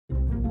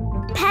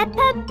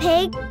Peppa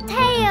Pig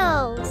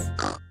tales.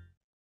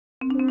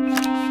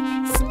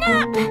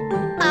 Snap!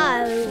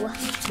 Oh.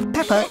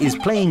 Peppa is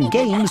playing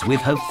games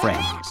with her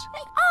friends.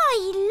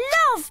 I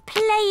love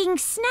playing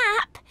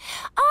Snap.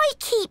 I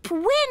keep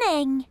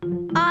winning.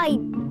 I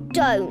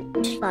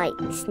don't like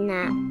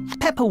Snap.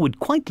 Peppa would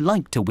quite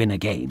like to win a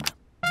game.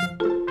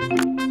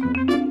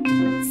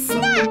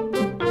 Snap!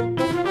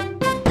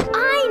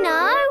 I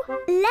know.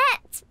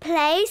 Let's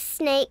play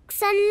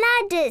Snakes and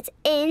Ladders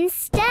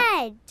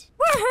instead.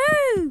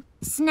 Woohoo!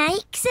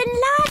 Snakes and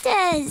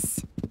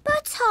ladders.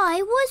 But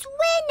I was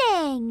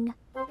winning.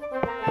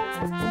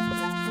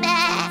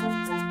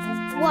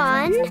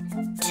 1,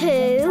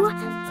 2,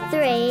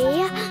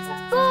 3,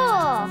 4.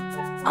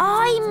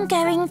 I'm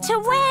going to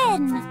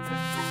win.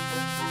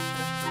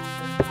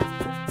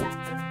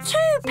 2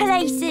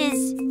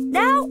 places.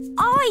 Now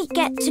I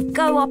get to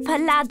go up a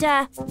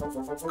ladder.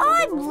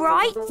 I'm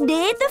right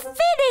near the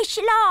finish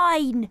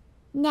line.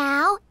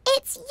 Now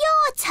it's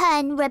your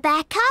turn,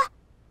 Rebecca.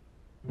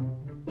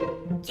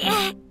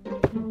 Yeah.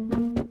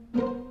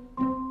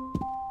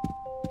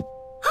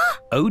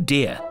 Oh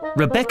dear,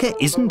 Rebecca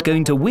isn't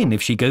going to win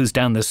if she goes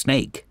down the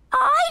snake.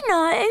 I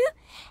know.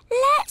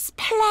 Let's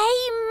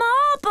play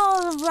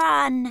Marble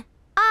Run.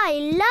 I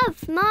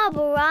love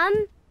Marble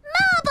Run.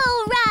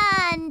 Marble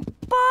Run!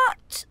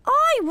 But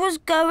I was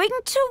going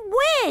to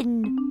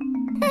win.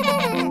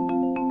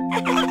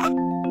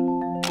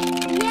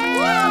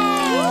 Yay!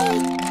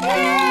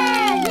 Yay!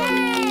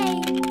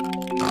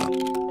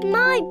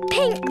 My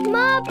pink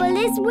marble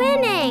is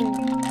winning.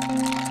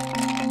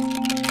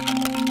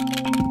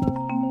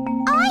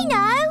 I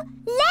know.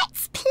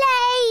 Let's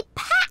play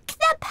Pack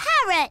the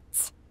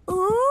Parrot.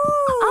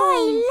 Ooh.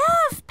 I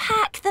love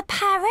Pack the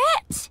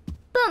Parrot.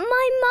 But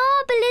my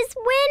marble is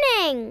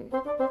winning.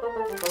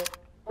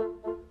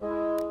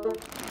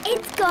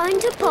 It's going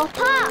to pop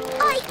up.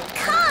 I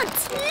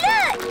can't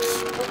look.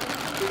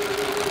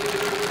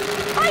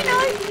 I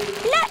know.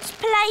 Let's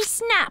play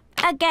Snap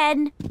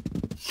again.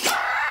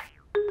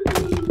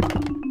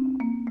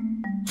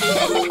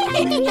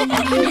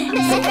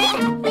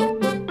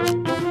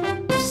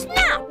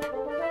 Snap!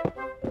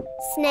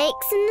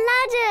 Snakes and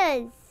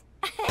ladders.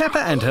 Peppa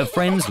and her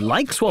friends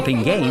like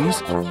swapping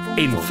games.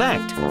 In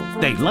fact,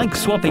 they like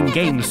swapping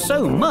games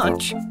so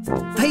much,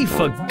 they've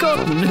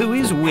forgotten who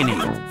is winning.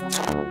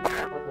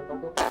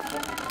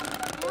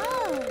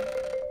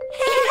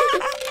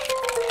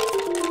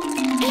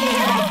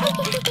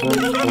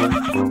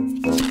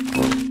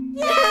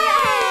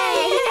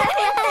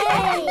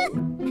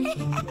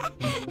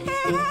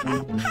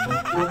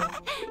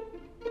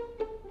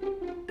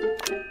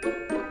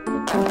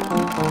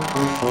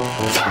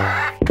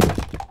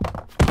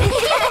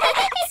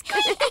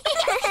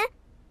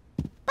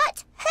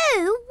 But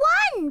who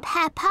won,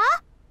 Peppa?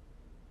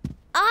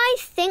 I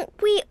think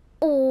we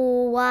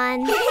all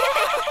won.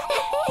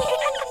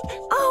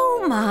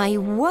 Oh, my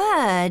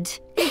word.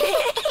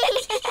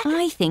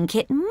 I think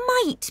it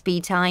might be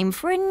time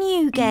for a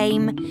new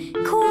game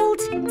called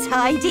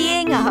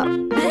Tidying Up.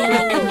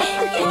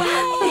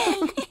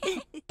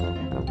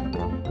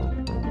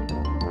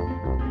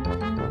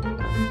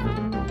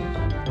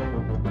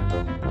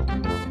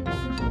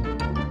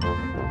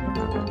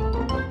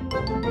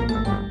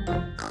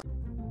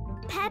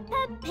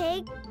 Peppa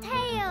Pig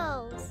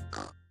tales.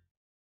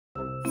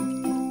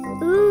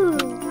 Ooh.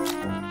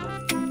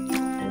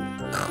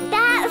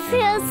 That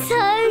feels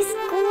so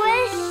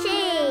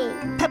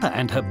squishy. Peppa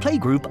and her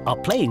playgroup are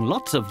playing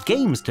lots of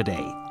games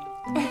today.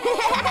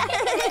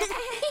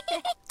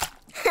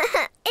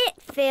 It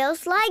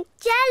feels like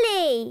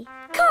jelly.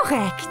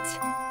 Correct.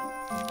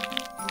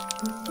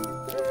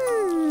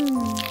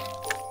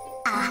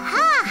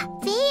 Aha!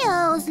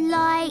 Feels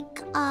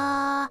like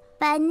a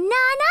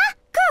banana.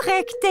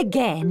 Correct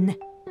again.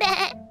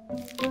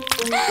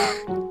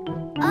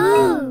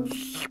 Oh!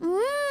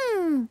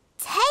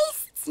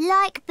 Tastes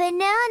like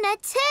banana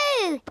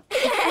too.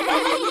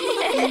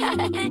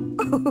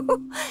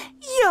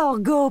 Your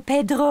go,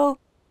 Pedro.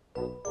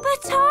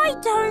 But I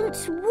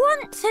don't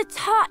want to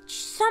touch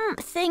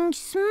something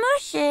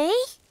smushy.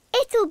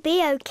 It'll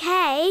be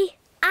okay.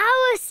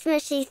 Our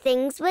smushy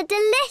things were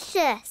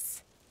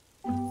delicious.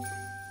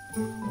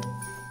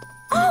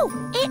 Oh,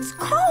 it's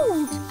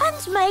cold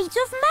and made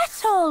of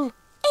metal.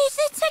 Is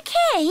it a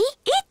key?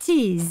 It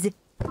is.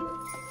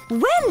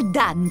 Well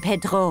done,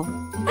 Pedro.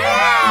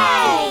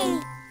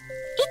 Hooray!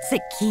 It's a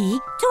key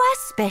to a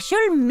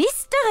special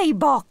mystery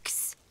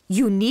box.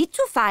 You need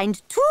to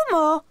find 2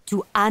 more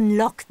to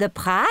unlock the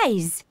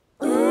prize.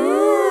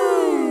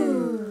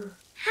 Ooh!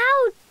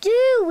 How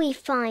do we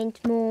find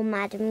more,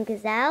 Madame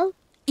Gazelle?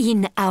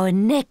 In our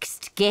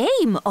next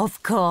game,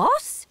 of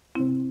course.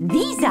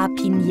 These are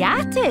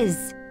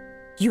piñatas.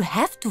 You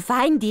have to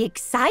find the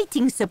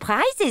exciting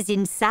surprises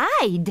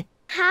inside.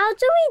 How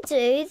do we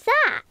do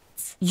that?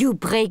 You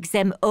break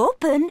them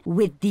open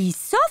with these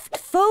soft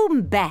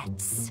foam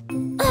bats.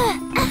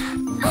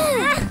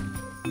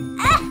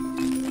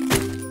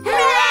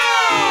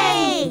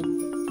 Hooray!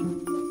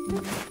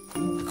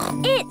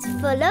 It's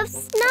full of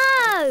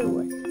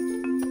snow.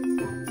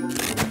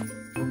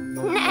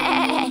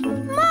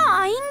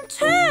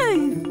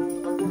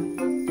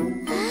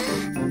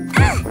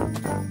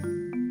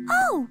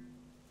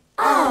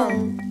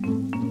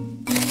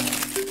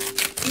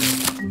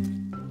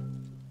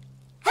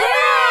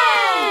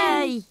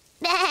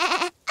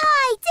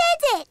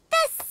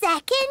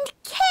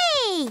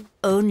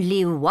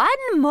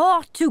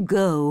 more to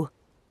go.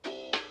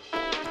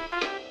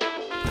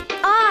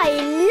 I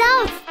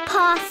love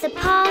Pass the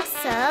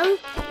Parcel.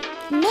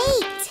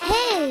 Me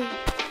too.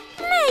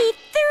 Me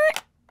too.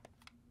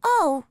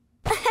 Oh.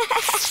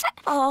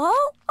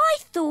 Oh, I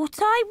thought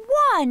I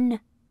won.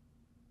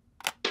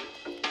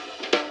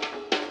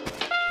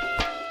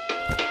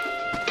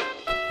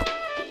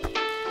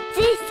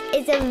 This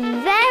is a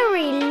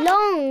very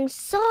long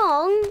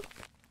song.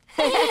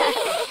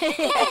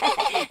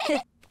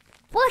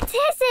 What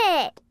is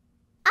it?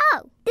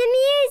 Oh, the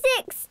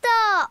music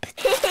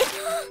stopped.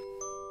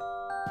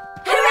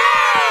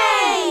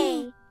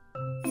 Hooray!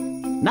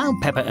 Now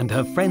Peppa and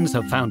her friends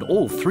have found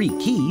all 3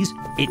 keys,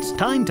 it's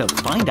time to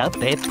find out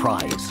their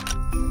prize.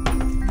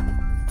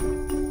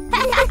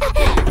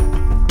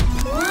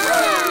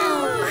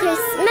 Wow!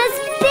 Christmas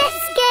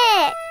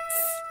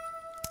biscuits!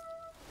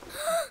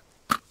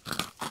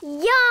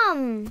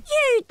 Yum!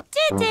 You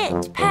did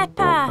it,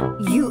 Peppa.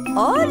 You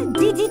all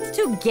did it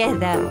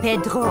together,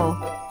 Pedro.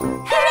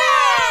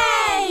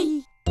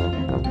 Hooray!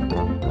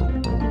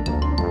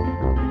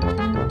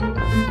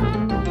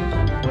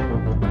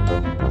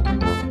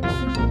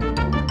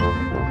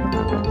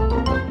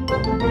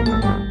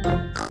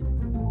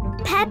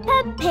 Peppa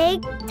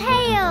Pig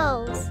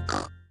tales.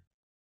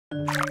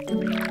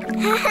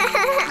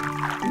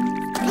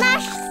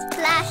 Splash,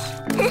 splash.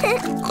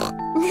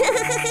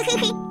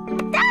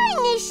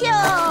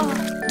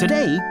 Dinosaur!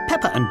 Today,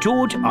 Peppa and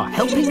George are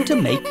helping to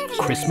make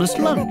Christmas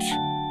lunch.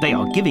 They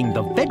are giving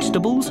the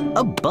vegetables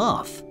a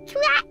bath.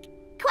 Quack,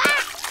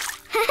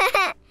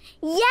 quack.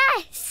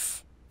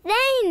 Yes,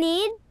 they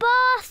need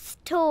bath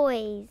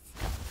toys.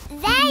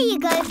 There you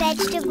go,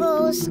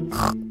 vegetables.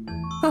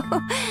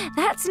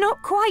 That's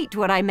not quite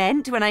what I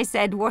meant when I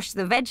said wash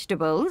the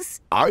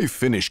vegetables. I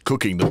finished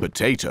cooking the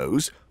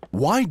potatoes.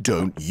 Why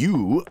don't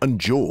you and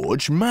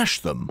George mash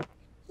them?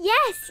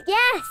 Yes,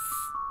 yes.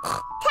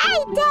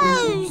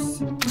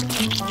 Potatoes!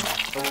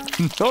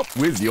 Not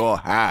with your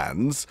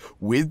hands,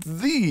 with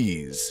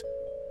these.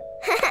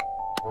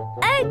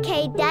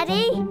 Okay,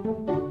 Daddy.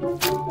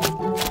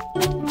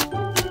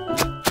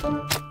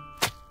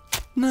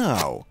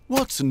 Now,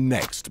 what's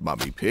next,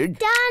 Mummy Pig?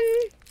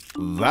 Done.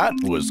 That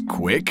was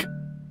quick.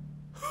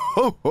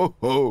 Ho, ho,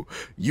 ho!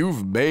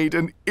 You've made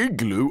an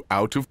igloo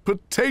out of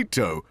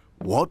potato.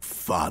 What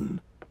fun!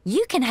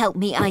 You can help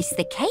me ice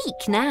the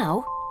cake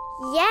now.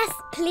 Yes,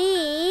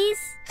 please.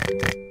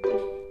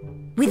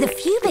 With a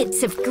few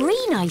bits of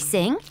green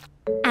icing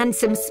and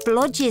some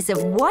splodges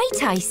of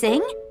white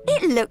icing,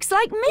 it looks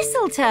like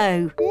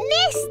mistletoe.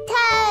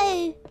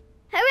 Mistletoe!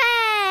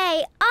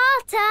 Hooray!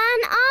 Our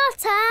turn, our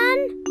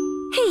turn.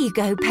 Here you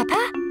go,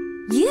 Peppa.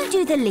 You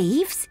do the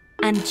leaves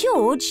and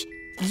George,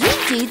 you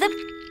do the...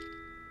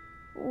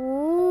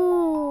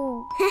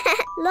 Ooh.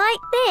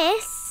 Like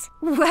this?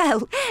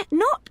 Well,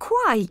 not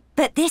quite,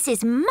 but this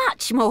is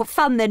much more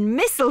fun than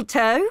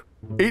mistletoe.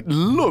 It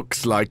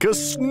looks like a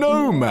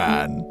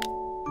snowman.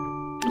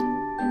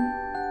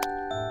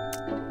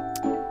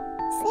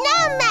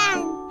 Snowman!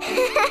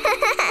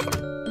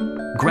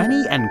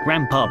 Granny and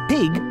Grandpa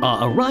Pig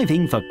are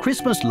arriving for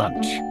Christmas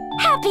lunch.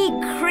 Happy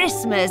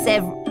Christmas,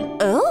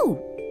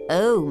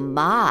 Oh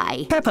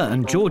my. Peppa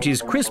and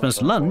George's Christmas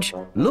lunch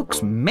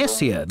looks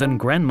messier than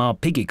Grandma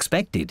Pig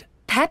expected.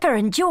 Peppa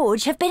and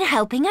George have been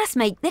helping us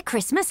make the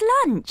Christmas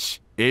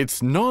lunch.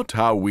 It's not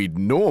how we'd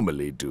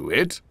normally do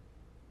it.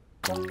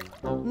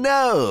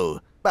 No,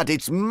 but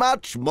it's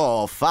much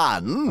more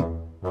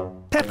fun.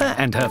 Peppa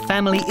and her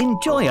family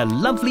enjoy a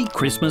lovely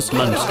Christmas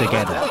lunch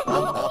together.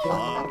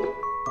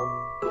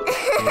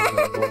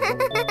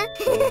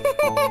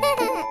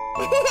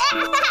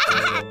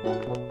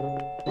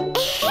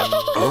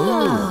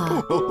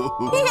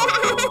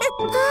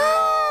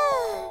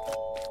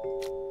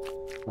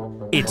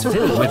 It's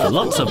filled with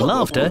lots of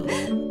laughter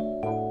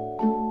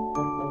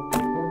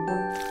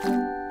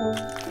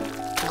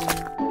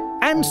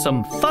and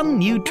some fun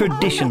new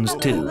traditions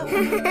too.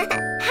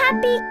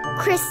 Happy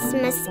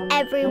Christmas,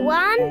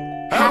 everyone.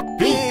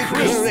 Happy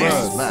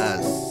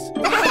Christmas!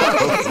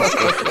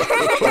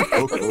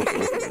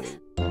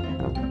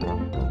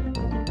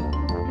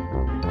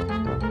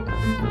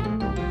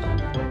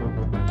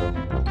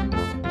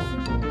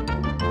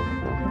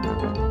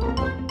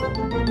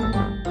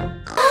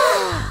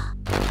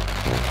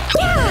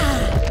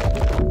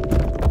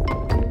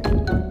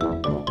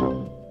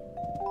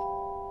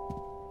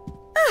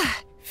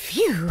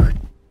 Phew.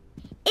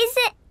 Is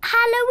it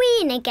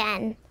Halloween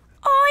again?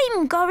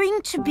 I'm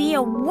going to be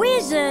a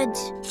wizard.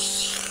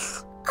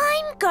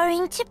 I'm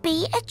going to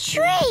be a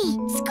tree.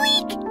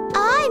 Squeak!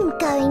 I'm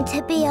going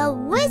to be a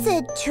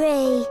wizard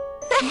tree.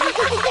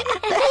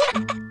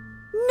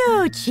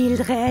 No,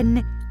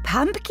 children.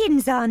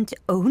 Pumpkins aren't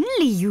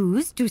only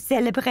used to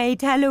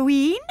celebrate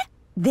Halloween.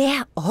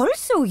 They're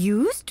also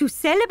used to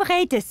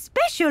celebrate a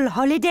special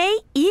holiday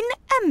in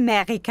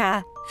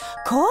America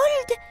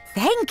called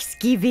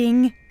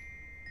Thanksgiving.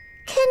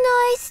 Can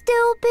I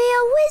still be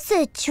a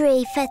wizard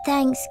tree for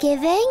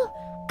Thanksgiving?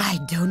 I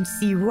don't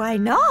see why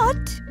not.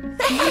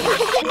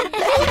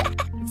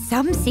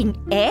 Something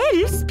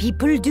else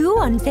people do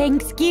on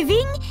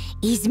Thanksgiving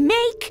is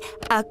make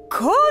a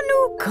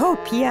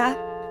cornucopia.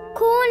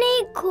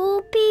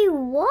 Cornucopia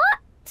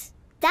what?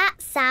 That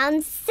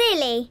sounds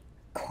silly.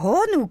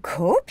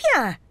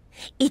 Cornucopia?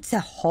 It's a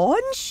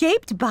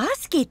horn-shaped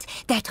basket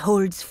that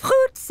holds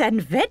fruits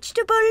and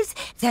vegetables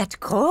that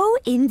grow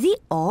in the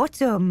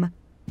autumn.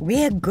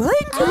 We're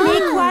going to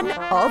make one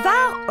of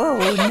our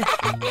own.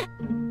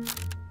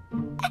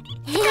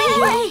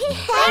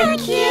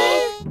 Thank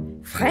you.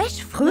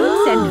 Fresh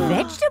fruits and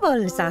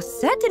vegetables are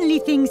certainly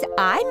things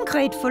I'm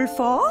grateful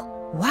for.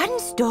 One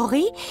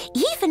story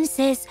even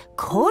says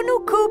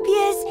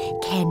cornucopias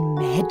can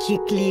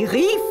magically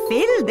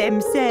refill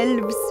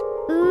themselves.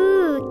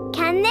 Ooh,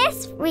 can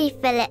this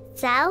refill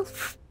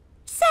itself?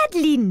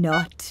 Sadly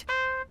not.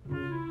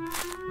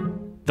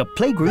 The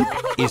playgroup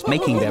is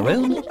making their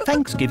own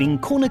Thanksgiving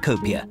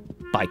cornucopia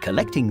by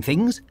collecting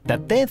things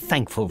that they're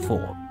thankful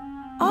for.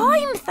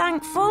 I'm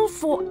thankful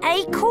for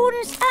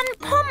acorns and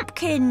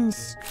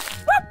pumpkins.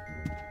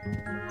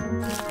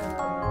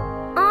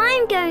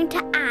 I'm going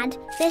to add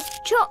this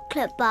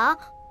chocolate bar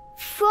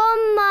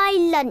from my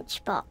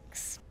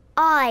lunchbox.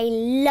 I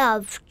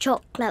love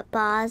chocolate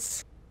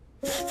bars.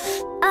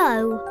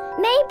 Oh,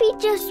 maybe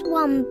just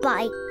one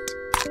bite.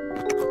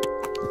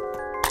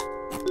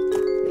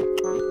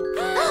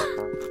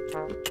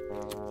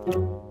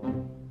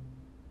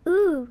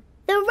 Ooh,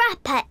 the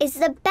wrapper is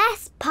the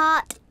best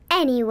part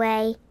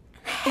anyway.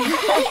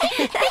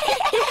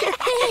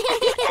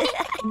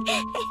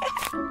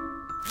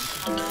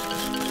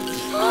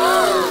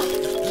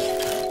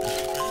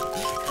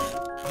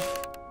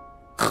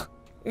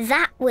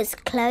 That was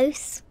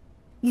close.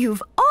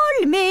 You've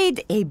all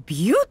made a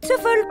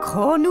beautiful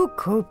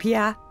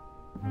cornucopia.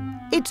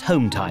 It's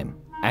home time,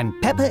 and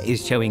Peppa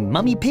is showing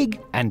Mummy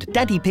Pig and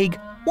Daddy Pig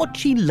what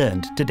she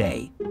learned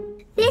today.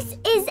 This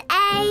is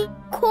a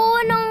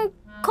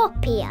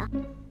cornucopia.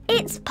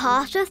 It's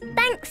part of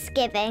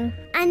Thanksgiving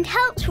and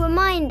helps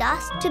remind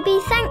us to be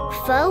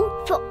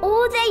thankful for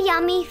all the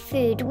yummy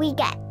food we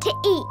get to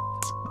eat.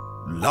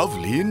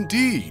 Lovely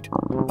indeed.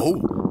 Oh,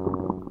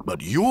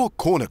 but your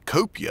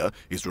cornucopia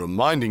is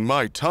reminding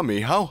my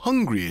tummy how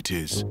hungry it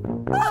is.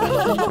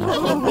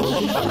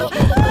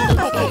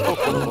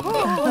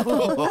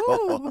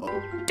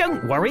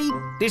 Don't worry,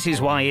 this is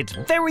why it's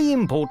very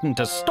important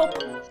to stop,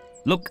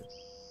 look,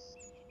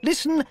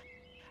 listen,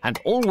 and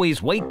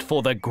always wait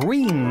for the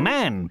green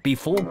man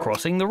before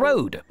crossing the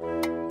road.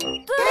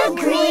 The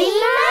Green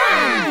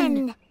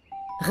Man!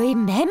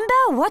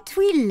 Remember what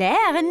we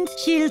learned,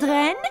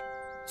 children?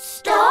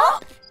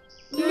 Stop,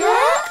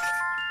 look,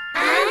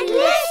 and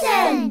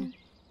listen.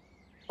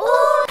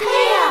 All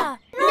clear,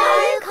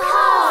 no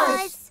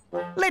cars.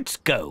 Let's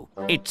go.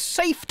 It's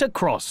safe to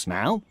cross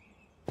now.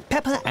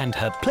 Peppa and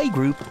her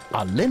playgroup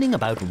are learning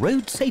about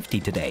road safety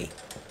today.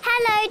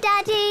 Hello,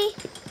 Daddy.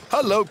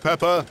 Hello,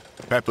 Peppa.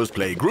 Peppa's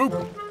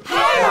playgroup.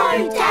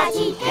 Hello,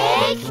 Daddy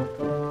Pig.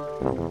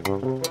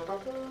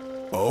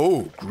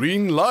 Oh,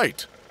 green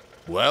light.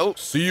 Well,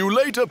 see you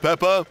later,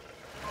 Peppa.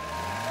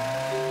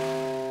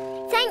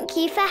 Thank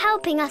you for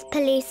helping us,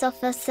 Police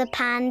Officer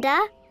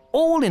Panda.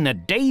 All in a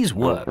day's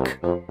work.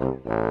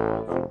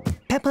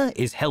 Peppa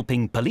is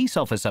helping Police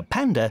Officer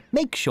Panda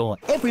make sure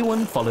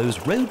everyone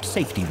follows road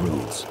safety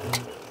rules.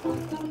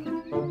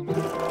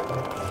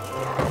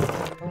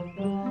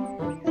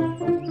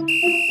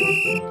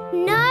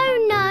 No.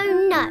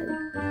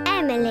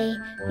 Emily,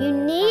 you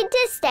need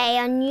to stay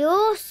on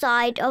your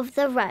side of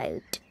the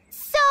road.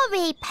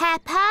 Sorry,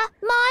 Peppa.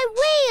 My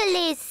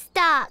wheel is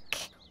stuck.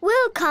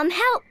 We'll come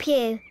help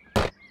you.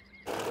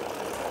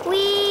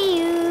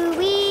 Wee-oo,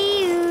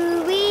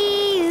 wee-oo,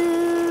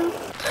 wee-oo.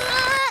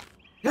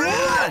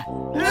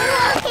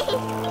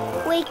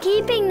 We're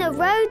keeping the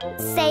road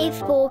safe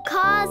for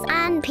cars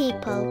and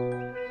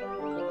people.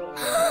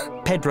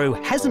 Pedro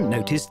hasn't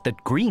noticed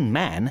that Green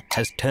Man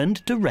has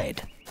turned to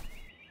red.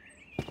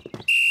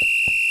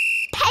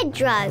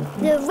 Pedro,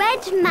 the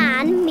red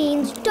man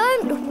means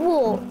don't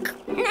walk.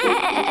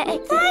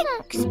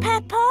 Thanks,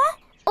 Peppa.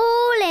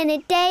 All in a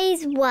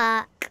day's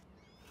work.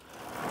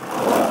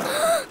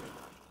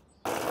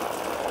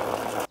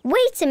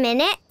 Wait a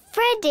minute.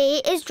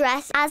 Freddy is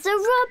dressed as a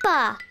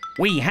robber.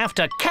 We have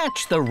to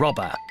catch the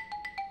robber.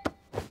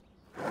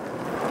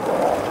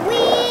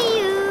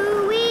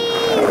 Wee-oo,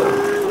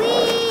 wee-oo,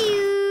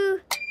 wee-oo.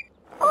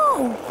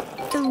 Oh,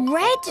 the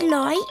red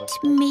light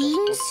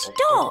means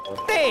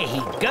stop. There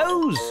he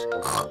goes.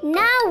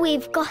 Now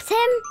we've got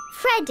him.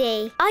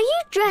 Freddy, are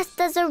you dressed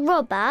as a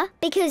robber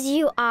because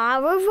you are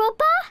a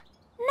robber?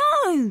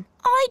 No,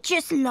 I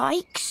just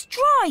like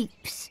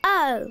stripes.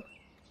 Oh,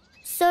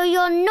 so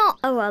you're not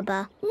a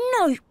robber?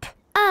 Nope.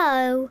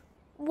 Oh,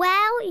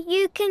 well,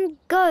 you can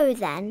go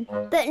then,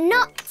 but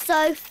not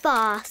so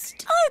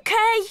fast. OK,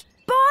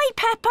 bye,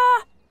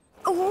 Peppa.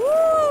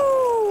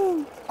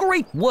 Ooh!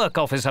 Great work,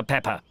 Officer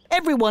Peppa.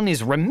 Everyone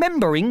is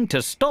remembering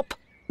to stop,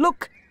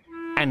 look,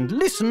 and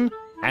listen,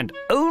 and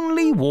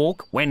only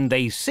walk when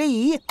they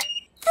see...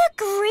 The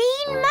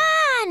Green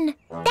Man!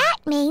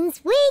 That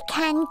means we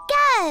can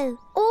go.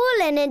 All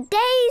all in a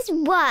day's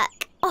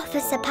work,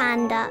 Officer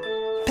Panda.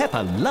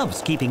 Peppa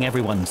loves keeping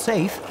everyone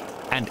safe,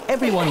 and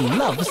everyone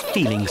loves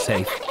feeling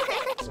safe.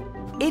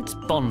 It's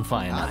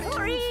bonfire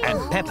night,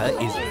 and Peppa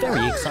is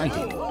very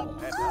excited.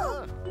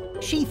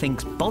 She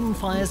thinks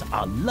bonfires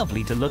are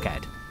lovely to look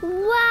at.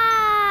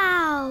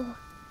 Wow!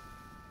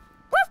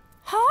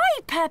 Hi,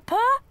 Peppa.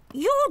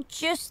 You're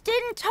just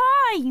in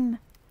time.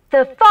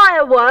 The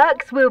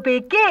fireworks will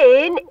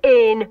begin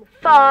in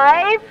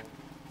 5,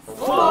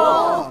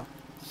 4,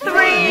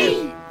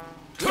 3,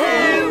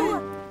 2,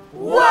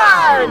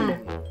 1.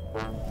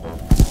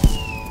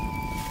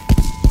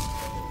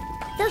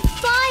 The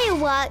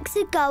fireworks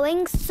are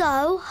going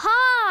so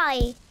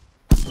high.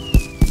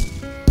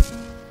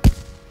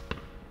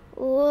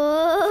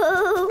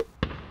 Whoa!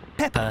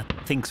 Peppa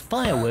thinks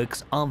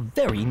fireworks are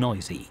very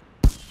noisy.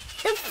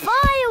 The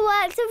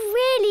fireworks are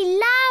really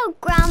loud,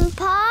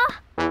 Grandpa.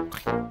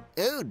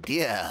 Oh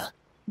dear.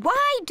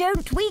 Why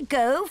don't we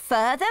go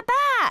further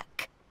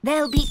back?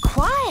 They'll be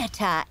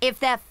quieter if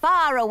they're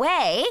far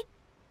away.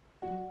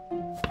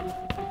 We're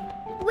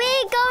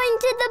going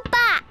to the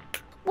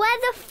back, where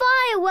the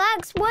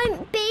fireworks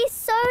won't be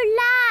so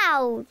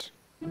loud.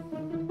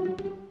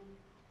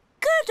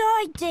 Good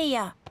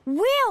idea.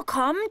 We'll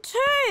come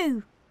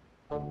too.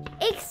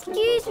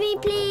 Excuse me,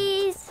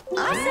 please.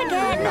 Us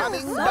again.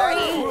 Running back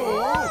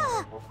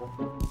through.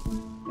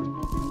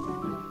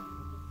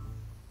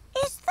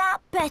 Is that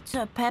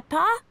better,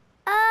 Peppa?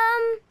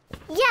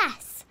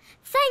 Yes.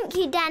 Thank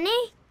you,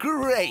 Danny.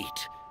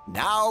 Great.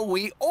 Now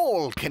we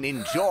all can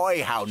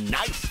enjoy how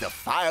nice the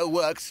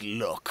fireworks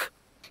look.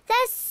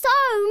 There's so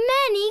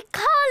many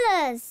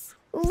colours.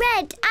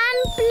 Red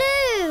and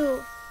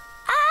blue.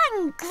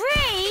 And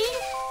green.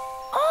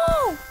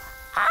 Oh,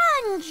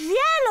 and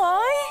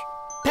yellow.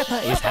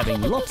 Peppa is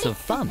having lots of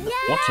fun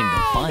watching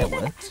the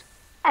fireworks.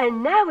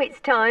 And now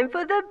it's time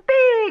for the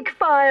big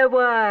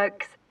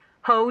fireworks.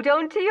 Hold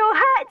on to your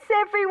hats,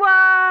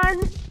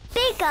 everyone.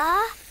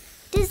 Bigger?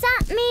 Does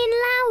that mean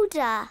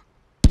louder?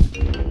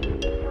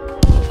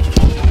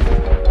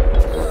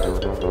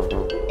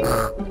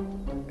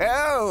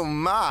 Oh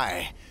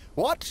my.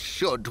 What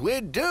should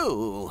we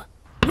do?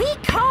 We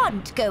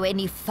can't go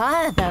any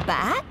further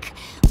back.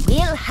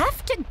 We'll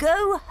have to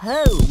go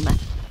home.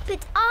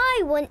 But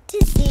I want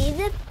to see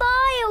the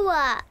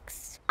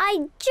fireworks.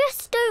 I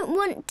just don't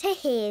want to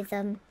hear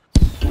them.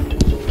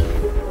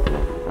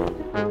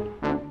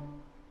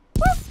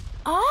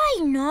 I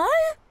know.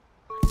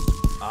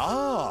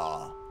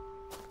 Ah.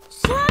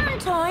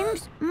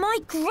 Sometimes my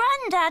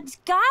granddad's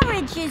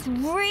garage is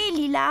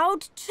really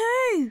loud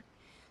too.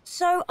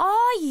 So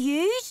I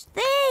use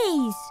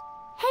these.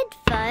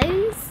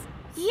 Headphones?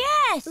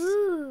 Yes.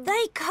 Ooh.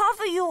 They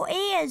cover your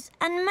ears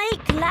and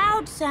make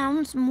loud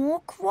sounds more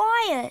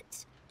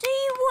quiet. Do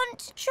you want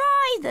to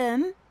try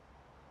them?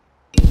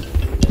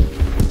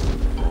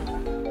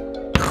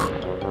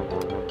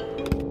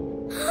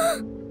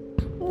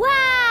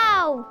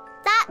 Wow!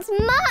 That's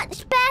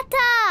much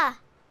better!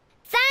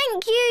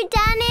 Thank you,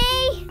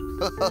 Danny!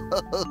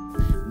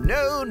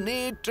 No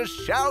need to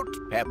shout,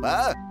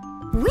 Peppa.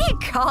 We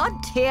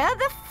can't hear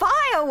the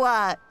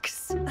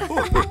fireworks.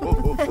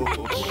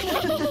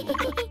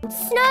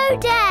 Snow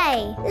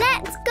day!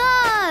 Let's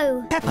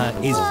go! Peppa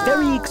is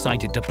very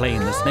excited to play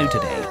in the snow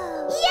today.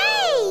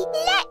 Yay!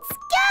 Let's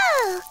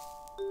go!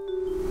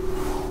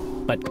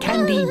 But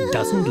Candy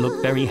doesn't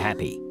look very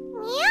happy.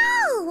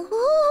 Meow!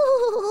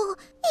 Ooh,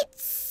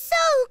 it's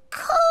so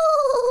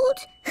cold!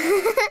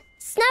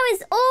 Snow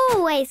is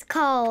always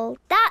cold.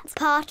 That's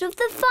part of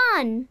the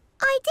fun.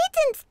 I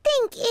didn't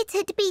think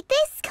it'd be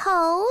this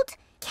cold.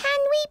 Can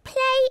we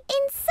play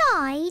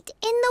inside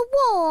in the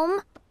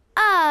warm?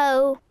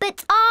 Oh,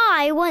 but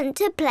I want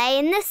to play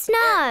in the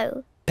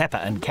snow. Peppa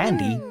and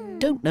Candy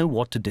don't know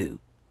what to do.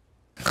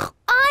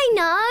 I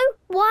know.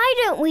 Why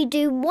don't we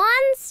do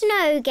one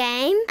snow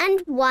game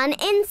and one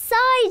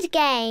inside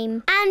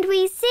game? And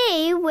we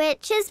see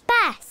which is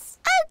best.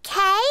 OK.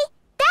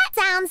 That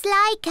sounds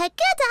like a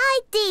good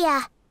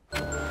idea.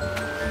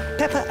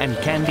 Peppa and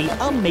Candy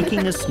are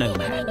making a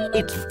snowman.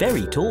 It's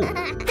very tall.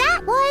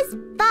 That was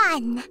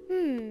fun.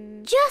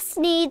 Just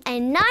need a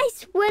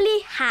nice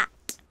woolly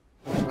hat.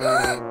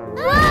 Whoa!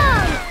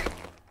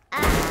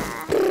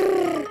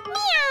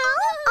 Meow!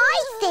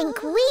 I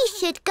think we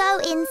should go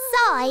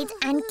inside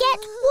and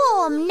get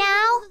warm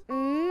now.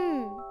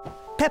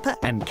 Peppa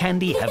and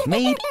Candy have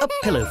made a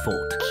pillow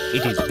fort.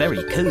 It is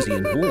very cozy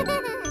and warm.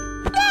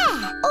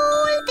 There,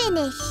 all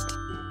finished.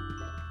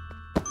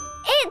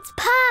 It's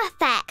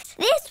perfect.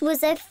 This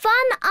was a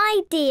fun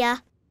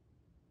idea.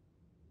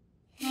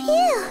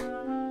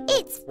 Phew!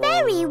 It's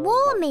very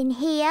warm in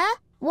here.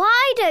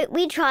 Why don't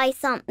we try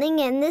something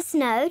in the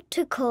snow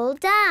to cool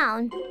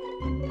down?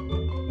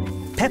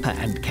 Peppa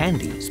and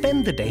Candy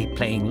spend the day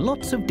playing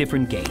lots of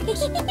different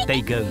games.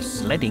 They go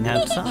sledding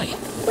outside.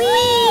 Whee!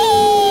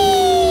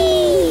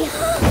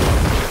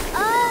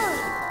 Oh!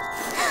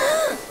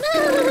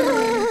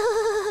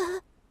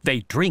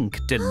 They drink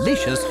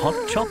delicious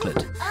hot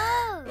chocolate. Oh!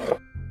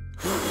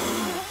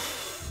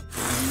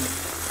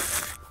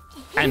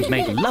 and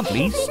make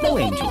lovely snow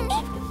angels.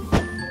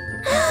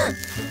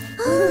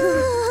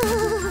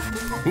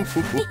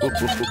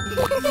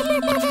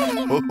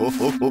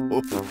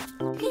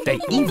 They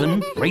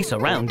even race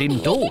around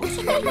indoors.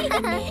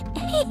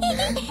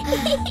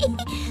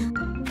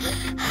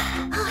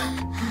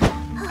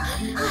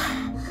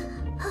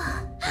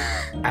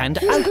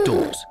 And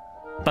outdoors.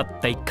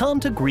 But they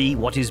can't agree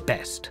what is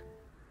best.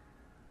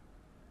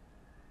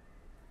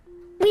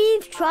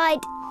 We've tried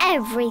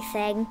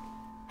everything.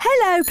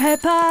 Hello,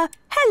 Peppa.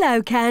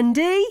 Hello,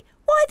 Candy.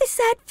 Why the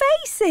sad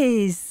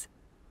faces?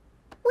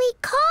 We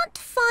can't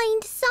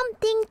find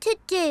something to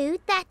do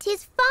that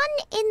is fun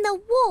in the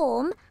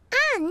warm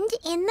and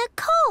in the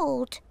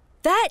cold.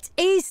 That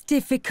is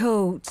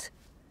difficult.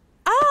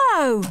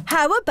 Oh,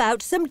 how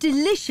about some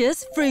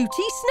delicious fruity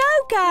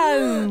snow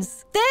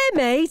cones? They're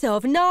made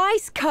of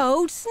nice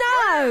cold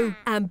snow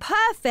and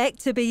perfect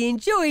to be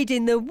enjoyed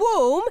in the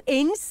warm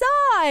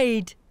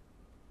inside.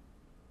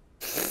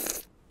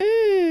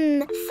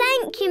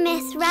 Thank you,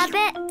 Miss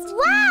Rabbit.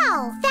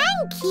 Wow,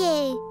 thank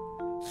you.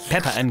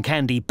 Peppa and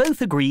Candy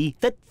both agree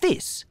that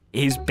this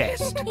is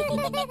best.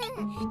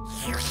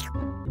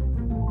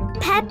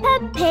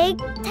 Peppa Pig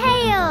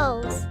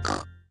Tales.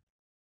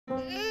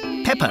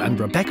 Peppa and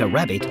Rebecca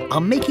Rabbit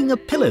are making a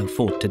pillow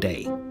fort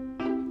today.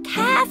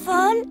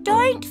 Careful,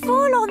 don't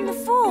fall on the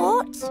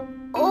fort.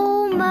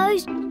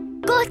 Almost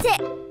got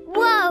it.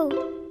 Whoa.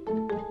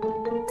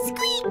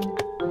 Squeak.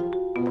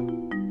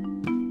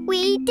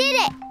 We did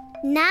it.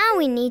 Now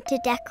we need to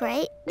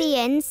decorate the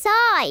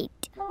inside.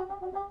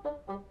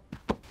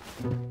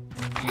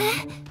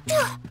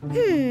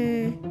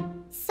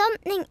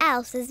 Something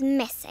else is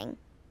missing.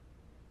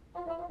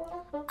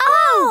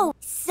 Oh!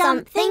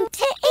 Something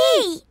to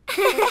eat!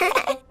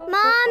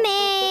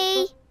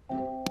 Mommy!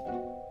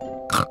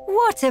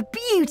 What a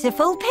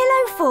beautiful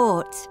pillow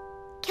fort.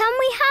 Can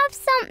we have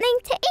something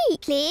to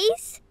eat,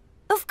 please?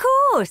 Of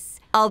course.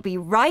 I'll be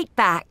right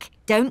back.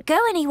 Don't go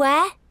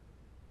anywhere.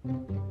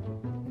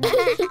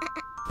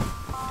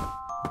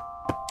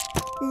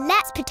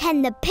 Let's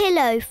pretend the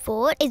pillow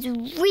fort is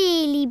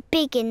really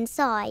big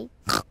inside.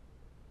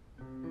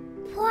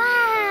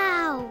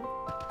 Wow!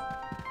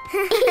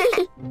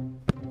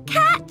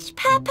 Catch,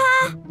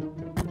 Peppa!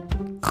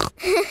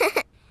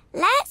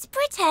 Let's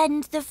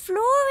pretend the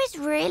floor is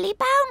really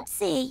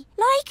bouncy,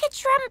 like a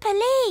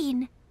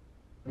trampoline.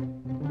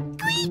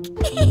 Squeak!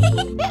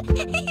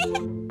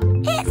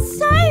 It's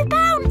so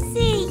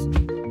bouncy!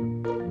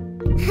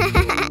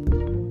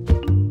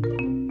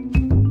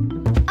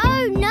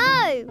 Oh no!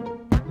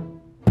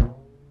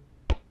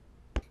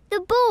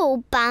 The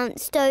ball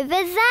bounced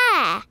over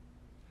there.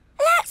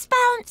 Let's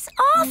bounce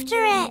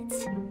after it.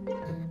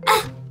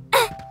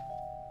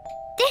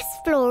 This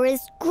floor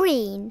is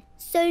green,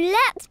 so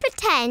let's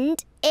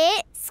pretend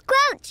it's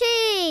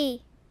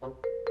squelchy.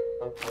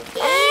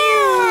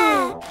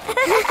 Ew!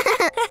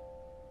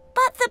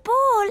 But the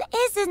ball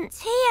isn't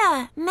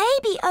here.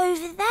 Maybe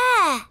over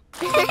there.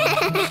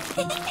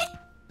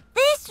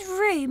 This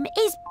room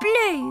is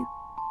blue,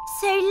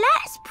 so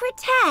let's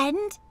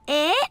pretend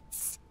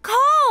it's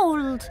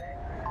cold.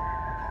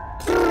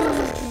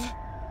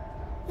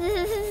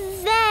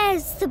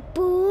 There's the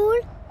ball.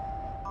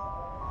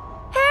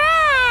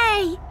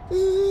 Hooray!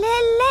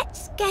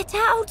 Let's get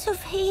out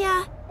of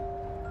here.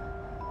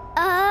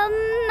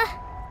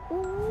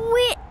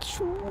 Which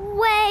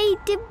way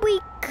did we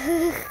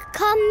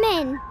come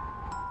in?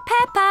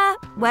 Peppa,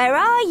 where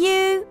are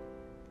you?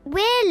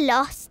 We're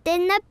lost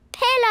in the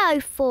pillow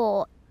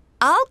fort.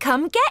 I'll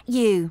come get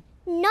you.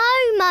 No,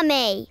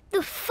 Mummy.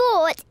 The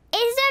fort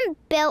isn't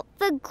built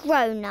for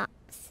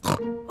grown-ups.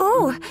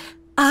 Oh,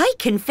 I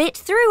can fit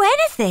through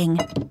anything.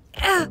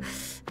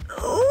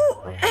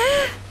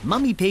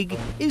 Mummy Pig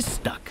is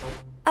stuck.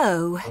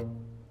 Oh.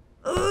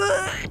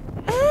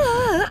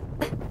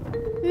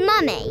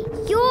 Mummy,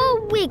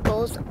 your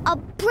wiggles are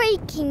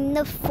breaking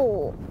the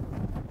fort.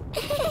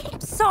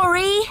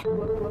 Sorry.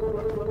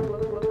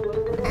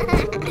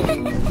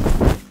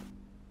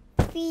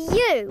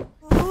 Phew.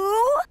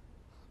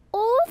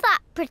 All that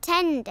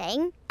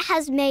pretending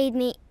has made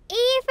me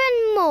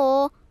even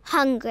more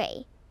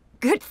hungry.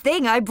 Good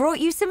thing I brought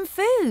you some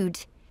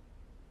food.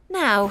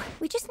 Now,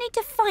 we just need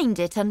to find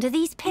it under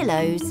these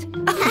pillows.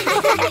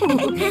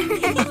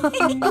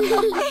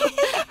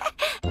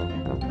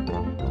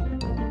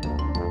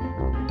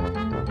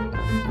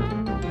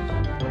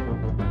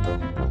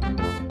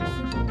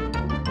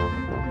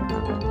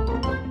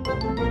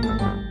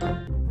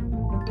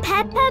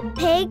 Peppa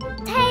Pig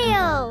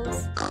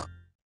Tales.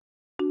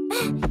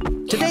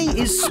 Today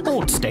is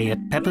Sports Day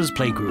at Peppa's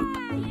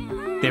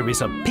Playgroup. There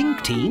is a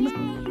pink team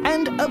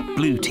and a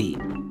blue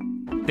team.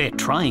 They're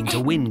trying to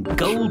win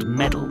gold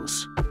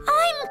medals.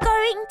 I'm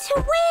going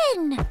to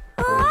win!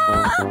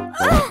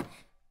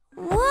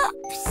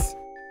 Whoops!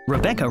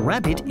 Rebecca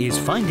Rabbit is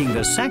finding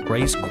the sack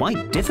race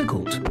quite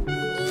difficult.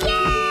 Yay!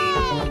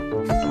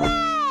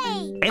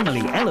 Hooray!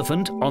 Emily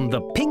Elephant on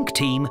the pink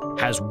team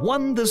has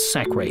won the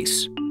sack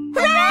race.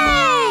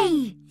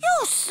 Hooray!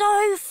 You're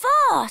so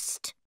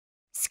fast!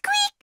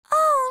 Squeak!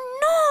 Oh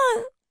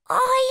no!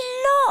 I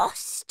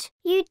lost!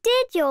 You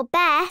did your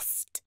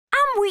best.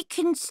 And we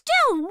can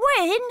still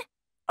win.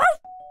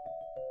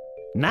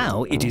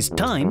 Now it is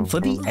time for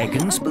the egg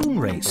and spoon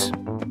race.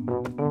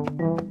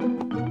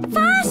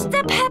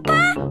 Faster,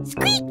 Peppa!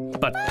 Squeak!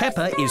 But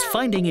Peppa is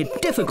finding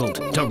it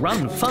difficult to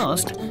run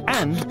fast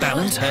and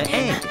balance her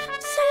egg.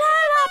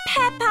 Slower,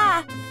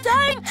 Peppa!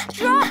 Don't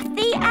drop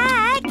the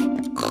egg!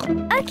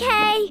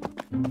 Okay.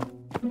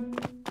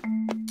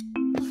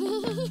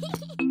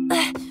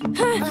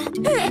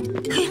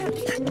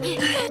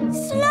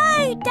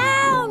 Slow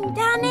down,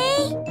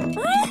 Danny.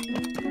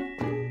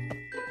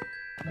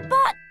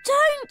 But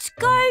don't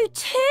go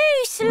too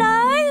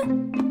slow.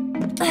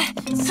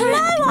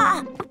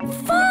 Slower!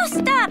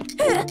 Faster!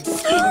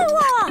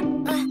 Slower!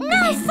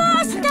 No,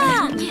 faster!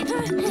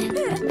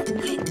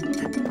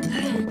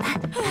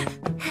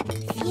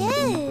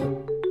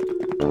 Phew.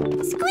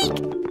 Squeak.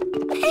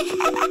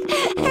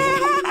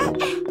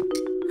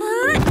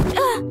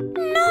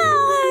 No!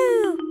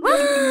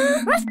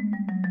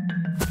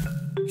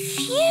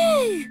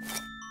 Phew!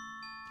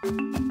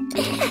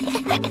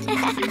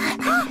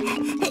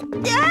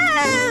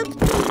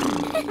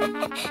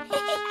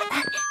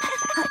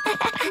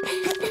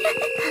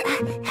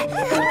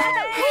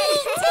 We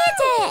did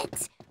it!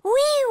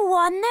 We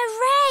won the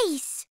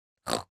race!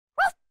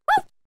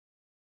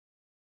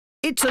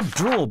 It's a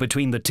draw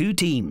between the two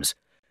teams.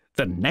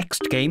 The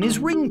next game is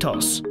ring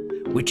toss.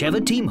 Whichever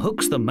team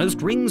hooks the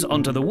most rings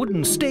onto the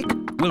wooden stick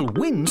will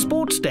win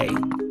Sports Day.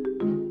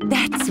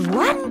 That's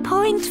 1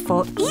 point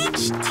for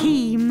each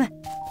team.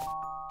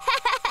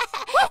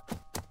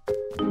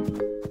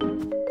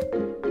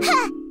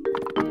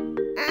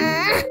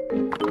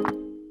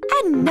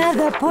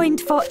 Another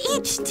point for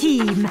each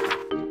team.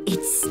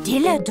 It's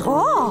still a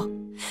draw.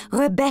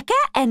 Rebecca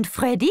and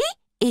Freddie,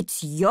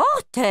 it's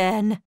your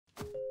turn.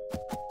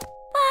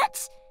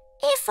 But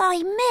if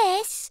I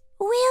miss,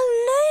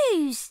 we'll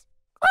lose.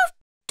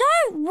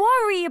 Don't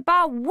worry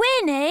about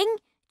winning.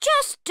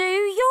 Just do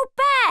your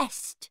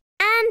best.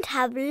 And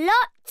have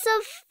lots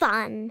of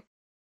fun.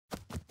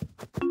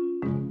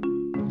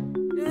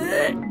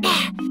 Yay!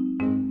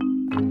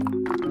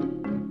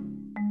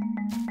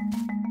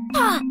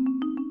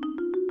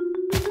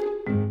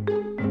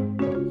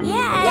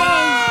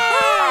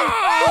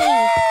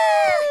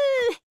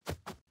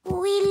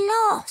 We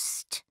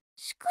lost.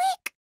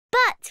 Squeak.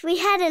 But we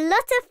had a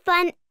lot of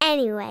fun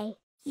anyway.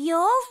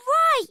 You're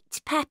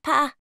right,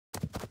 Peppa.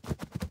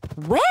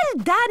 Well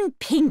done,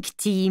 pink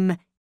team.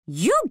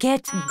 You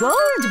get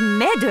gold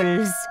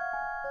medals.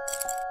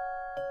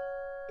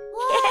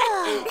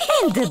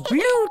 And the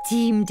blue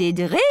team did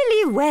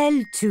really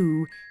well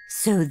too.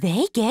 So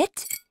they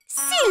get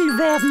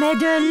silver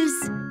medals.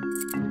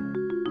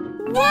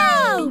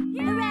 Whoa!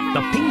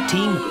 The pink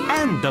team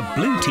and the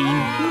blue team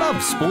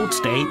love Sports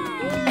Day.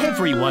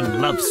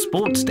 Everyone loves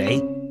Sports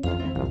Day.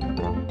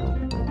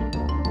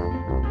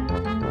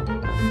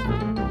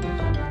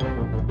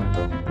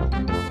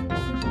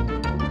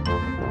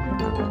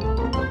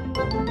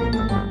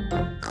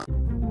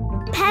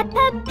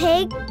 Peppa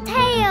Pig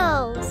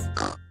Tales.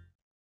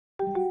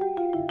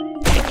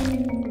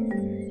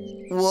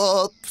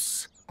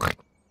 Whoops.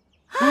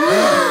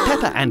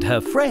 Peppa and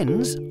her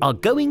friends are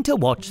going to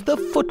watch the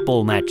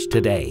football match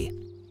today.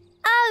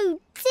 Oh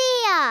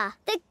dear,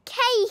 the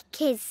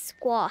cake is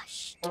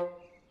squashed.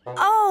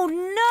 Oh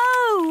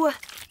no!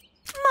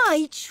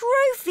 My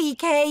trophy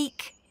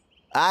cake.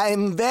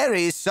 I'm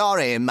very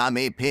sorry,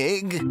 Mummy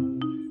Pig.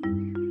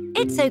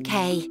 It's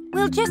okay.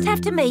 We'll just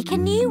have to make a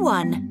new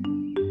one.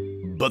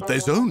 But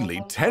there's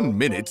only 10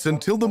 minutes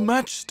until the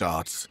match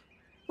starts.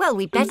 Well,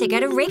 we'd better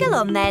get a wriggle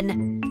on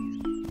then.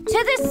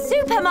 To the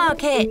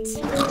supermarket!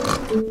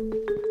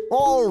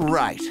 All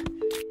right.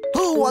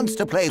 Who wants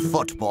to play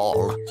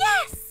football?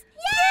 Yes!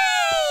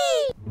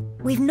 Yay!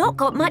 We've not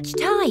got much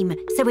time,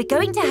 so we're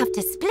going to have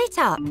to split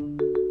up.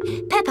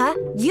 Peppa,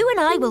 you and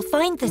I will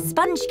find the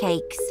sponge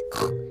cakes.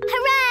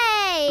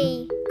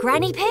 Hooray!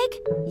 Granny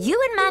Pig,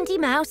 you and Mandy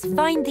Mouse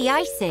find the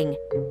icing.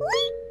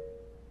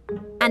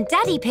 And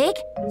Daddy Pig,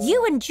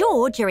 you and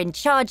George are in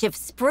charge of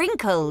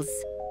sprinkles.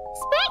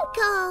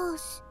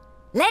 Sprinkles!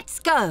 Let's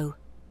go.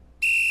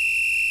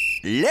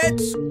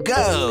 Let's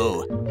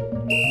go.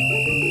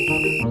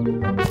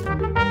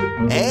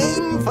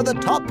 Aim for the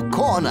top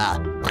corner.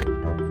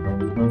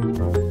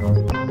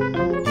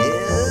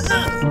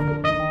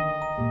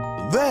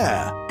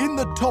 There, in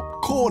the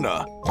top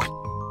corner.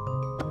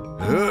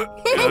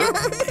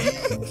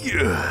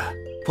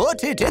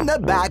 Put it in the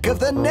back of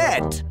the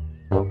net.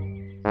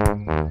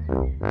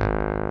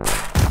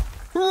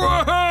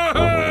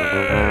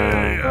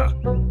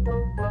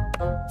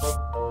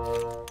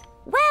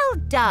 Well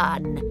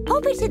done.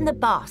 Pop it in the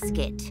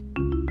basket.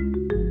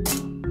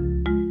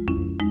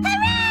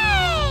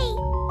 Hooray!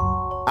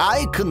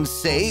 I can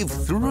save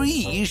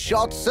 3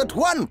 shots at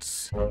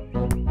once.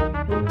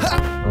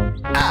 Ha!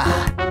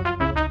 Ah!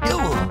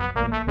 Ew.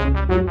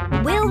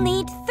 We'll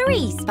need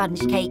 3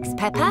 sponge cakes,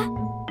 Peppa.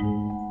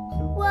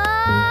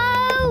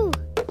 Whoa!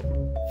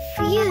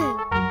 Phew!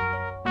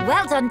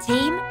 Well done,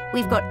 team.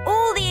 We've got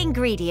all the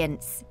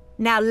ingredients.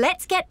 Now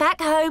let's get back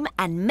home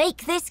and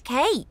make this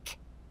cake.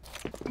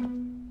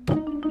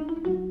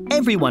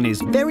 Everyone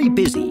is very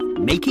busy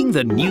making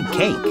the new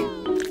cake.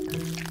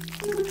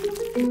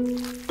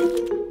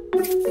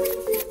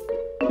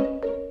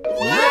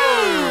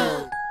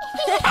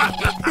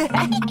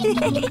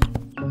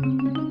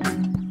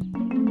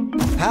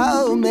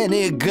 How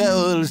many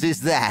goals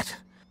is that?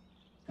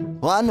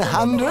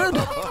 100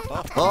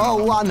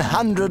 or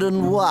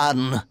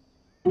 101?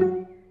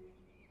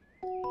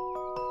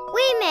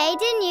 We made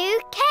a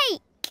new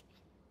cake!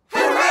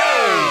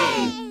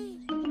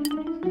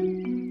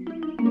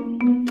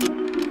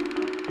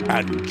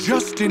 And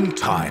just in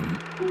time.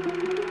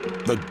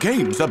 The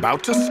game's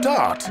about to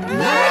start.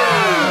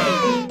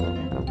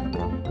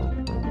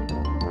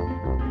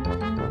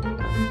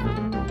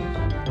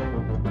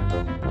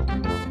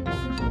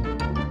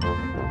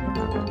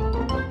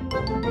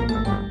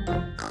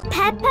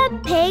 Peppa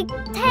Pig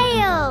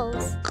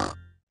Tales.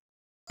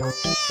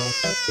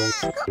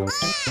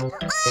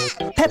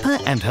 Peppa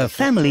and her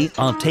family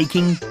are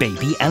taking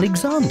baby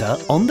Alexander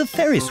on the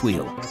Ferris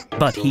wheel,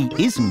 but he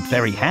isn't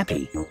very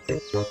happy.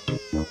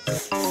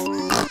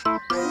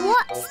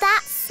 What's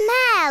that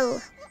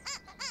smell?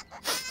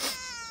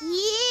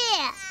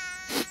 Yeah!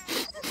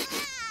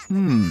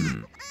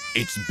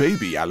 It's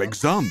baby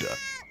Alexander.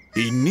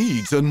 He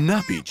needs a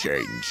nappy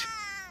change.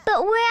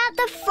 But we're at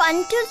the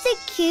front of the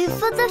queue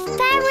for the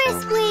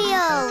Ferris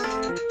wheel.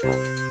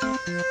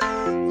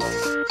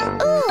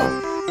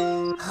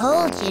 Ooh!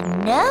 Hold your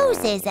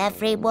noses,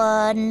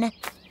 everyone.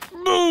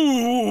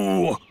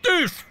 Boo!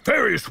 This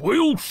Ferris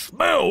wheel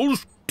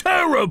smells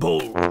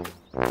terrible.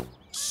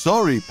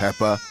 Sorry,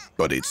 Peppa,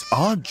 but it's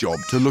our job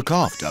to look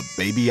after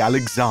baby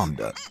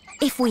Alexander.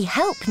 If we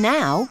help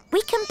now,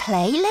 we can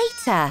play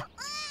later.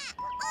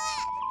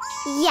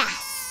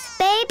 Yes,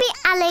 baby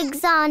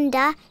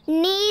Alexander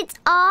needs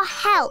our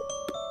help.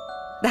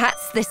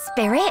 That's the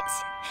spirit.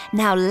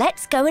 Now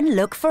let's go and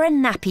look for a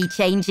nappy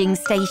changing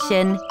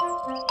station.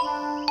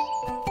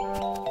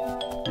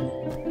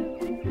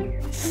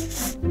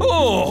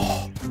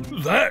 Oh,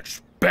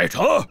 that's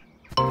better.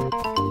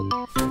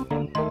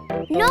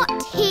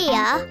 Not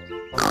here.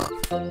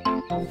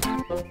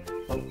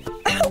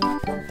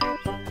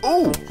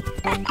 Oh!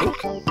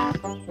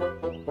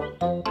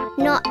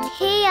 Not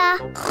here.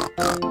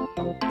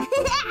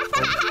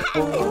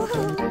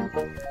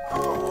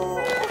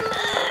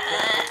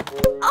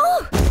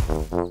 Oh!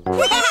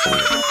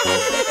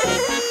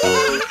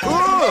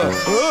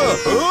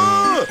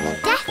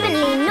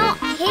 Definitely not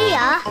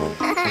here.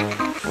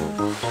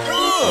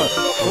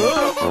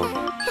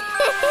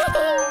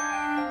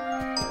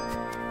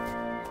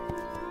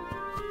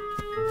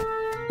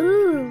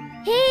 Ooh,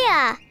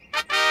 here.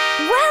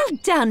 Well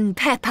done,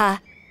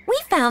 Peppa. We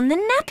found the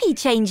nappy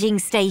changing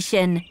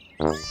station.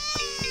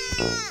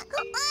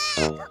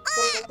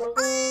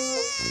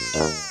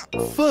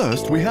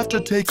 First, we have to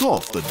take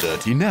off the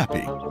dirty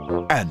nappy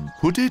and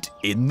put it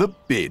in the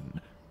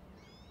bin.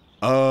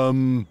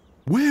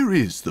 Where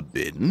is the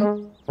bin?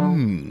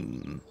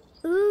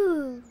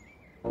 Ooh.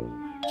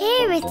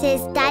 Here it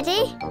is,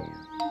 Daddy.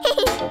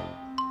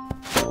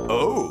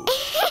 Oh.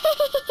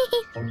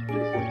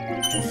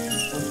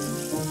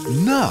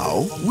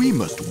 Now we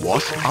must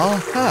wash our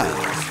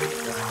hands.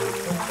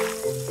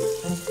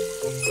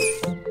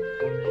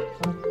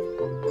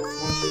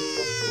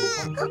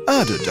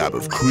 Add a dab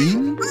of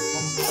cream.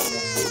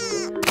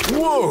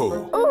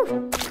 Whoa!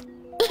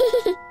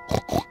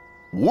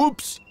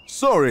 Whoops!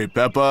 Sorry,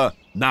 Peppa.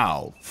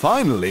 Now,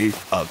 finally,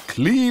 a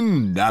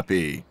clean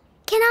nappy.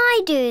 Can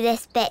I do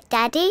this bit,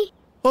 Daddy?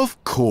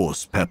 Of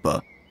course,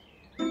 Peppa.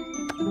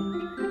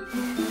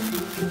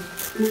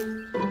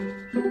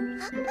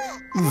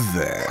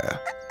 There.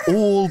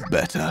 All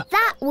better.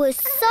 That was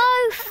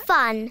so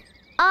fun.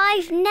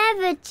 I've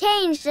never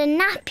changed a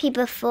nappy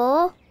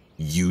before.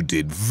 You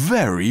did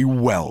very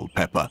well,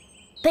 Peppa.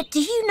 But do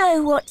you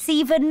know what's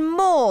even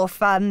more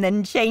fun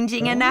than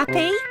changing a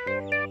nappy?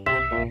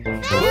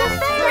 The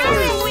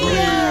Ferris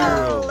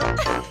wheel!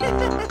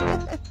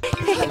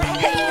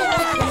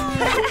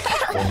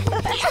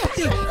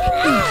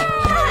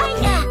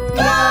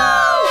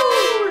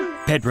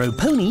 Pedro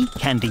Pony,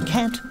 Candy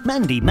Cat,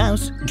 Mandy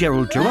Mouse,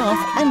 Gerald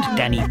Giraffe and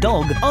Danny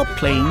Dog are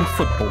playing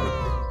football.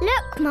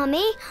 Look,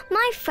 Mummy,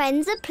 my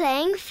friends are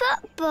playing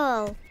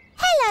football.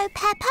 Hello,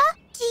 Peppa.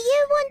 Do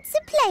you want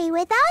to play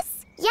with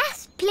us?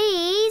 Yes,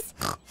 please.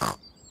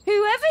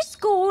 Whoever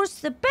scores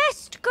the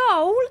best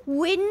goal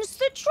wins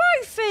the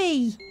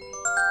trophy.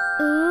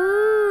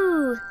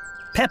 Ooh.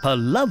 Peppa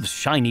loves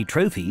shiny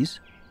trophies.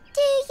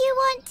 Do you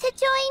want to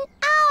join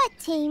our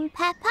team,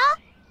 Peppa?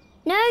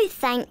 No,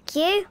 thank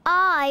you.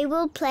 I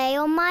will play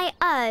on my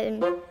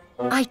own.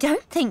 I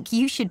don't think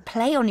you should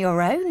play on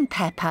your own,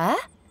 Peppa.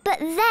 But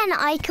then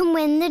I can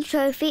win the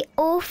trophy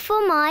all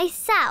for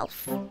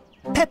myself.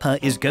 Peppa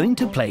is going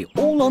to play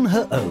all on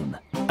her own,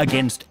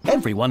 against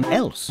everyone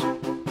else.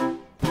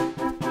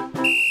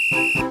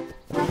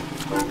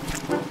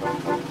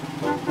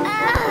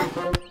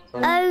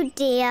 Oh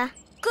dear.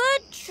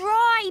 Good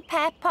try,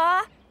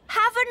 Peppa.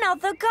 Have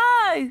another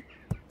go.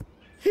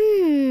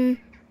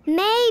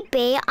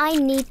 Maybe I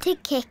need to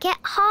kick it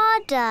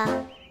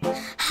harder.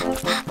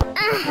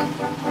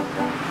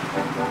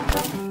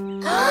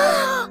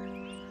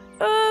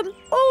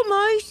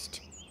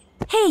 Almost.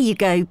 Here you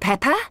go,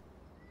 Peppa.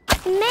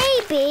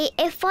 Maybe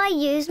if I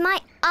use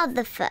my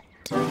other foot.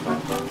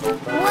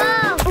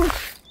 Whoa!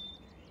 Oof.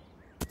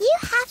 You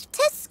have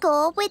to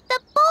score with the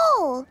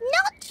ball,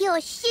 not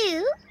your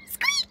shoe.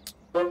 Squeak!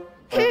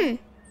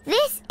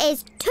 This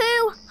is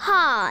too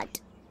hard.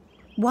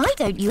 Why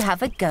don't you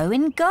have a go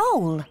in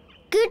goal?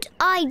 Good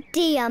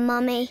idea,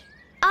 Mummy.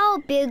 I'll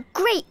be a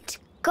great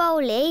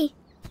goalie.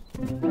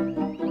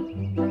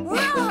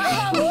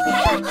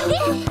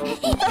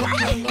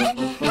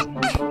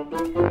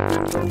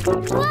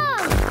 Whoa!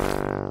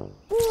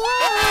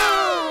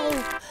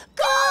 Whoa!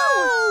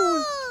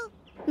 Goal!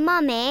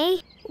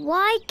 Mummy,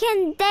 why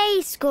can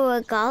they score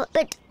a goal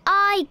but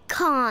I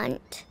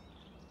can't?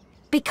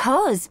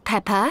 Because,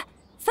 Peppa,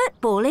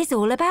 football is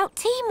all about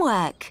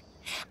teamwork.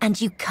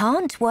 And you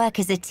can't work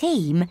as a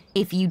team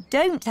if you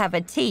don't have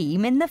a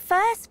team in the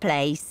first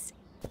place.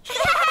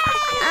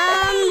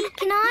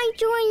 Can I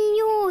join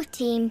your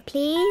team,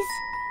 please?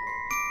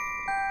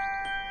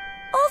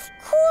 Of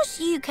course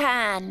you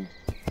can.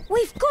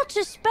 We've got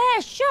a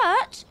spare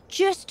shirt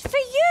just for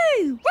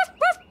you.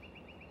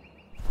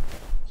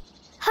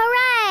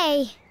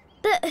 Hooray!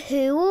 But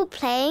who will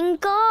play in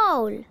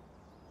goal?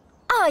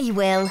 I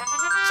will.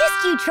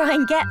 Just you try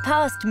and get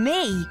past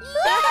me.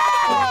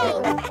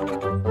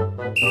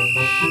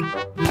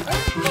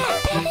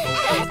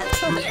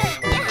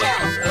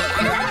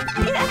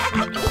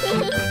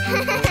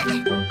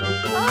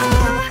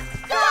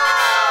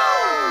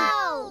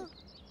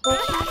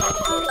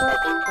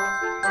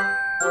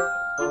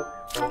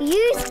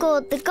 You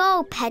scored the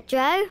goal,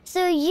 Pedro,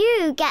 so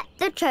you get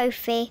the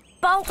trophy.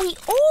 But we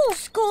all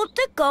scored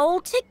the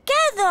goal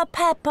together,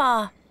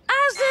 Peppa.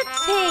 As a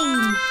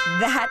team.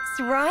 That's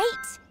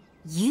right.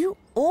 You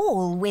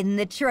all win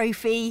the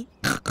trophy.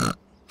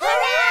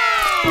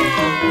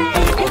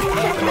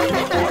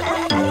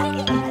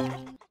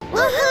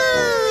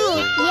 Woohoo!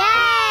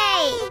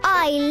 Yay!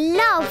 I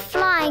love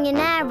flying in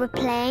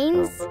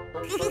aeroplanes.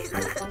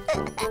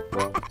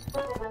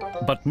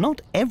 But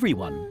not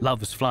everyone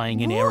loves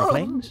flying in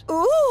aeroplanes.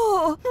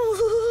 Ooh.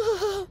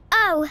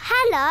 Oh,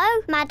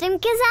 hello, Madam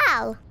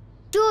Gazelle.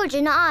 George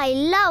and I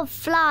love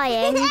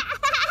flying.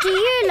 Do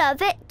you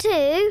love it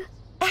too?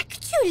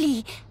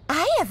 Actually,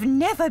 I have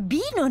never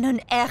been on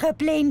an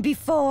aeroplane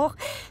before,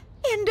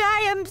 and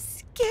I am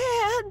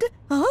scared.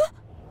 Huh?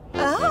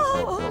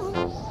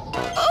 Oh.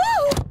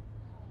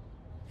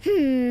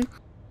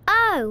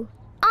 Oh,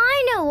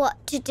 I know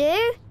what to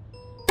do.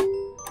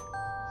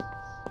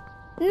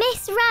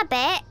 Miss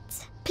Rabbit,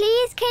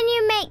 please can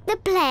you make the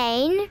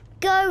plane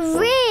go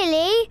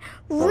really,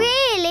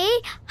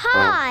 really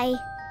high?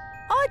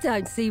 I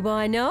don't see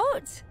why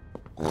not.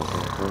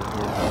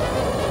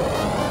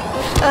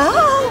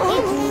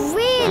 It's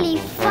really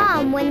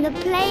fun when the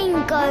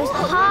plane goes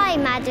high,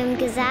 Madam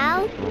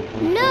Gazelle.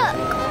 Look,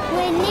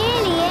 we're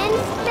nearly in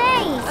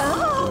space.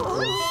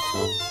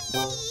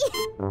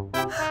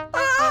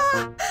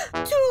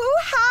 Too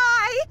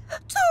high!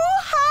 Too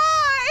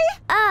high!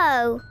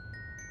 Oh.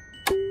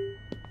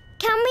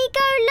 Can we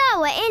go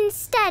lower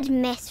instead,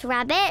 Miss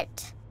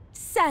Rabbit?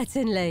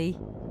 Certainly.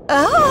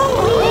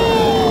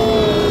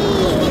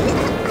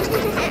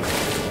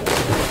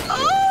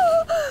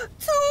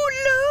 Too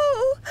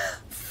low!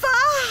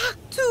 Far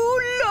too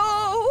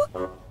low!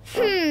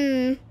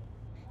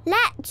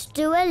 Let's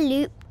do a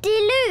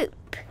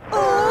loop-de-loop.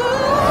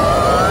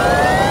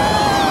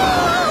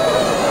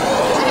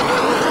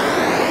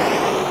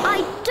 I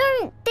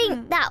don't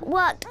think that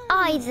worked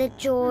either,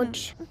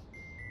 George.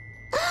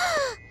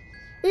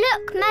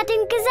 Look,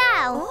 Madam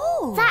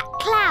Gazelle. That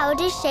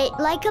cloud is shaped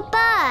like a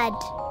bird.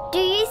 Do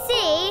you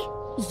see?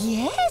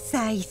 Yes,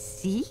 I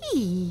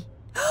see.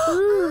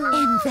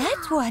 And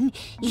that one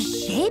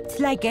is shaped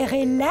like a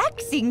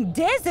relaxing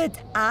desert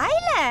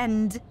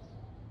island.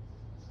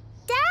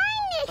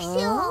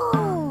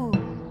 Dinosaur!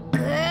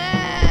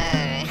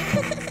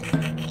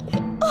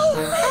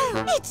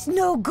 It's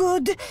no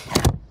good.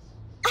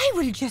 I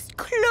will just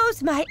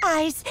close my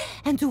eyes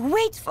and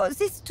wait for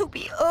this to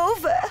be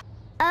over.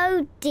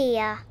 Oh,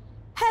 dear.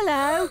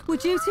 Hello,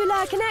 would you two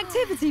like an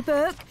activity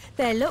book?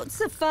 They're lots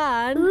of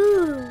fun.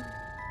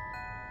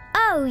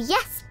 Oh,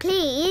 yes,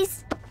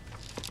 please.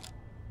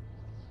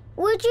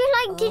 Would you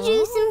like to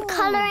do some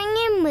colouring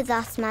in with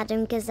us,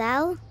 Madam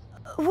Gazelle?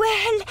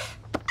 Well,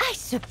 I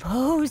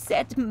suppose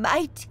that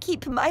might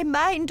keep my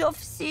mind off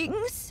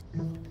things.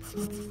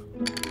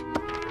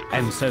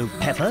 And so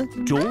Peppa,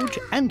 George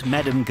and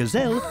Madam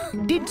Gazelle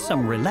did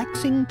some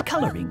relaxing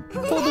colouring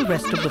for the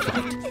rest of the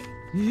flight.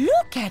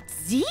 Look at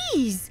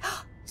these!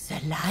 The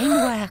line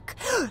work,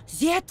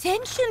 the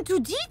attention to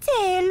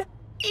detail.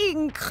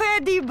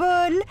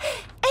 Incredible!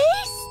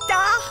 A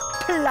star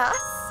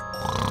plus.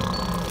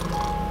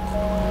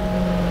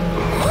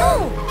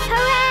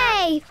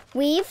 Hooray!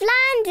 We've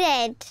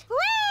landed.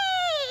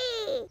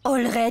 Whee!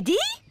 Already?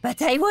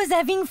 But I was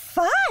having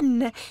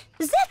fun.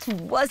 That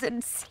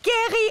wasn't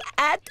scary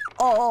at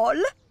all.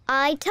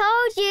 I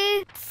told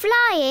you,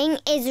 flying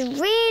is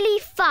really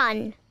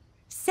fun.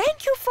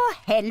 Thank you for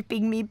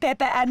helping me,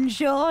 Peppa and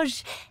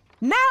George.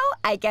 Now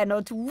I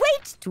cannot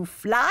wait to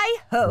fly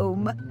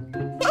home.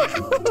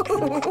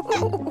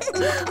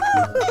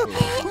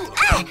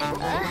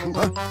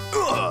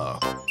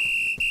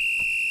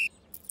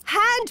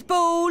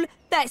 Handball!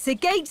 That's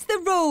against the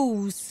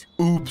rules.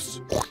 Oops.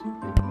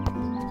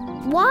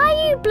 Why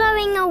are you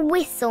blowing a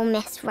whistle,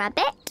 Miss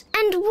Rabbit?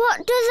 And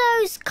what do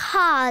those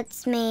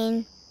cards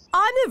mean?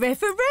 I'm a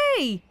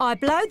referee. I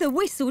blow the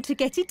whistle to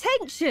get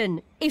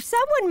attention. If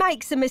someone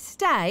makes a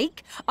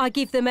mistake, I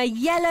give them a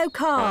yellow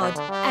card.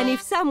 And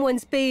if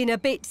someone's being a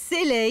bit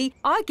silly,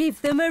 I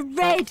give them a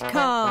red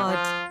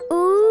card.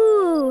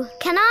 Ooh,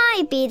 can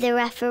I be the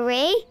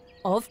referee?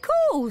 Of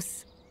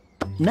course.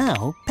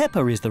 Now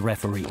Peppa is the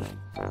referee.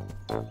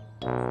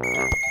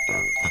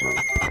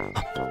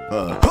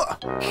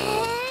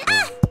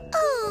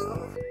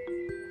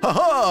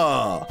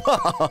 Ha-ha!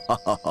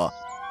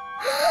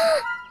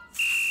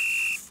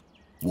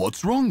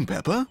 What's wrong,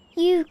 Peppa?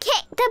 You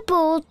kicked the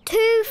ball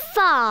too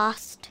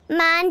fast.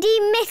 Mandy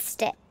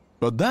missed it.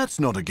 But that's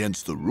not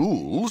against the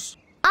rules.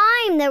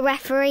 I'm the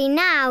referee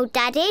now,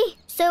 Daddy,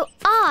 so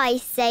I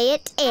say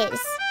it is.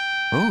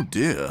 Oh,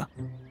 dear.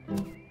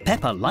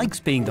 Peppa likes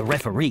being the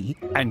referee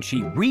and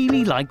she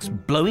really likes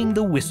blowing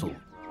the whistle.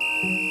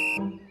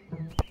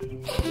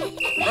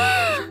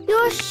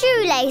 Your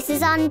shoelace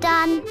is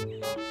undone.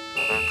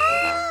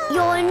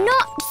 You're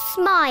not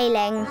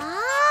smiling.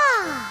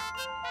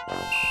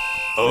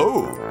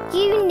 Oh.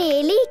 You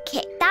nearly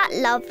kicked that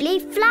lovely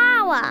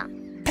flower.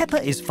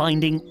 Peppa is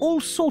finding all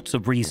sorts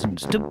of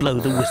reasons to blow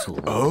the whistle.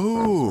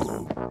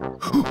 Oh.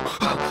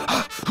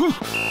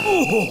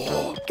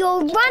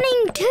 You're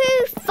running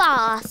too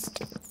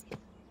fast.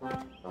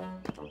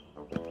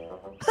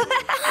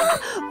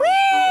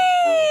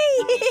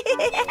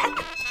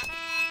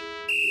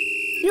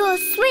 You're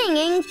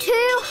swinging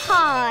too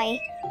high.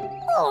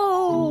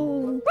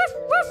 Oh.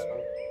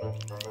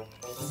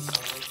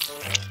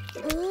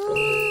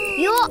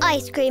 Your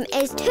ice cream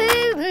is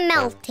too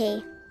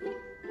melty.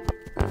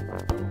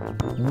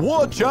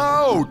 Watch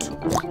out!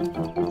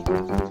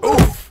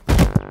 Oof!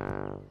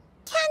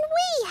 Can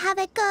we have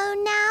a go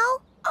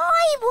now?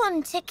 I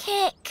want a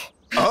kick.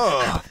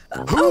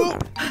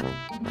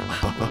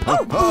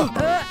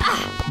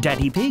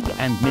 Daddy Pig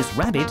and Miss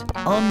Rabbit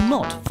are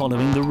not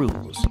following the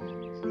rules.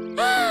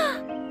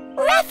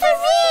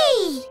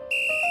 Referee!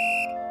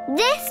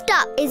 This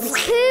duck is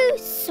too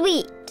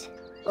sweet.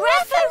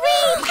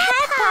 Referee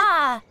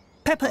Peppa!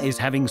 Peppa is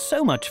having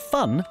so much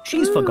fun,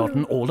 she's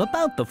forgotten all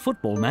about the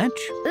football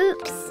match.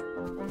 Oops.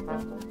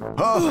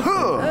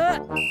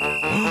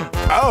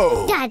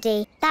 Ow!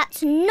 Daddy,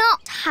 that's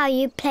not how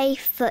you play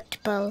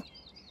football.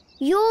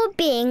 You're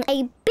being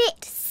a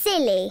bit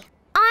silly.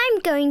 I'm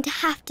going to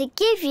have to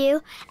give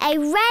you a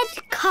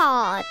red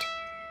card.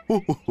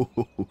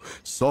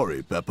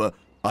 Sorry, Peppa.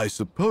 I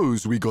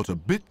suppose we got a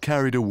bit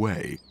carried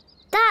away.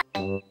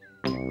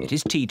 It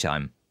is tea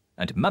time,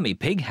 and Mummy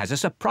Pig has a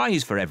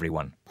surprise for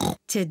everyone.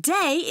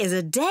 Today is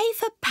a day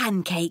for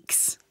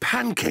pancakes.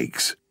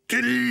 Pancakes?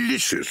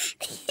 Delicious.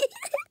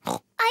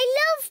 I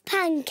love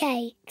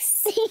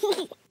pancakes.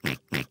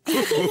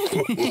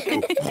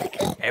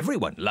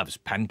 Everyone loves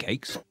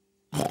pancakes.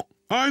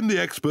 I'm the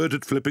expert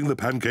at flipping the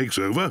pancakes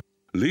over.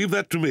 Leave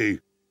that to me.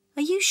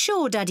 Are you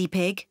sure, Daddy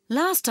Pig?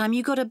 Last time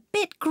you got a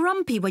bit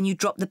grumpy when you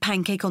dropped the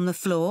pancake on the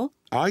floor.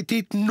 I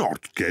did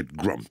not get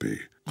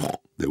grumpy.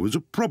 There was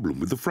a problem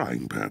with the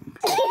frying pan.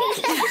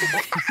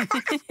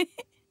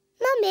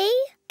 Mummy,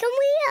 can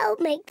we help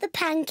make the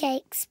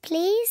pancakes,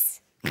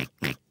 please?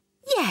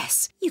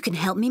 Yes, you can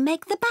help me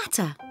make the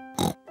batter.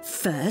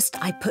 First,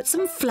 I put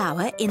some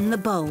flour in the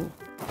bowl.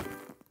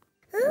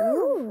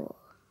 Ooh.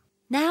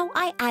 Now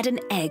I add an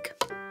egg.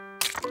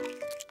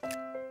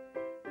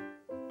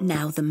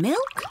 Now the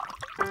milk.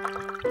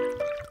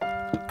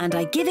 And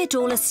I give it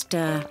all a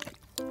stir.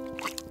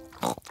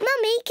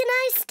 Mummy, can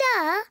I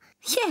stir?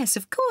 Yes,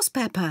 of course,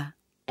 Peppa.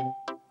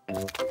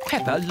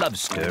 Peppa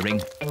loves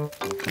stirring.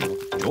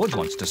 George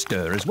wants to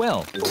stir as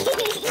well.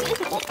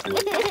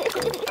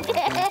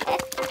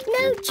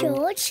 No,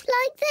 George,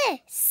 like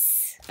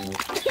this.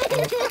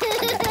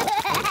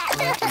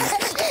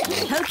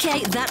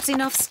 OK, that's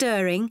enough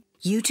stirring.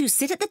 You two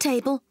sit at the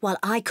table while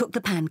I cook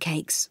the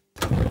pancakes.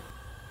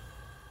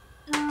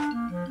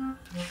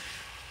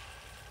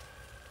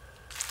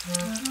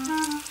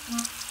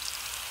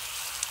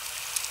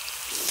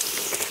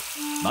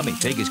 Mummy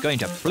Pig is going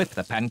to flip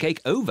the pancake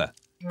over.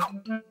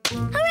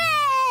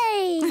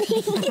 Hooray!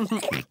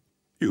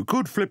 You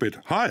could flip it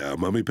higher,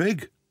 Mummy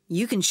Pig.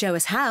 You can show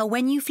us how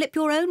when you flip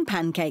your own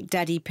pancake,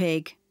 Daddy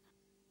Pig.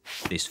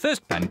 This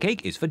first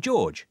pancake is for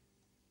George.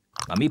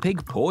 Mummy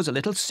Pig pours a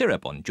little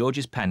syrup on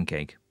George's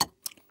pancake.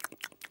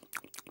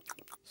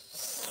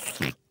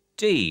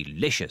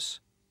 Delicious.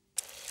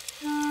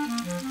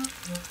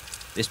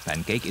 This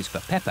pancake is for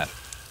Peppa.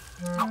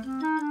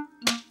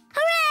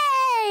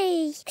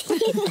 Hooray!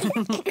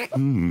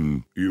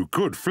 You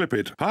could flip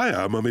it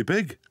higher, Mummy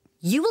Pig.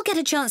 You will get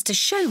a chance to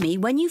show me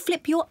when you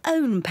flip your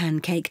own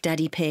pancake,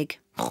 Daddy Pig.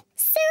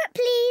 Syrup,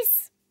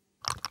 please.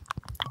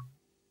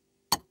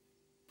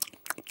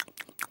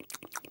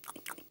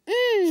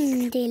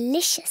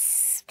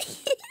 Delicious.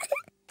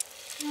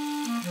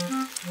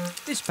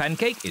 This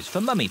pancake is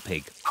for Mummy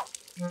Pig.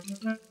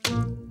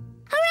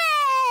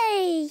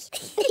 Hooray!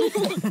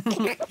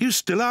 You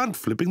still aren't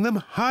flipping them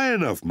high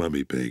enough,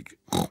 Mummy Pig.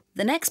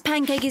 The next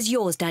pancake is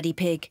yours, Daddy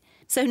Pig.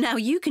 So now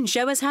you can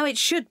show us how it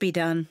should be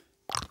done.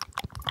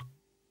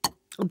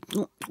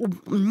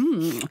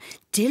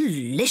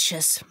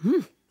 Delicious.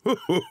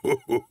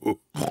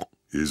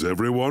 Is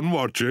everyone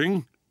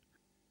watching?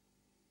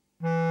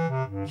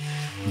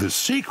 The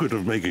secret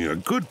of making a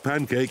good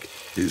pancake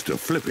is to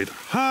flip it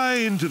high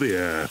into the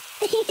air.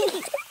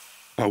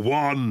 A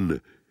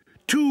 1,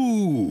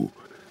 2,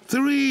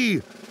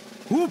 3,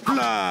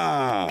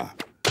 whoopla!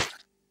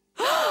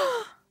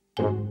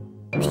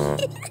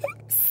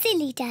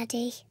 Silly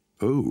Daddy.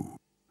 Oh,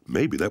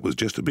 maybe that was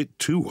just a bit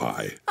too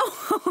high.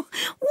 Oh,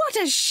 what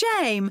a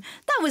shame.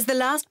 That was the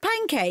last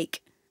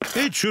pancake.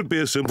 It should be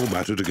a simple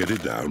matter to get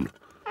it down.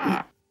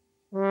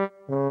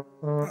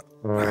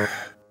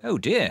 Oh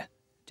dear,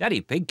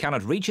 Daddy Pig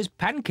cannot reach his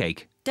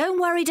pancake.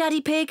 Don't worry,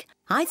 Daddy Pig.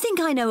 I think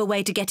I know a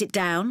way to get it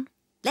down.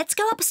 Let's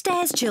go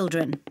upstairs,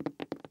 children.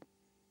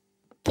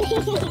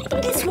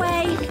 This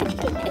way.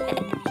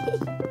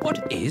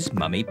 What is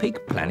Mummy Pig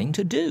planning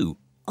to do?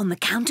 On the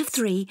count of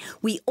 3,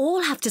 we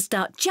all have to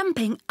start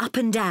jumping up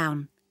and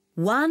down.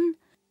 1,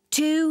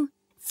 2,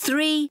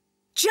 3,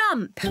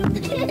 jump!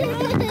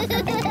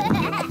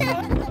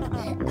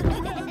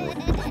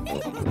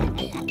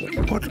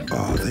 What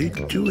are they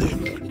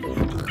doing?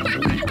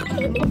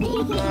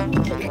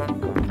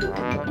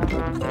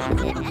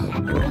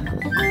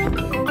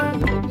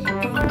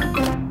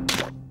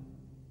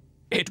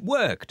 It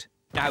worked.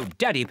 Now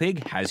Daddy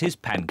Pig has his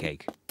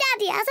pancake.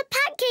 Daddy has a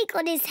pancake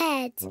on his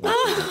head.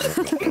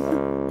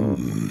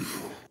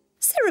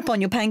 Syrup on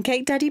your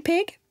pancake, Daddy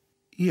Pig?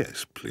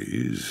 Yes,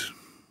 please.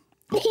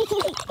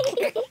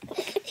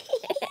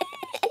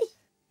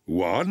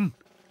 1,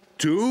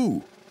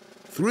 2,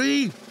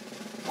 3,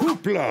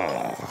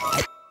 whoopla!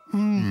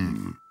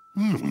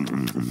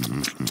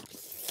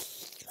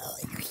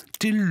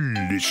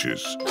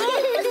 Delicious.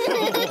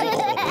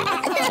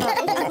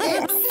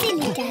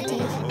 Silly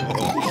Daddy.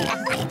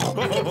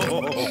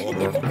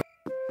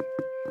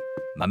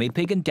 Mummy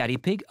Pig and Daddy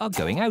Pig are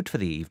going out for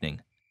the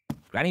evening.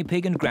 Granny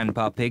Pig and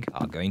Grandpa Pig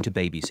are going to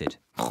babysit.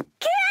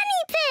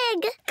 Granny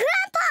Pig!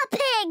 Grandpa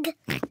Pig!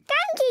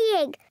 Granky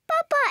Pig!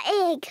 Papa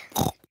Pig!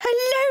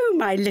 Hello,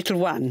 my little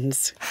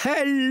ones.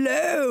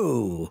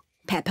 Hello.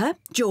 Peppa,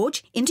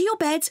 George, into your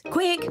beds,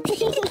 quick.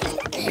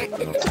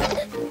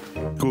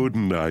 Good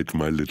night,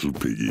 my little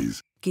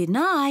piggies. Good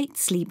night,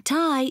 sleep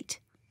tight.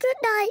 Good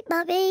night,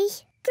 Mummy.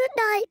 Good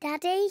night,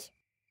 Daddy.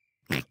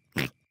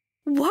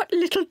 What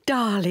little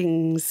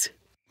darlings.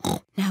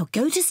 Now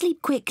go to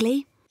sleep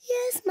quickly.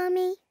 Yes,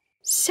 Mummy.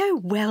 So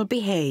well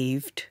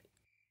behaved.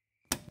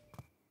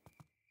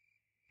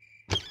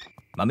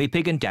 Mummy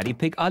Pig and Daddy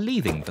Pig are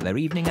leaving for their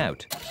evening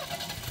out.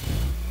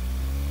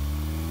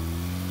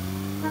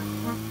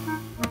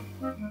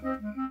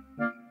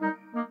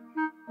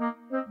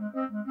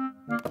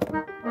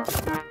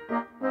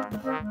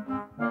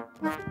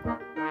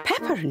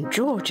 Peppa and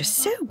George are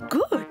so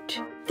good.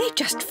 They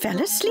just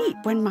fell asleep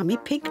when Mummy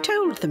Pig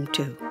told them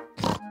to.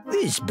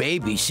 This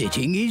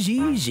babysitting is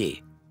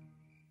easy.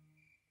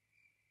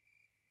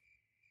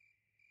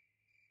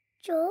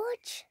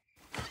 George?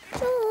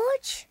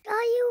 George,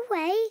 are you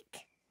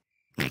awake?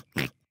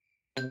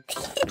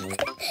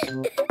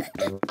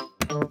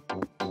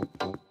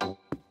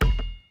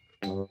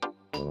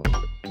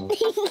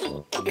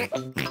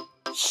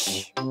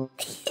 Shh.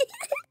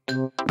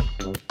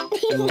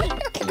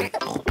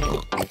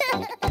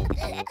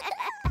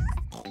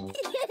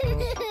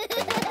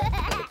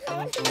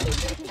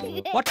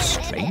 What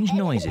strange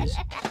noises.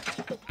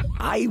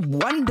 I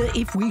wonder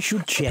if we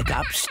should check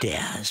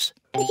upstairs.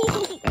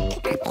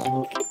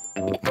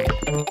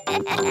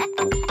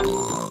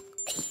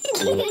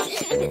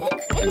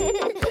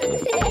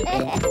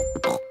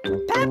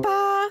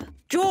 Peppa!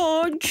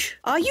 George,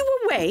 are you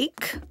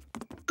awake?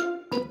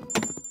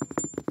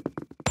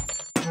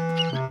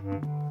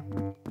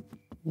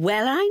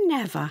 Well, I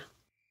never.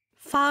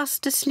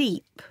 Fast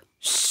asleep.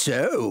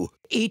 So,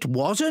 it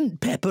wasn't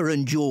Peppa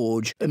and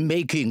George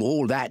making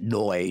all that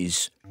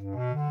noise.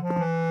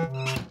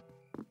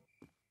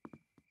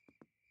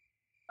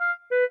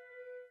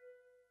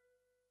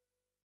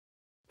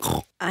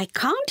 I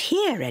can't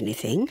hear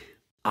anything.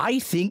 I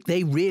think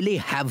they really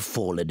have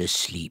fallen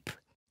asleep.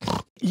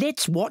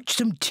 Let's watch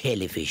some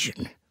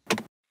television.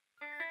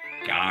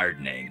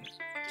 Gardening.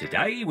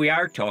 Today we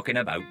are talking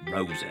about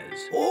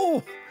roses.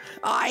 Oh,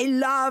 I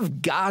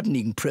love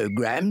gardening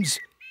programmes.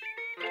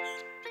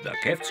 The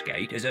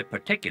Giftsgate is a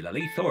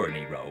particularly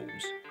thorny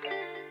rose.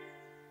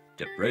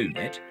 To prune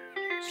it,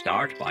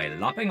 start by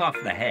lopping off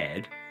the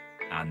head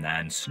and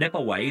then snip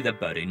away the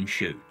budding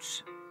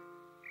shoots.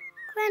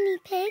 Granny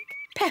Pig?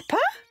 Peppa?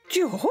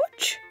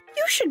 George?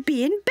 You should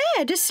be in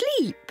bed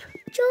asleep.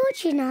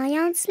 George and I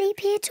aren't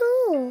sleepy at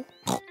all.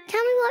 Can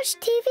we watch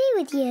TV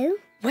with you?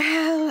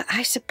 Well,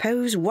 I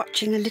suppose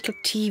watching a little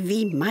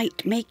TV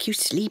might make you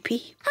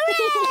sleepy.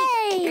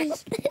 Hooray!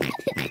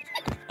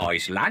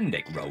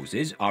 Icelandic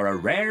roses are a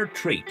rare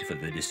treat for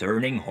the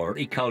discerning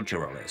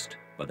horticulturalist,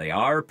 but they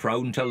are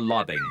prone to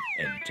lobbing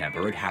in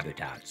temperate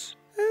habitats.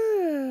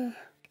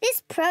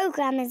 This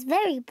programme is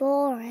very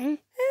boring.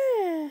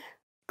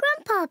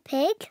 Grandpa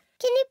Pig,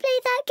 can you play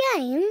that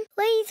game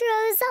where you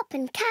throw us up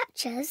and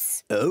catch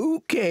us?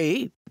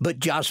 OK, but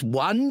just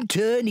one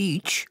turn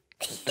each.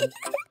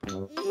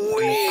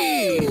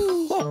 Whee!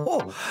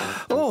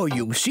 Oh,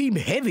 you seem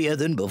heavier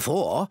than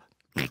before.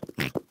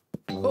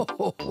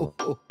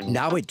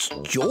 Now it's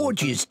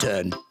George's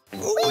turn.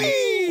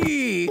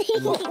 Whee!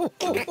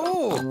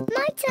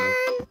 My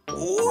turn.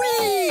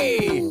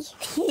 Whee!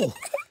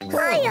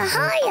 Higher,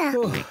 higher.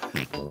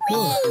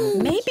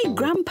 Maybe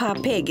Grandpa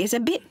Pig is a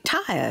bit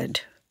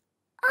tired.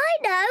 I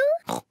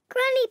know.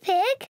 Granny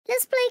Pig,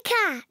 let's play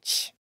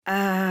catch.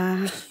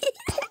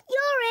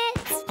 You're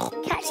it.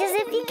 Catch us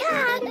if you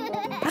can.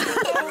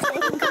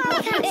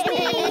 Can't catch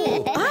me.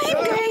 I'm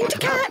going to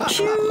catch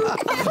you.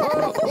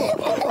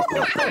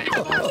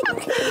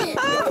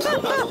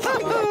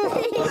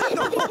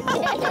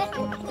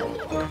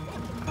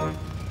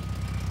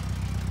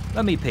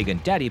 Mummy Pig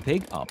and Daddy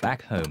Pig are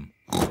back home.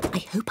 I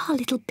hope our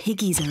little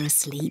piggies are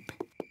asleep.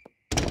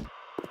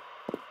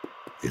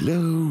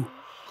 Hello?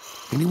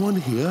 Anyone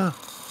here?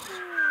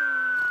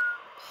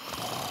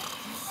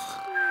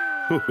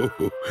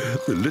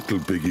 The little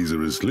piggies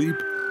are asleep,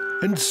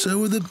 and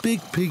so are the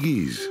big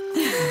piggies.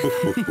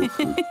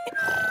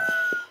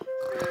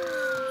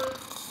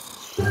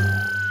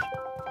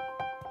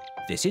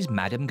 This is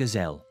Madame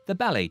Gazelle, the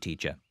ballet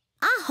teacher.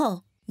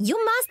 Aho,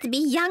 you must be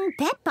young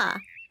Peppa.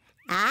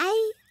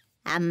 I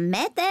am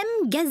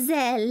Madame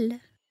Gazelle.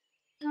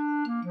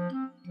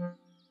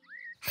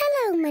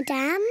 Hello,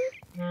 Madame.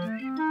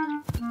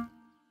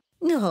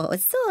 Oh,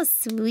 so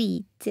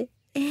sweet.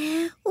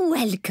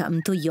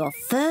 Welcome to your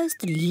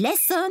first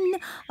lesson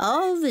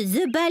of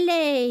the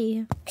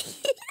ballet.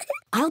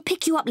 I'll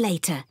pick you up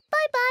later.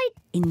 Bye-bye.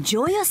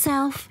 Enjoy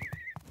yourself.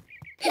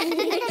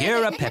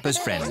 Here are Peppa's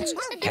friends.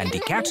 Candy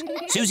Cat,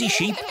 Suzy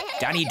Sheep,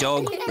 Danny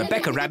Dog,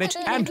 Rebecca Rabbit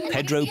and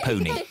Pedro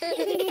Pony.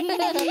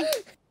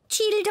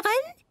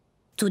 Children,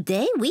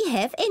 today we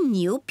have a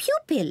new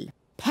pupil,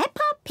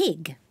 Peppa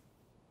Pig.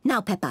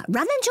 Now, Peppa,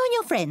 run and join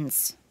your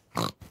friends.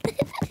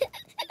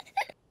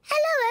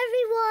 Hello,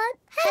 everyone.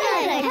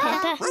 Hello,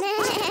 Peppa.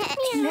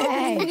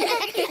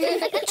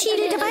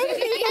 Children,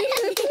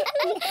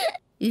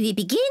 we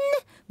begin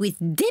with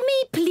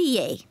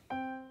demi-plie.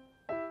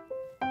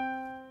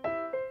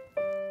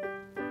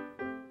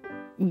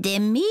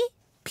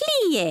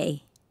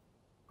 Demi-plie.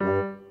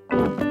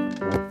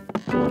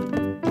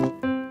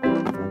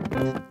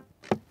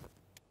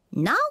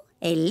 Now,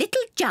 a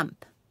little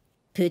jump.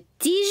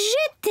 Petit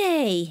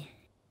jeté.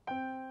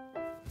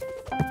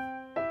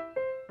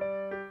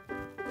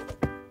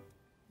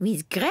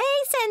 With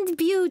grace and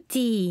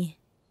beauty.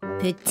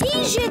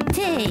 Petit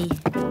jeté.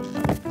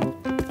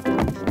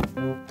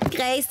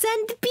 Grace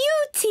and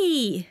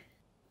beauty.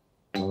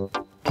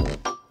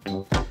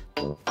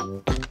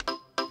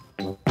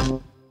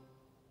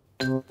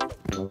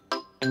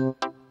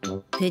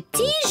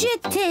 Petit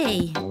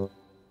jeté.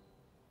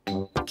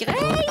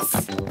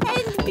 Grace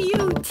and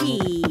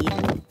beauty.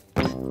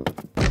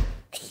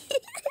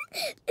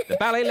 The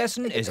ballet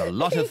lesson is a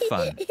lot of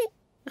fun.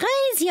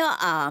 Raise your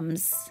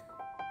arms.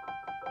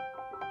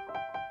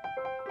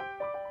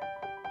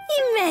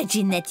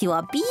 Imagine that you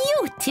are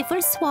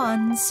beautiful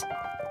swans.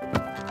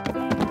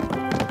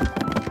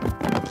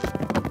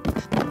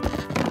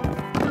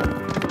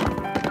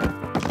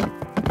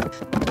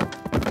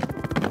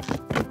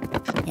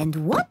 And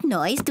what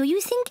noise do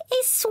you think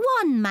a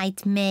swan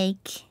might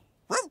make?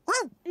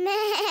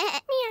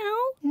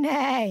 Meow.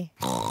 Nay.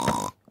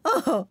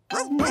 Oh,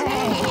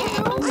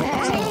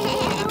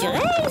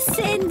 grace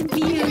and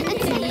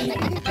beauty.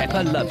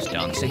 Peppa loves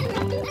dancing.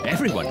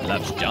 Everyone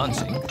loves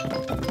dancing.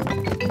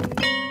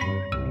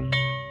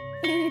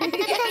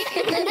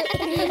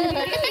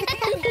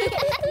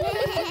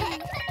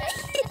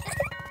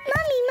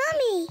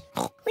 Mummy,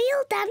 we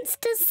all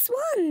danced as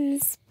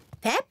swans.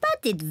 Peppa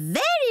did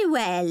very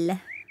well.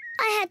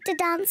 I had to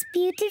dance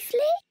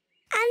beautifully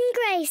and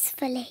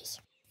gracefully.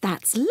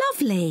 That's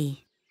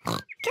lovely.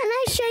 Can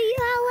I show you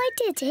how I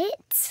did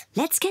it?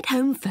 Let's get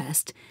home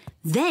first.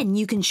 Then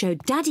you can show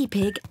Daddy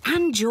Pig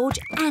and George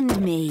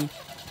and me.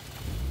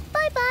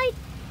 Bye-bye.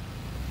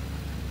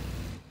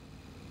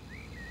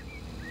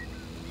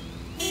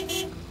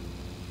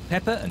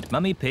 Peppa and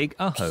Mummy Pig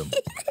are home.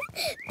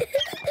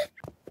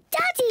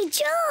 Daddy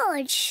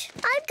George,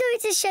 I'm going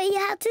to show you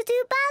how to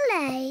do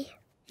ballet.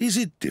 Is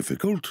it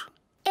difficult?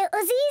 It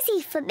was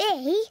easy for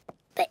me,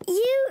 but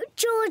you,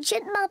 George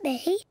and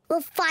Mummy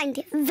will find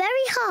it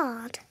very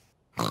hard.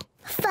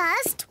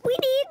 First, we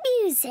need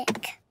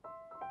music.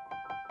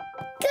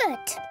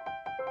 Good.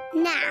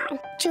 Now,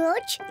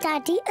 George,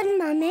 Daddy and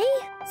Mummy,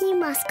 you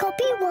must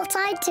copy what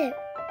I do.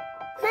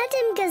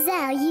 Madame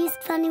Gazelle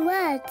used funny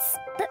words,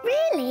 but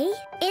really,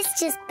 it's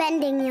just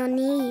bending your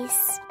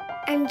knees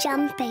and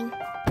jumping.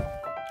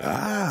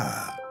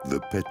 Ah, the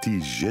petit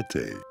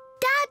jeté.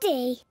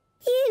 Daddy,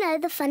 you know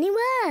the funny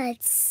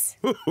words.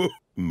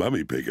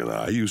 Mummy Pig and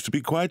I used to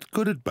be quite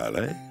good at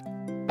ballet.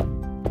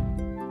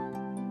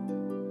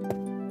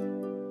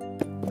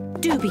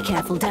 Do be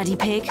careful, Daddy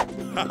Pig.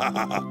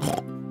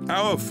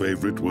 Our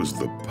favourite was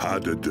the pas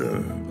de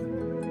deux.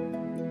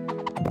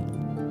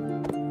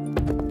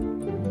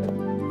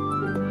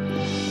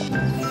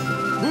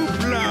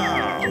 Hoopla!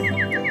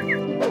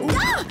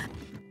 Ah!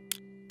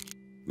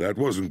 That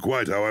wasn't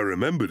quite how I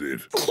remembered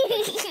it.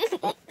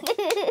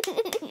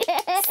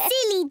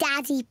 Silly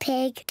Daddy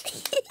Pig.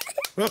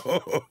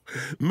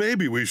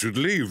 Maybe we should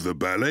leave the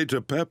ballet to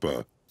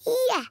Peppa.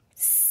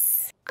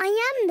 Yes, I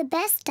am the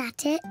best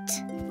at it.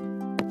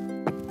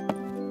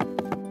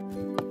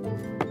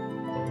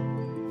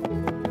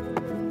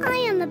 I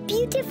am a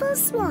beautiful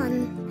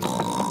swan.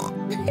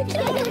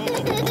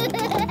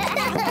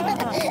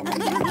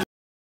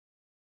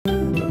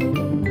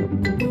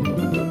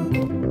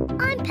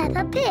 I'm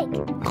Peppa Pig.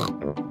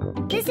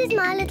 This is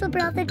my little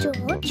brother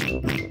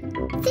George.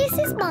 This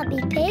is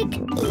Mummy Pig.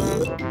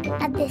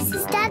 And this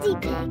is Daddy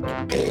Pig.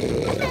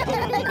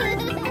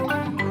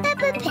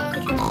 Peppa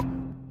Pig.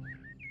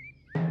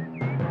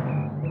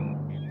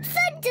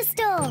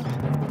 Thunderstorm!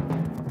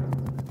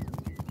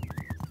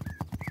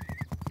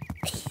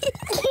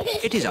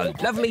 It is a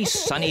lovely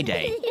sunny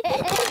day.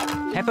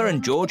 Peppa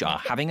and George are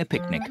having a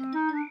picnic.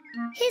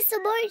 Here's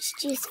some orange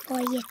juice for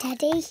you,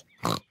 Teddy.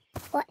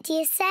 What do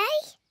you say?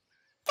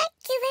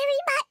 Thank you very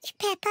much,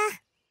 Peppa.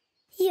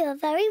 You're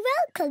very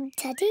welcome,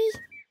 Teddy.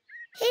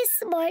 Here's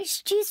some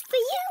orange juice for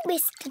you,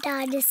 Mr.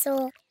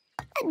 Dinosaur.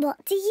 And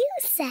what do you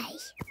say?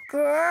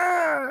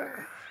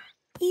 Grrr.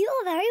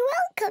 You're very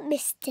welcome,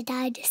 Mr.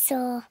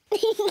 Dinosaur.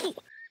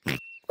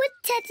 Would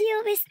Teddy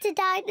or Mr.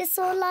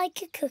 Dinosaur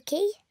like a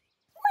cookie?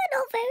 We're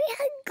not very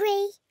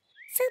hungry,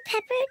 so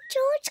Peppa and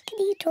George can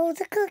eat all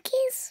the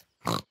cookies.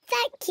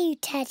 Thank you,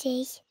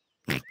 Teddy.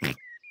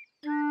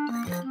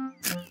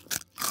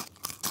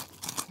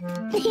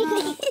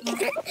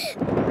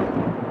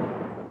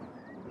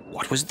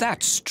 What was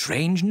that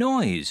strange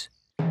noise?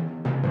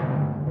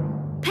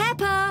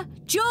 Peppa!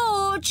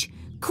 George!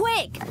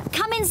 Quick!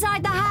 Come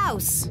inside the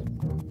house!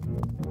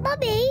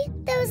 Mummy,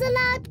 there was a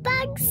loud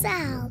bang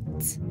sound.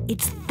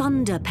 It's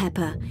thunder,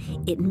 Peppa.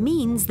 It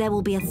means there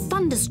will be a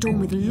thunderstorm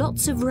with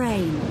lots of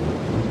rain.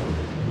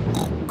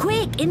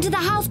 Quick, into the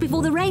house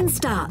before the rain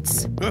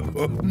starts.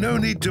 No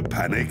need to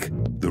panic.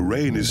 The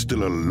rain is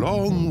still a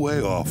long way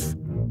off.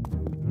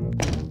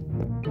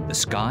 The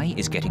sky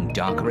is getting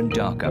darker and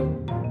darker.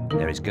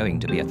 There is going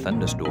to be a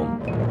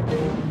thunderstorm.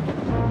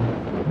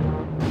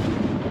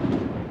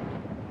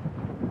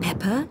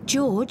 Peppa,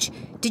 George,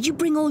 did you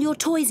bring all your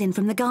toys in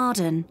from the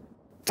garden?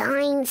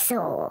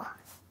 Dine-saw.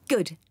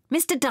 Good.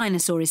 Mr.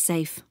 Dinosaur is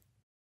safe.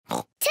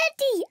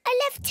 Teddy!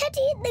 I left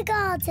Teddy in the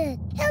garden.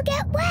 He'll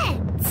get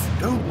wet.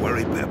 Don't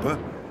worry, Peppa.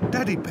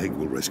 Daddy Pig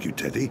will rescue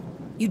Teddy.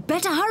 You'd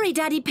better hurry,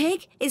 Daddy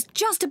Pig. It's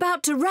just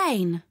about to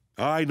rain.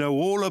 I know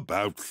all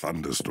about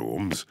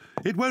thunderstorms.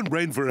 It won't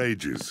rain for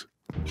ages.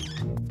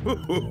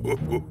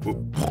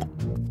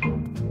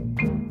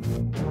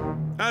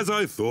 As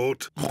I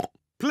thought,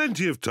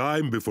 plenty of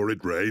time before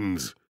it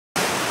rains.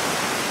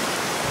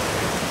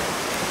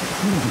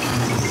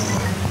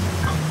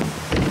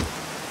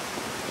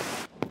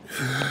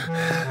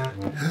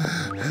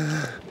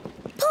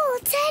 Poor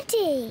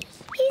Teddy.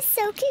 He's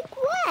soaking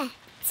wet.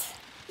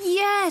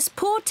 Yes,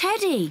 poor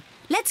Teddy.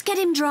 Let's get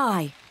him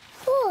dry.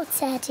 Poor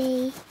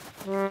Teddy.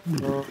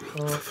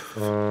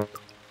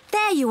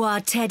 There you are,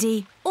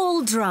 Teddy.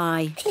 All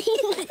dry.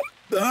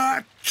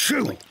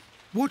 Achoo!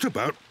 What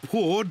about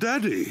poor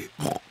Daddy?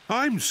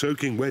 I'm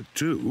soaking wet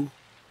too.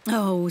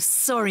 Oh,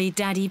 sorry,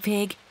 Daddy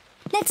Pig.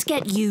 Let's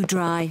get you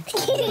dry.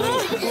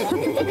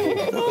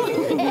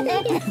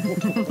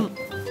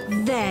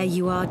 There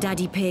you are,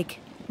 Daddy Pig.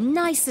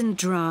 Nice and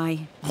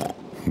dry.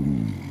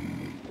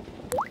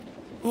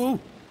 Oh.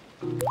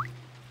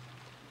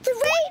 The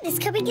rain is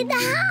coming in the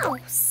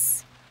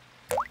house.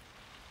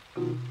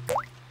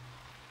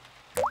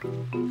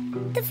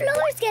 The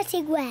floor is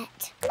getting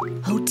wet.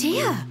 Oh,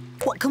 dear.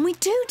 What can we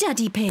do,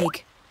 Daddy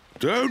Pig?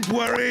 Don't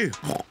worry.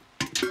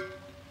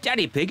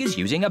 Daddy Pig is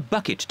using a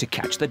bucket to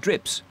catch the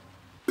drips.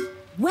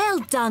 Well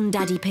done,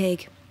 Daddy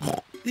Pig.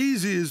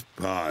 Easy as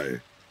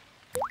pie.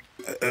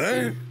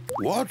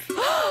 What?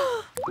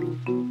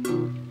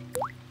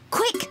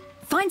 Quick,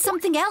 find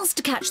something else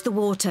to catch the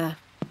water.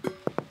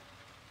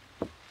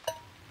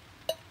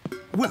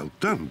 Well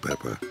done,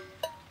 Peppa.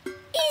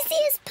 Easy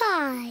as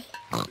pie.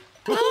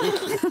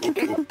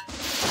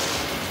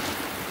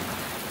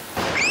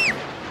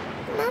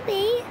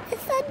 Mummy, the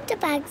thunder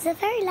bangs are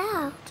very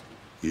loud.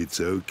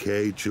 It's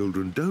okay,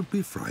 children. Don't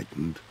be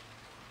frightened.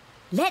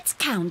 Let's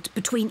count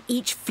between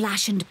each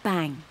flash and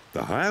bang.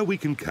 The higher we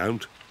can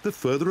count, the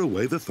further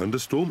away the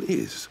thunderstorm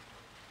is.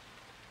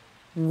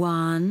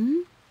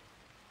 1,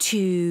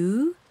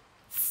 2,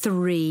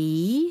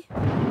 3.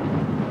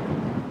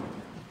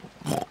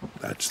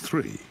 That's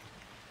 3.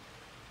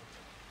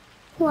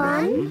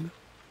 1,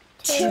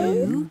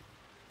 2,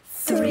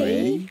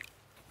 3,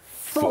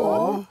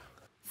 4,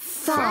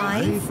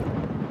 5.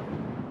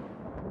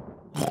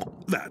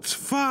 That's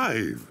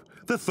 5.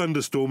 The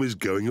thunderstorm is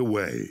going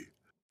away.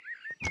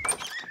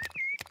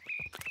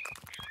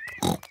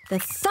 The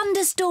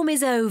thunderstorm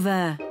is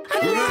over.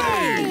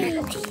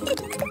 Hooray!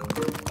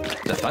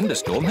 The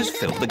thunderstorm has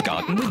filled the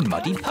garden with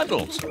muddy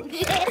puddles.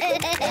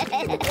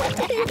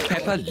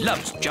 Peppa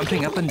loves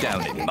jumping up and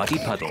down in muddy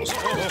puddles.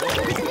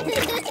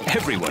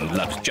 Everyone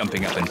loves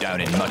jumping up and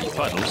down in muddy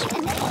puddles.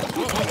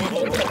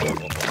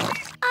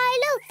 I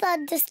love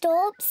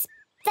thunderstorms.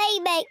 They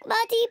make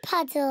muddy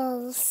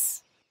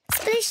puddles.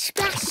 Splish,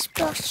 splash,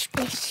 splosh,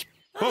 splish.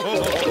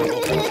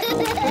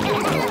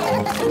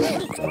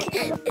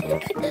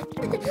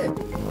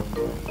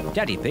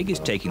 Daddy Pig is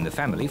taking the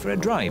family for a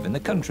drive in the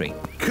country.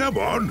 Come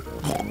on!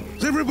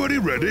 Is everybody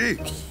ready?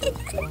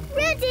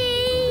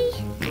 Ready!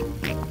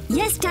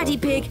 Yes, Daddy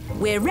Pig,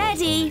 we're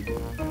ready.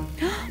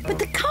 But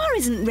the car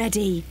isn't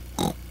ready.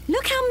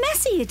 Look how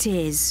messy it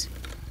is.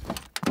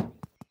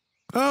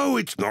 Oh,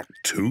 it's not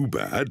too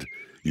bad.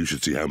 You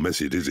should see how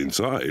messy it is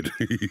inside.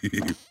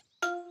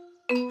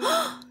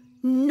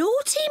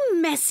 Naughty,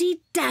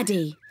 messy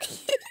Daddy.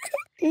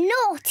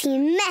 Naughty,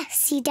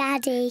 messy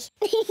Daddy.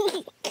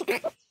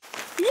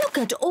 Look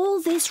at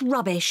all this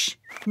rubbish.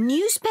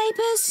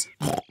 Newspapers.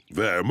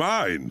 They're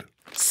mine.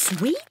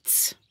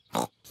 Sweets.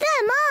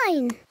 They're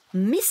mine.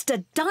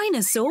 Mr.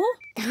 Dinosaur.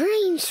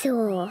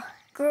 Dinosaur.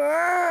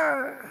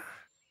 Grrr.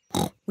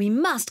 We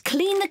must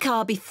clean the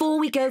car before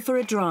we go for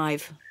a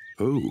drive.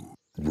 Oh,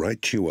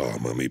 right you are,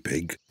 Mummy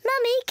Pig.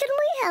 Mummy, can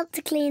we help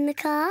to clean the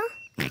car?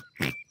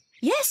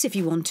 Yes, if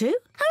you want to.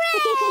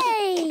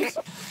 Hooray!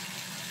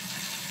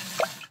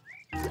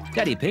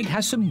 Daddy Pig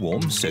has some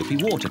warm, soapy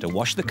water to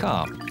wash the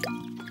car.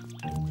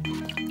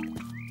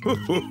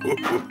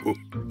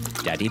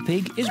 Daddy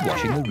Pig is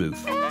washing the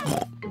roof.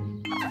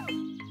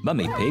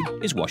 Mummy Pig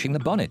is washing the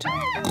bonnet.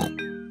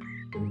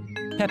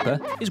 Peppa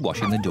is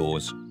washing the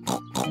doors.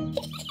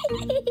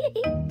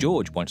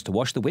 George wants to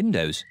wash the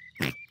windows,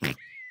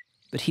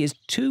 but he is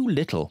too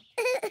little.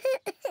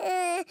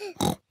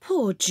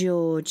 Poor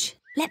George.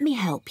 Let me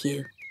help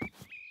you.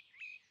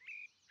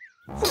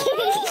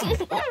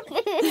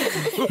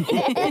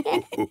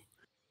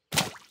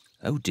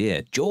 Oh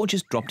dear, George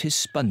has dropped his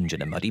sponge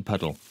in a muddy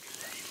puddle.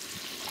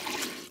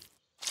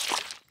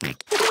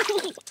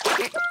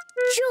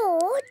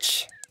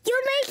 George,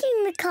 you're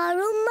making the car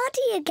all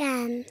muddy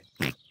again.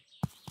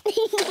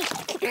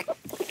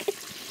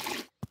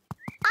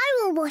 I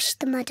will wash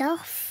the mud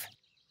off.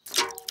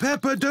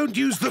 Peppa, don't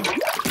use the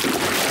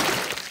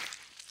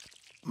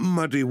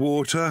muddy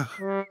water.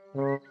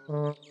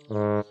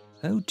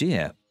 Oh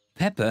dear,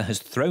 Peppa has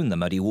thrown the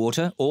muddy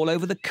water all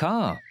over the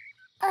car.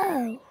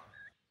 Oh.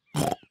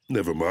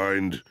 Never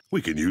mind.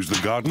 We can use the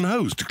garden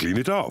hose to clean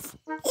it off.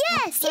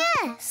 Yes,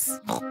 yes.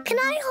 Can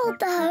I hold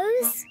the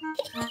hose?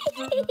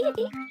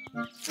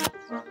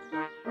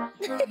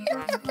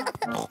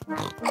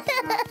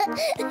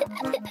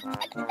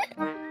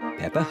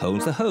 Peppa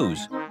holds the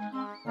hose,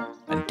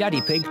 and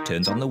Daddy Pig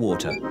turns on the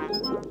water.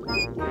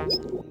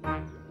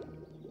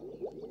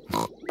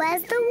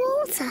 Where's the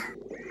water?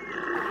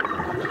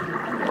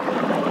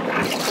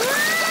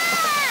 Ah!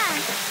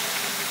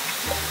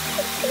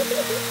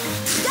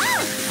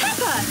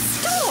 Peppa,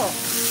 stop!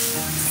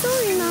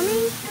 Sorry,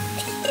 Mummy.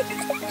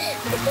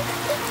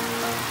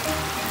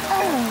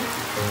 Oh.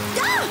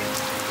 Ah!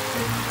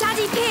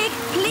 Daddy Pig,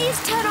 please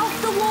turn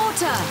off the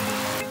water.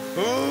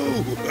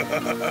 Oh!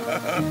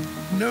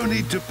 No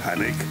need to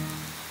panic.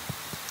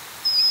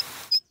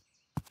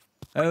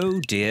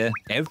 Oh dear,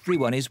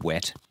 everyone is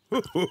wet.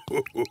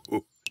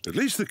 At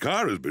least the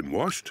car has been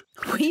washed.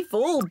 We've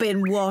all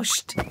been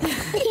washed.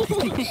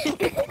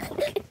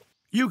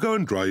 You go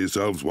and dry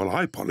yourselves while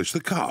I polish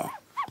the car.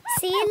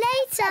 See you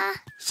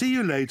later. See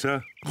you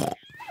later.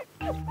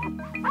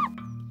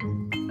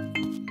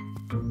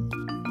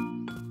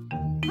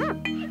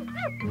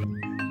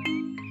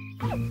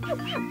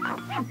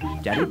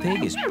 Daddy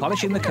Pig is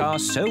polishing the car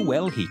so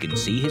well he can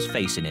see his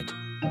face in it.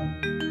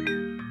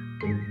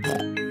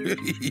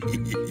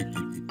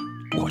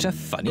 What a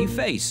funny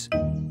face.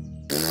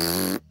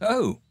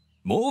 Oh,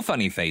 more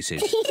funny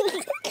faces.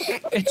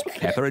 It's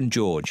Peppa and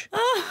George.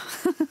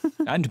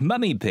 And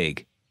Mummy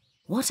Pig.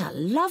 What a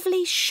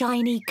lovely,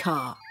 shiny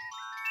car.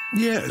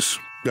 Yes,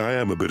 I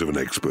am a bit of an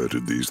expert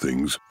at these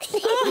things.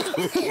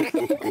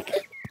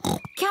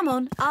 Come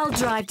on, I'll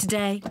drive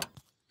today.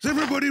 Is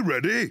everybody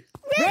ready?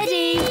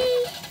 Ready?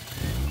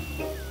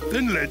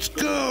 Then let's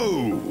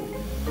go!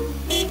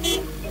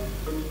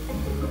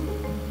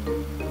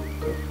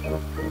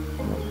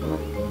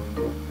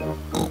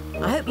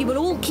 I hope you will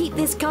all keep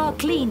this car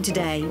clean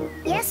today.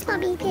 Yes,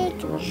 Mummy Pig.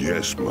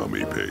 Yes,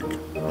 Mummy Pig.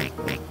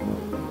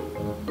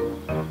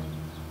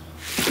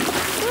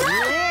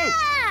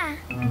 Ah!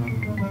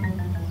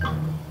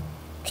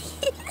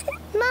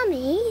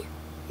 Mummy,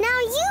 now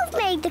you've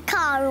made the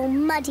car all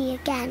muddy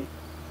again.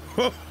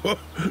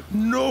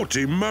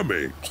 Naughty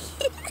Mummy.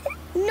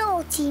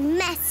 Naughty,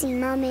 messy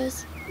Mummy.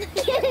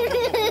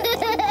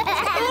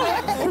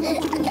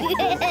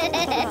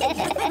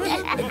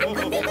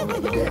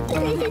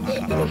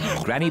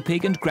 Granny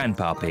Pig and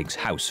Grandpa Pig's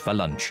house for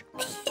lunch.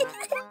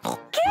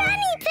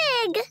 Granny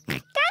Pig!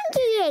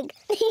 Granky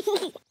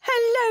Pig!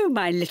 Hello,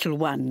 my little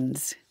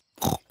ones.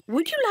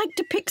 Would you like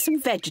to pick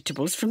some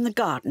vegetables from the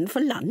garden for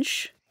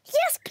lunch?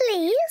 Yes,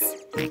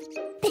 please.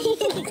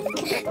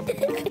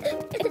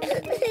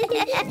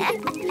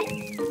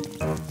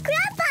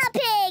 Grandpa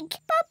Pig!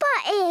 Papa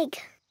Egg!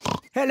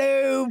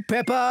 Hello,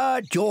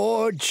 Peppa,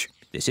 George.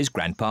 This is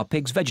Grandpa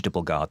Pig's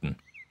vegetable garden.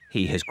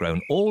 He has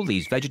grown all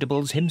these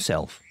vegetables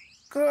himself.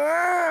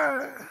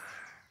 Grrr.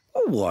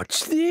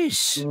 What's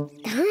this?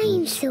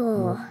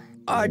 Dinosaur.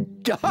 A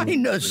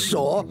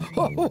dinosaur?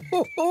 Ho, ho,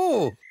 ho,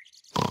 ho.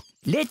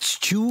 Let's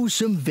choose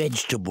some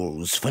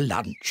vegetables for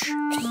lunch.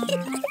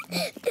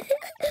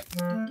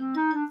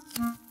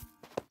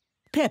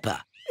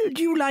 Peppa,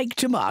 do you like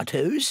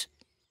tomatoes?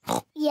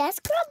 Yes,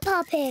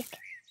 Grandpa Pig.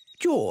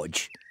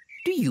 George,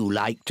 do you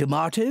like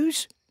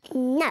tomatoes?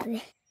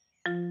 No.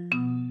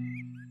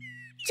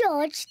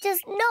 George does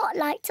not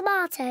like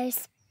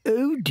tomatoes.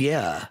 Oh,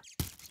 dear.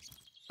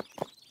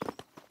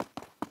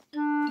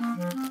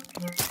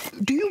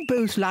 Do you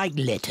both like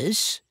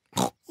lettuce?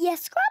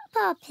 Yes,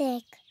 Grandpa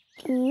Pig.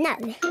 No.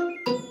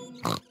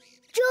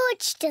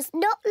 George does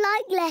not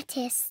like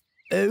lettuce.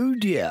 Oh,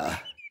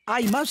 dear.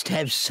 I must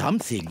have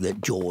something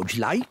that George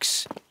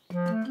likes.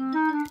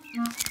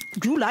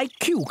 Do you like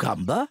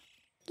cucumber?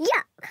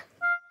 Yuck.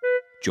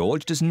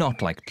 George does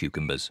not like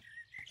cucumbers,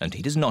 and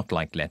he does not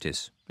like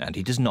lettuce, and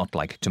he does not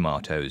like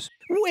tomatoes.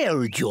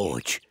 Well,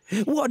 George,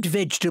 what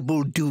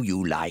vegetable do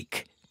you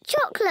like?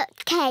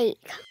 Chocolate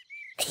cake.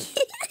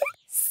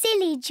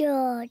 Silly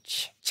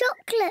George.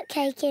 Chocolate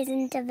cake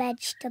isn't a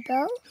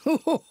vegetable.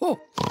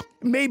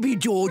 Maybe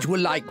George will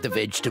like the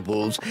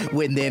vegetables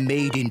when they're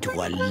made into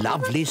a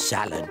lovely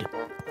salad.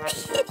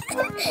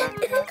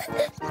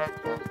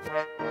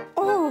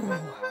 Oh,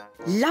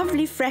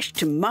 lovely fresh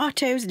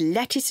tomatoes,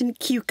 lettuce and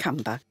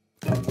cucumber.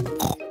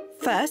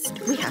 First,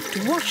 we have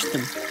to wash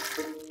them.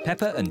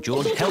 Peppa and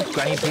George help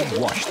Granny Pig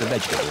wash the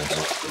vegetables.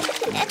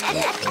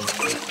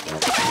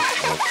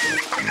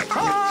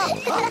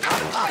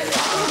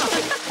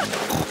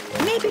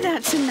 Maybe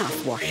that's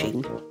enough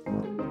washing.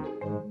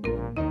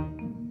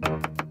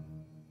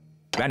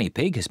 Granny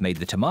Pig has made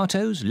the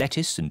tomatoes,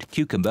 lettuce and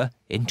cucumber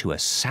into a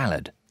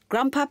salad.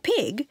 Grandpa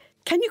Pig,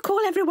 can you call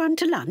everyone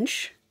to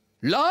lunch?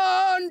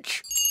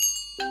 Lunch!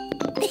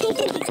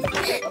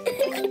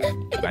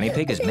 Granny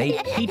Pig has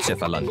made pizza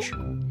for lunch.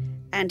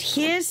 And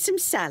here's some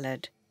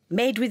salad,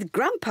 made with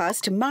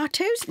Grandpa's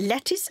tomatoes,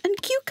 lettuce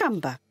and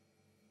cucumber.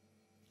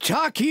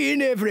 Tuck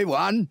in,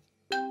 everyone.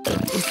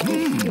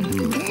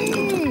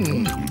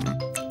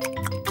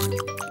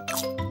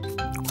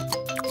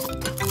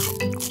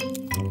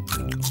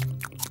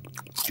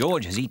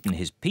 George has eaten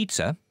his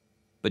pizza,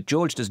 but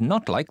George does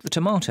not like the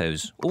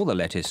tomatoes, or the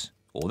lettuce,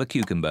 or the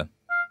cucumber.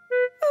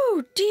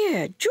 Oh,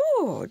 dear,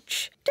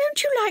 George,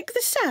 don't you like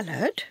the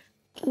salad?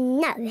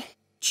 No.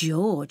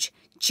 George,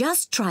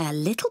 just try a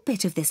little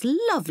bit of this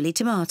lovely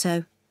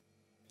tomato.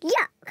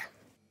 Yuck.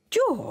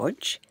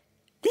 George,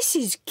 this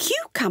is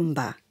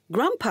cucumber.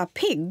 Grandpa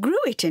Pig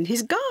grew it in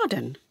his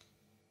garden.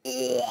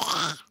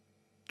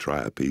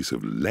 Try a piece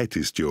of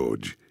lettuce,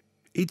 George.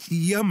 It's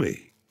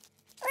yummy.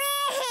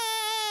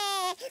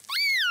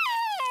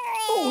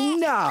 Oh,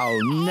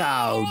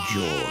 now,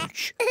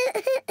 George.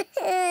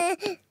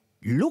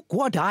 Look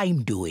what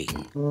I'm doing.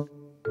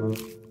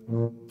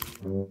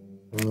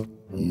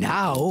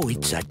 Now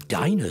it's a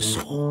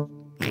dinosaur.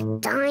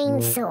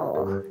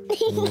 Dinosaur.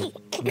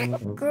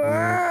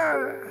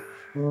 Grrr.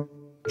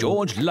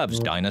 George loves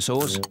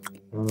dinosaurs.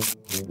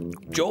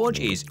 George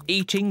is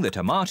eating the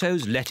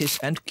tomatoes, lettuce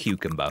and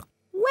cucumber.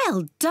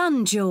 Well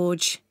done,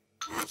 George.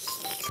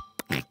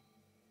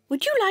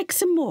 Would you like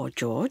some more,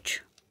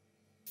 George?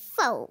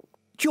 Full.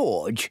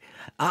 George,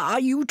 are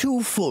you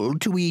too full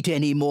to eat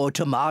any more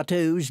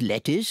tomatoes,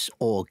 lettuce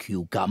or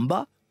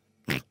cucumber?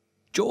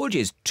 George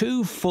is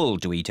too full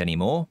to eat any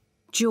more.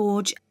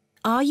 George,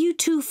 are you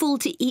too full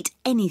to eat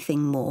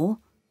anything more?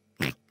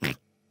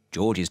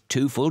 George is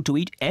too full to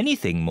eat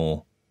anything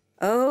more.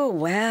 Oh,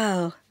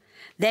 well,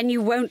 then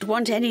you won't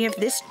want any of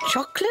this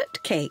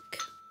chocolate cake.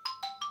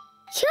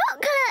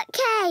 Chocolate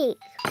cake!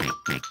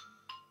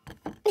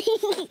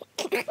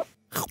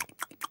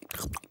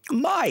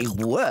 My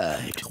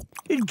word!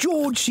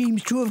 George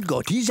seems to have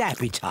got his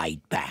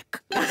appetite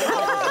back.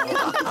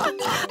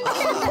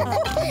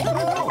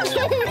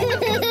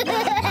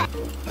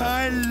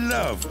 I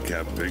love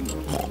camping.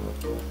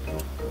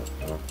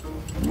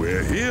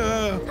 We're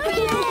here.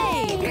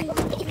 Hooray!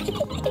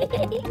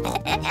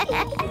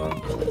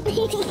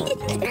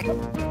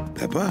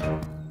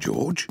 Peppa,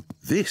 George,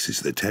 this is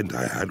the tent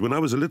I had when I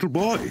was a little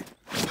boy.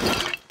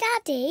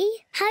 Daddy,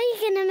 how are you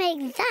going to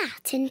make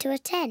that into a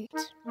tent?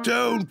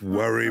 Don't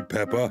worry,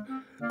 Peppa.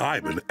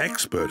 I'm an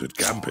expert at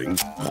camping.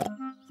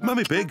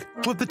 Mummy Pig,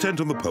 put the tent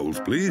on the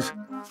poles, please.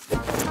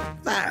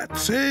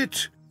 That's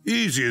it.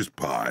 Easy as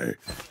pie.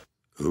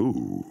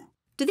 Oh,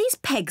 Do these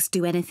pegs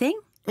do anything?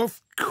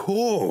 Of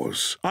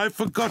course. I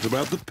forgot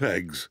about the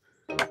pegs.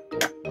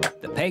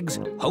 The pegs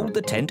hold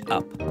the tent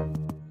up.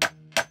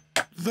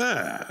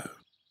 There.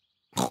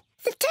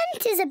 The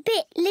tent is a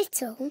bit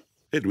little.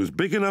 It was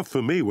big enough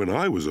for me when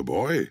I was a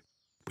boy,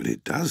 but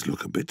it does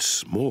look a bit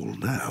small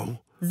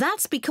now.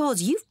 That's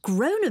because you've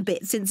grown a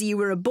bit since you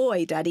were a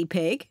boy, Daddy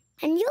Pig.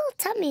 And your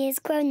tummy has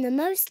grown the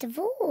most of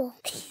all.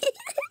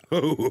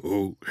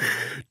 Oh,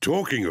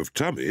 talking of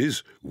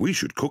tummies, we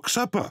should cook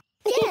supper.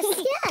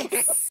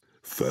 Yes.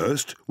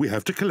 First, we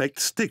have to collect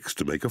sticks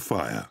to make a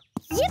fire.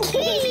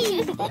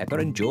 Yippee! Peppa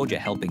and George are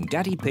helping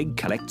Daddy Pig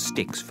collect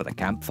sticks for the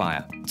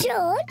campfire.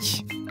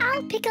 George,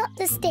 I'll pick up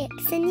the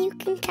sticks and you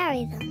can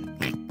carry them.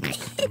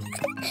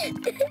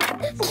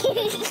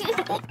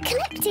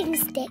 Collecting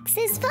sticks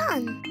is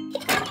fun.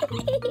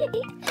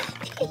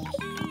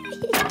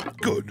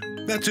 Good.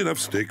 That's enough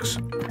sticks.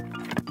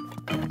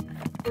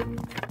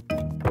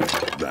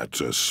 That's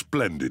a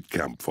splendid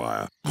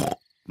campfire.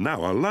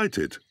 Now I'll light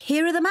it.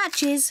 Here are the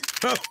matches.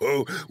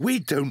 Oh, we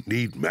don't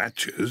need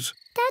matches.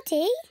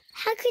 Daddy,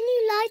 how can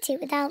you light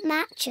it without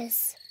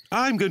matches?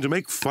 I'm going to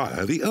make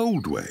fire the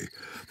old way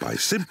by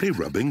simply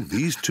rubbing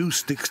these two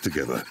sticks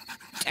together.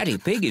 Daddy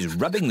Pig is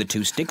rubbing the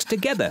two sticks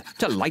together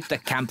to light the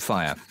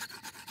campfire.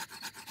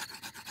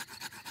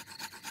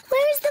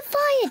 Where is the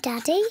fire,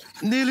 Daddy?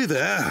 Nearly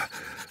there.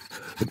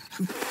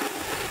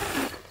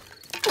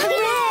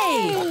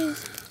 Hooray!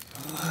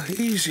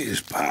 Easy as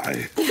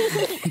pie.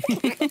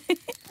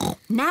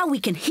 Now we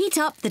can heat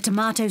up the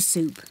tomato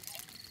soup.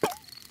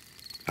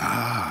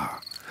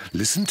 Ah,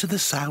 listen to the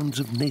sounds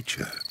of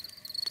nature.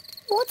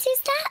 What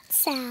is that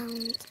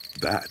sound?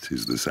 That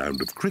is the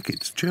sound of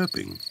crickets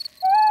chirping.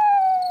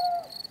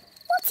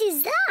 What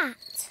is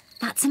that?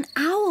 That's an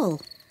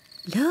owl.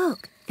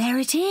 Look, there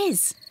it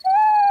is.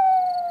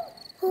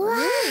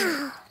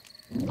 Wow!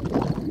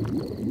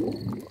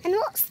 And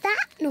what's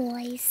that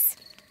noise?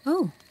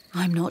 Oh,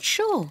 I'm not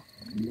sure.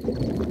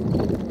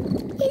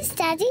 It's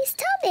Daddy's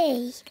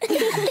tummy.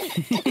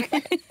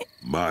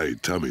 My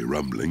tummy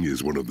rumbling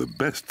is one of the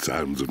best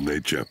sounds of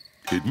nature.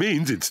 It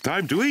means it's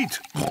time to eat.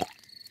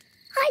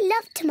 I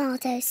love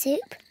tomato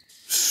soup.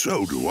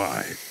 So do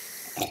I.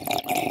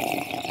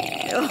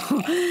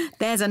 Oh,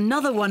 there's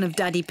another one of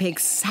Daddy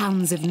Pig's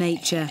sounds of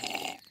nature.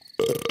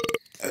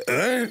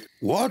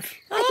 What?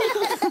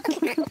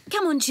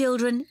 Come on,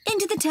 children,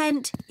 into the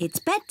tent. It's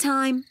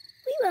bedtime.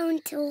 We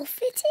won't all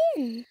fit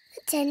in.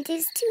 The tent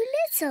is too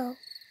little.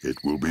 It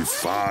will be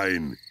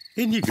fine.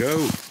 In you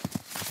go.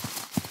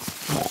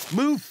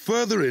 Move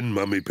further in,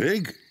 Mummy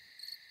Pig.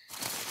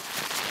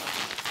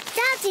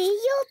 Daddy,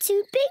 you're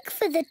too big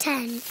for the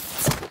tent.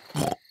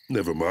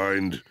 Never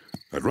mind.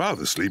 I'd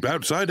rather sleep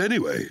outside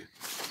anyway.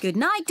 Good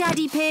night,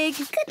 Daddy Pig.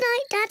 Good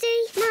night,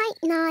 Daddy.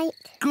 Night-night.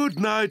 Good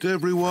night,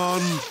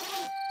 everyone.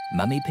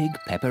 Mummy Pig,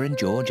 Peppa and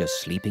George are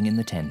sleeping in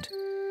the tent.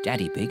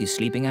 Daddy Pig is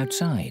sleeping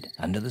outside,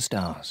 under the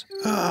stars.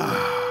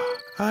 Ah,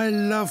 I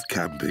love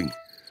camping.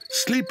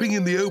 Sleeping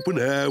in the open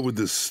air with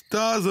the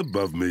stars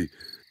above me.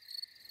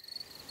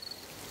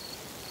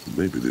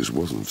 Maybe this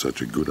wasn't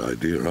such a good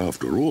idea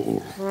after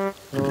all.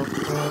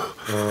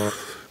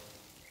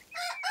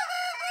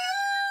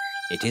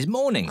 It is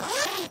morning.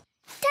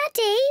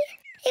 Daddy,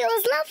 it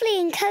was lovely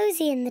and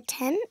cosy in the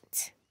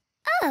tent.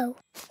 Oh,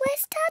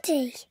 where's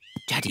Daddy?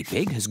 Daddy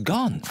Pig has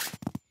gone.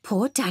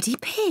 Poor Daddy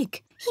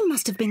Pig. He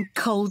must have been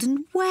cold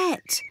and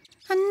wet.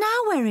 And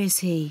now where is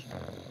he?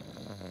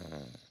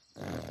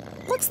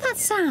 What's that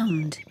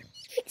sound?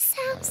 It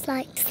sounds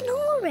like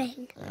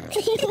snoring.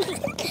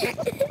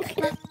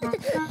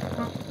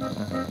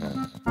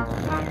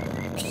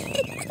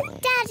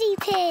 Daddy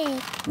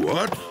Pig!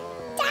 What?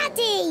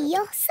 Daddy,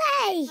 you're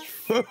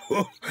safe!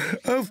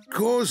 Of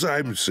course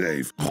I'm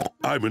safe.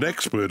 I'm an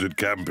expert at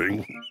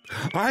camping.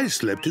 I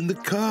slept in the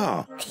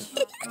car.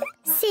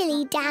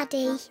 Silly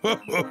Daddy.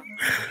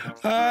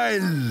 I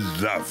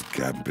love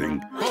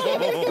camping.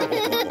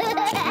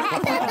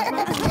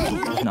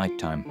 Night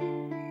time.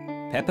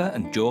 Peppa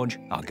and George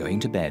are going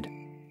to bed.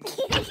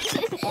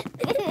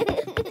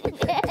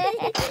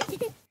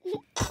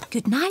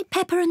 Good night,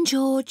 Peppa and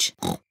George.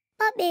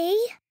 Mummy,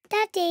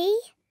 Daddy,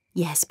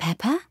 Yes,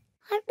 Peppa?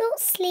 I'm not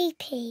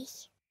sleepy.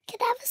 Can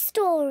I have a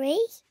story?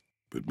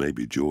 But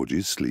maybe George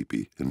is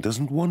sleepy and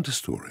doesn't want a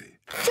story.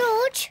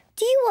 George,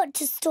 do you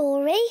want a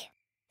story?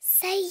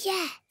 Say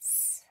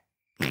yes.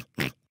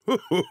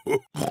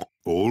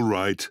 All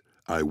right,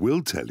 I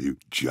will tell you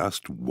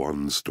just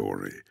one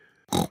story.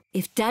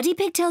 If Daddy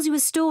Pig tells you a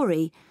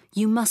story,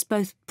 you must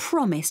both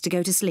promise to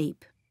go to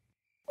sleep.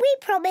 We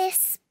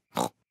promise.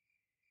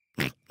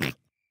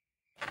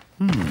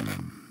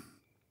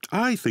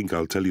 I think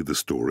I'll tell you the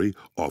story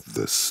of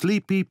the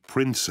Sleepy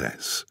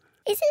Princess.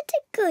 Is it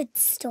a good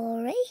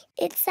story?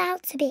 It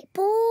sounds a bit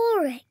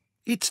boring.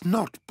 It's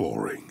not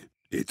boring.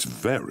 It's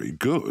very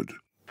good.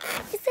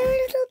 Is there a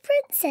little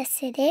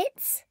princess in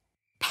it?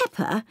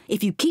 Peppa,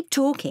 if you keep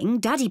talking,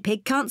 Daddy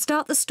Pig can't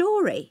start the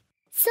story.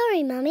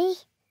 Sorry, Mummy.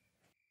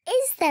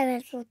 Is there a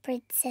little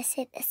princess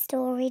in the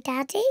story,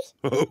 Daddy?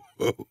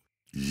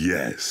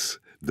 Yes,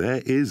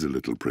 There is a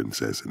little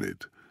princess in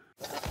it.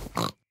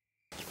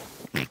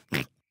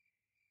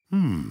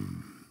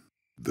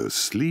 The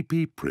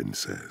Sleepy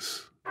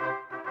Princess.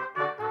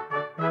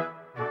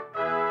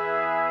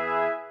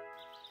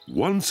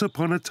 Once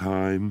upon a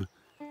time,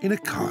 in a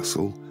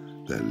castle,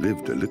 there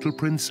lived a little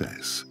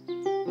princess,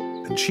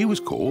 and she was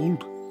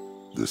called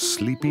the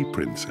Sleepy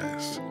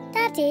Princess.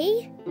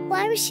 Daddy,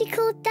 why was she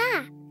called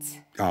that?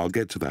 I'll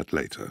get to that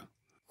later.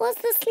 Was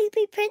the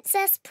Sleepy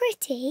Princess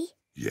pretty?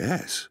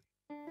 Yes,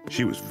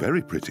 she was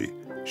very pretty.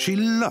 She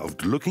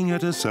loved looking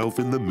at herself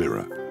in the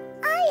mirror.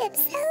 I am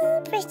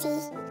so pretty.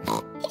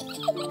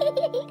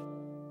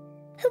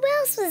 Who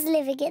else was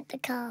living in the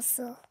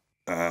castle?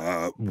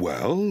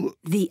 Well...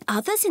 The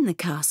others in the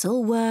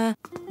castle were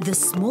the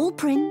small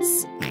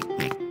prince,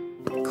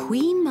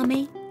 Queen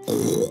Mummy,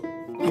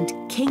 and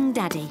King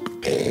Daddy.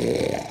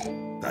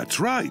 That's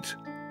right.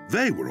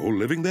 They were all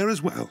living there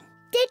as well.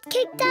 Did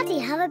King Daddy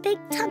have a big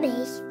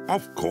tummy?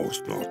 Of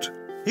course not.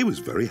 He was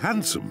very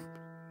handsome,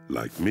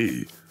 like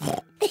me.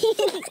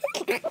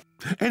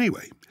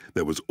 Anyway,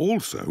 there was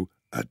also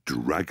a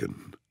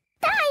dragon.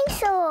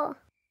 Dinosaur!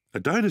 A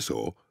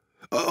dinosaur?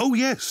 Oh,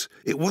 yes.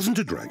 It wasn't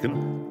a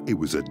dragon. It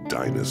was a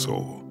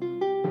dinosaur.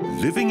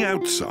 Living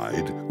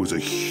outside was a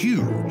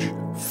huge,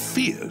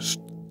 fierce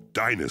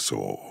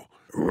dinosaur.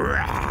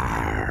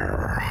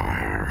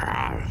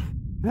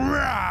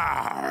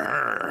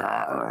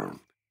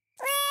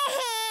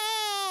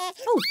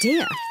 Oh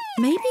dear,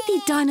 maybe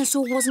the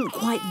dinosaur wasn't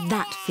quite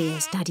that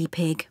fierce, Daddy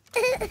Pig.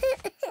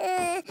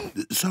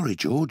 Sorry,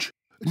 George.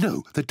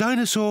 No, the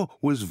dinosaur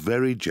was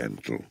very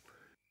gentle.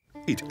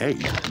 It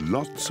ate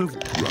lots of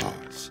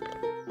grass.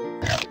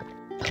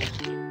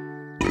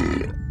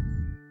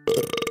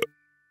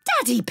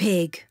 Daddy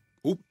Pig!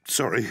 Oh,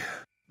 sorry.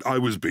 I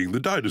was being the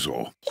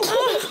dinosaur.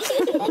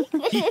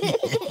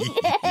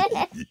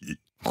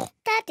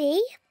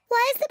 Daddy,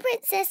 why is the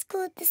princess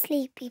called the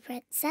Sleepy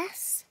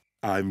Princess?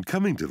 I'm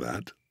coming to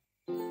that.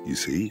 You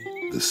see,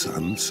 the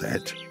sun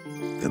set,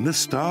 then the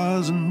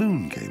stars and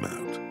moon came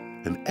out,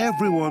 and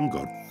everyone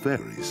got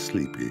very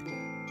sleepy.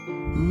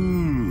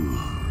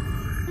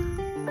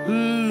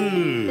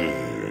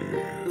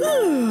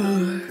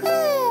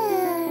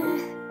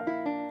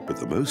 But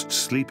the most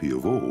sleepy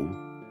of all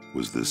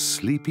was the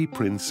Sleepy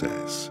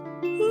Princess.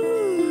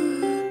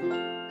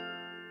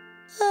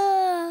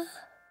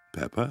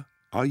 Peppa,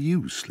 are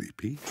you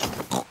sleepy?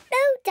 No,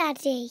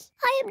 Daddy.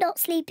 I am not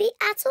sleepy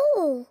at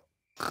all.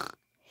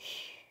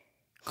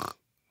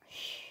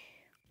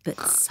 But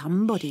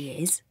somebody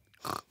is.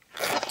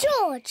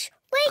 George,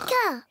 wake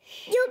up.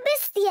 You'll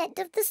miss the end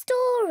of the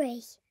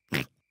story.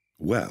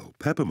 Well,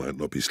 Peppa might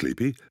not be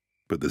sleepy,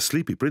 but the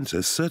Sleepy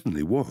Princess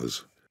certainly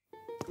was.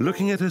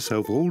 Looking at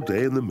herself all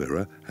day in the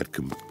mirror had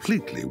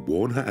completely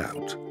worn her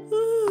out.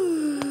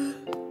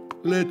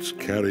 Let's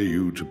carry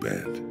you to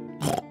bed.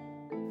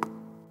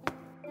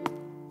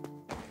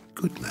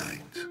 Good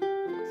night.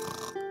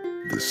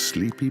 The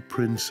Sleepy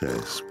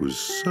Princess was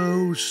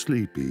so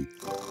sleepy,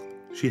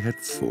 she had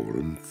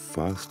fallen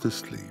fast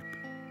asleep.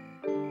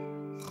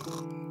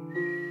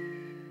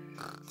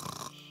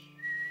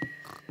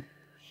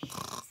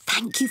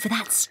 Thank you for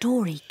that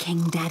story,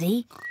 King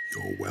Daddy.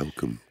 You're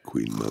welcome,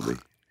 Queen Mummy.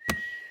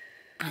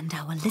 And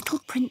our little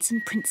prince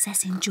and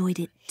princess enjoyed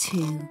it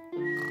too.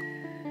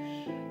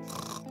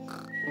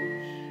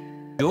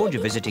 George are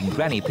visiting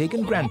Granny Pig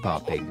and Grandpa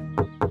Pig.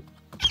 Granny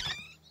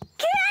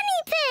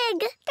Pig!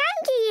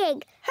 Granky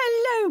Pig!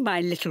 Hello, my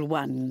little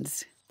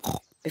ones.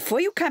 Before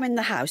you come in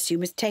the house, you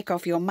must take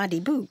off your muddy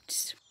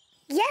boots.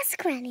 Yes,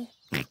 Granny.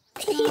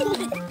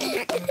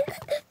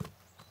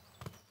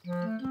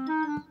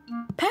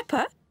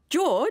 Peppa,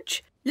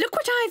 George, look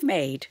what I've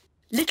made.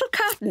 Little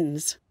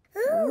curtains.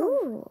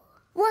 Ooh.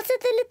 What are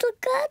the little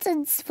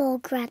curtains for,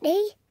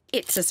 Granny?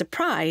 It's a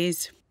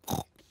surprise.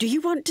 Do you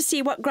want to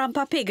see what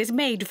Grandpa Pig has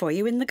made for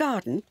you in the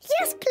garden?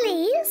 Yes,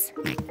 please.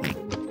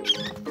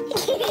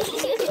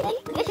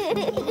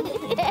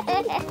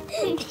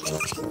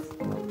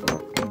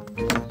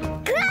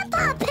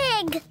 Grandpa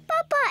Pig!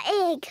 Papa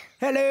Egg!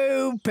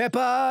 Hello,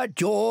 Peppa,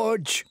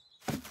 George.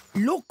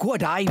 Look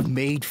what I've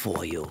made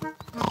for you.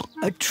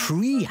 A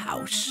tree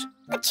house.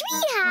 A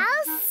tree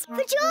house? For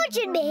George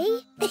and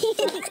me?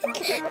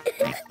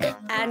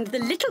 And the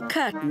little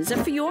curtains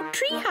are for your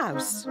tree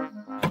house.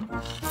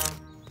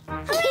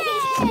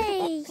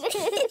 Hooray!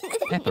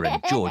 Peppa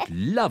and George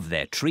love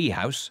their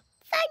treehouse.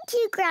 Thank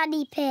you,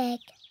 Granny Pig.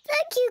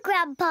 Thank you,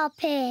 Grandpa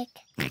Pig.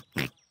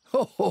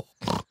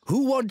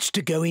 Who wants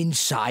to go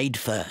inside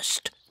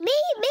first? Me.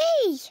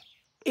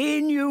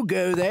 In you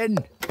go,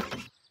 then.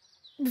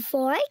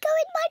 Before I go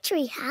in my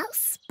tree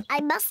house,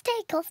 I must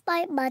take off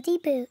my muddy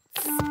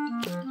boots.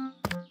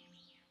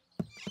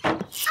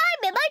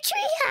 I'm in my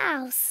tree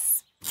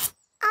house.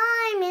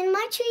 I'm in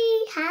my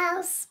tree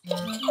house.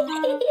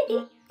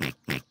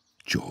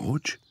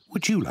 George,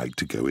 would you like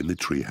to go in the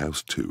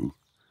treehouse too?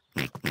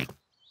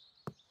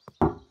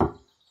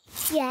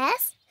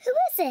 Yes? Who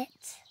is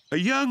it? A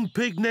young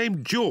pig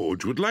named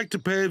George would like to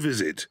pay a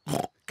visit.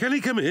 Can he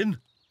come in?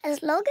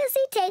 As long as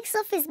he takes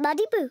off his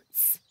muddy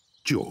boots.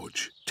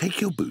 George, take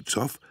your boots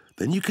off,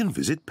 then you can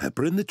visit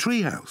Peppa in the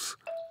treehouse.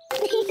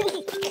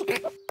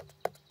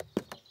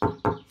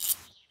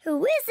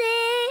 Who is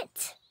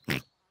it?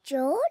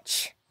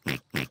 George?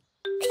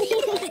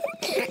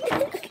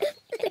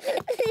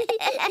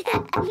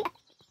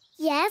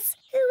 Yes,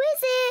 who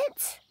is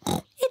it?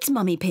 It's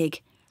Mummy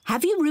Pig.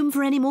 Have you room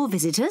for any more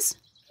visitors?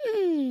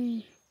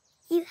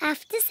 You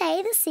have to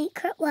say the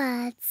secret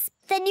words.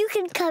 Then you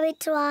can come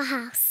into our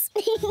house.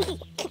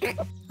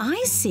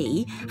 I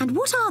see. And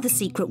what are the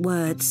secret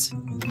words?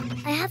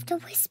 I have to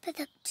whisper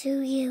them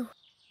to you.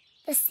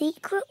 The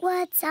secret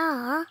words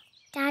are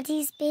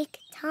Daddy's big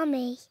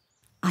tummy.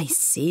 I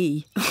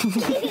see.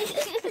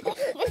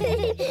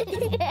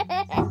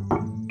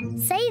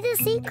 Say the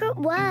secret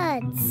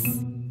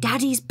words.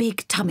 Daddy's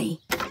big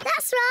tummy.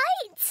 That's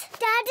right!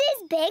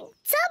 Daddy's big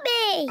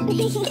tummy!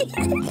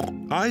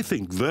 I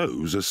think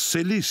those are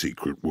silly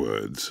secret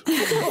words.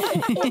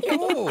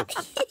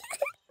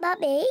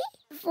 Mummy,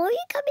 before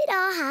you come in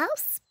our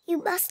house,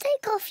 you must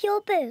take off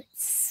your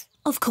boots.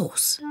 Of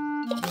course. There's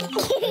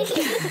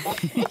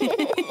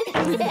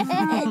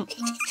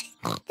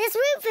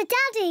room for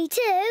Daddy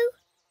too.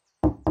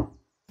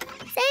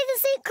 Say the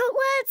secret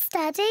words,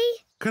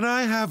 Daddy. Can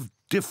I have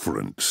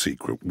different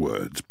secret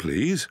words,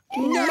 please?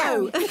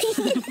 No!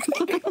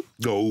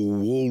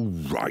 Oh, all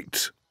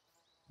right.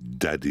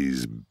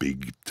 Daddy's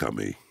big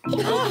tummy.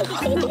 That's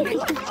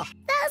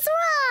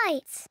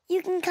right.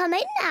 You can come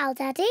in now,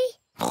 Daddy.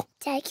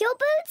 Take your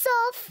boots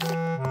off.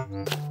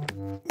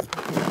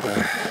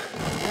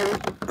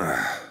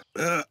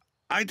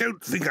 I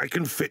don't think I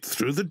can fit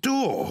through the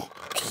door.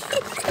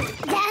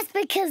 That's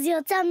because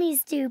your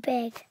tummy's too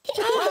big.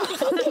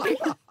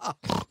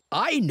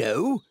 I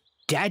know.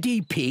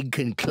 Daddy Pig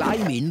can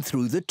climb in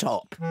through the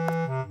top.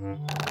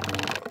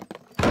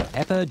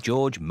 Peppa,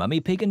 George,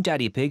 Mummy Pig and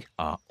Daddy Pig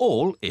are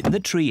all in the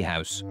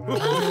treehouse.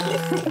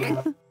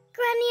 Granny,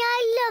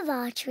 I love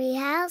our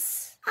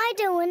treehouse. I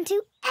don't want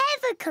to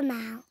ever come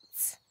out.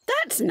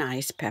 That's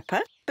nice,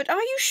 Peppa. But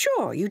are you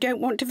sure you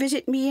don't want to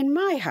visit me in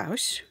my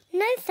house?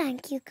 No,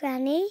 thank you,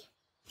 Granny.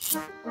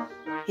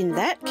 In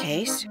that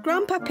case,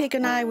 Grandpa Pig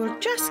and I will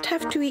just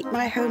have to eat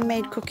my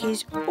homemade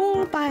cookies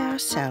all by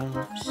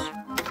ourselves.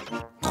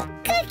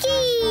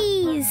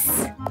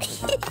 Cookies!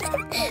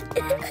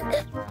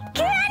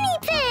 Granny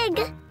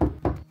Pig!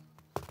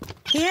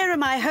 Here are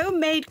my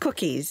homemade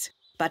cookies.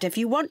 But if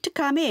you want to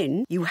come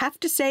in, you have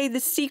to say the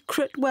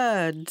secret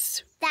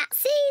words.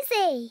 That's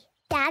easy.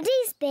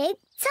 Daddy's big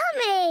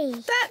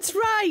tummy. That's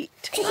right.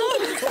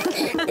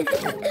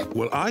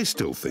 Well, I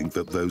still think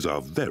that those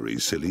are very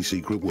silly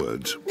secret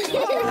words.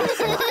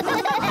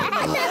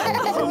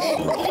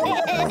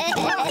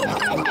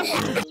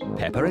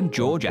 Peppa and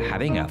George are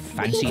having a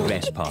fancy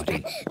dress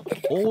party.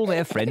 All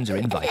their friends are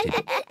invited.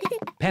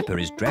 Peppa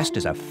is dressed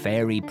as a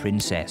fairy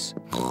princess.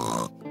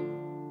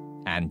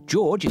 And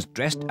George is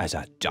dressed as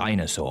a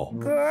dinosaur.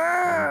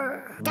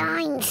 Grrr,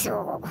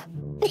 dinosaur.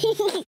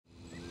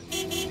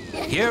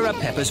 Here are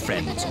Peppa's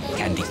friends,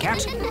 Candy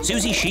Cat,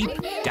 Suzy Sheep,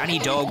 Danny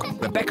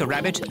Dog, Rebecca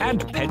Rabbit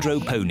and Pedro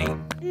Pony.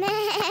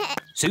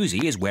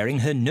 Suzy is wearing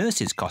her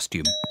nurse's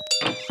costume.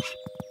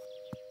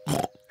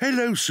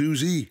 Hello,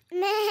 Suzy.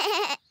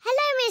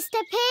 Hello, Mr.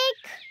 Pig.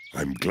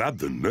 I'm glad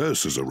the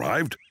nurse has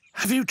arrived.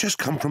 Have you just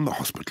come from the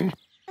hospital?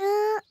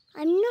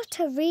 I'm not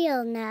a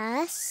real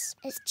nurse.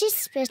 It's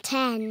just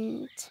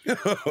pretend.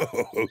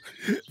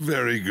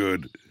 Very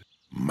good.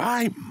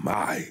 My.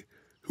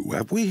 Who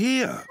have we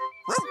here?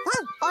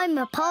 I'm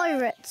a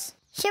pirate.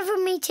 Shiver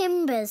me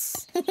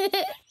timbers.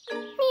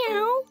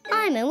 Meow.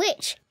 I'm a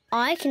witch.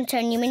 I can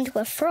turn you into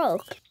a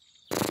frog.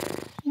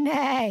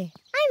 Nay.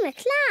 I'm a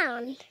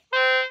clown.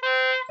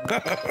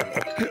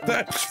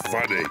 That's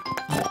funny.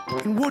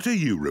 And what are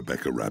you,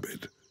 Rebecca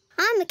Rabbit?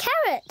 I'm a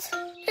carrot.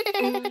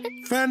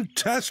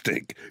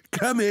 Fantastic.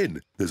 Come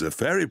in. There's a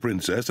fairy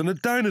princess and a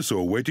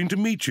dinosaur waiting to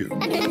meet you.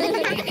 Hello,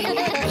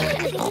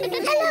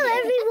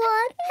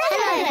 everyone.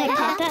 Hello,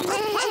 Peppa.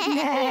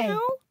 Nay.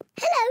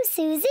 Hello,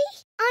 Suzy.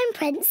 I'm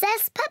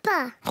Princess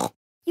Peppa.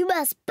 You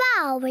must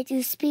bow when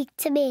you speak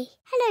to me.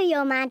 Hello,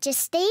 Your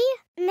Majesty.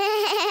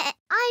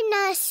 I'm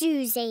Nurse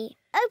Suzy.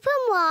 Open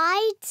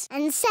wide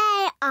and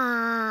say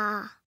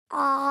ah.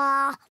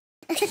 Ah.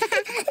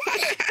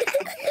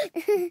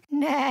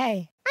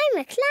 Nay. I'm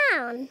a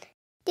clown.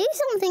 Do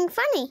something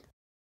funny.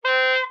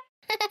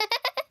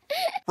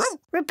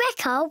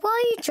 Rebecca, why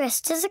are you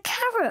dressed as a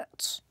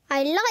carrot?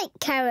 I like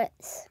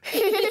carrots.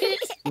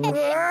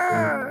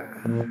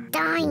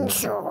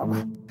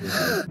 Dinosaur.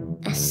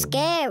 A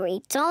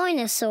scary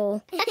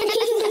dinosaur.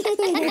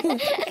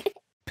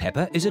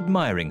 Peppa is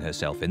admiring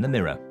herself in the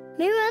mirror.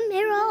 Mirror,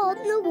 mirror on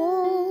the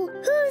wall,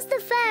 who's the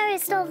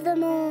fairest of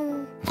them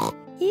all?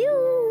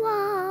 You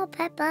are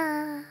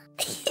Peppa.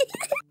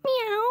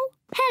 Meow.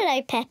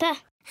 Hello, Peppa.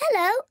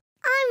 Hello,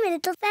 I'm a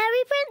little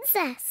fairy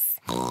princess.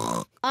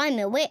 I'm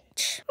a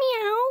witch.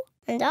 Meow.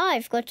 And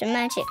I've got a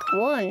magic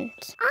wand.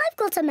 I've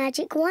got a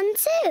magic wand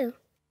too.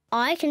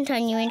 I can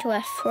turn you into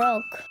a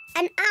frog.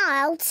 And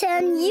I'll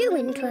turn you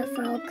into a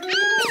frog.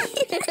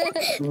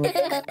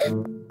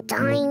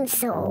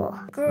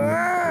 Dine-saw.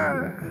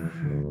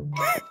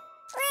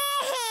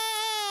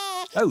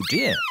 Oh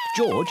dear,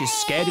 George is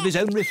scared of his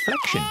own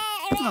reflection.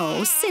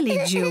 Oh,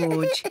 silly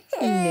George.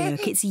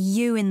 Look, it's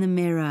you in the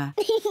mirror.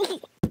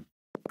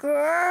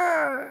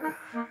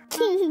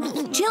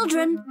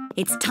 Children,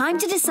 it's time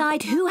to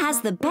decide who has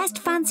the best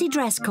fancy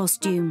dress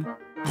costume.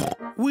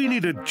 We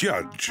need a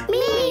judge.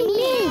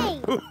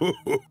 Me!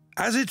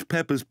 As it's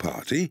Peppa's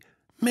party,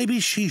 maybe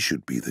she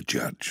should be the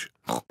judge.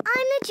 I'm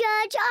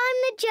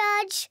the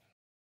judge.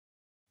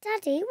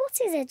 Daddy, what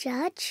is a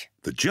judge?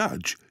 The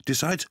judge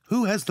decides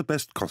who has the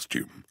best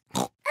costume.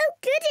 Oh,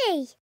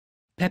 goody!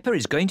 Peppa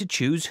is going to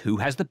choose who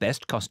has the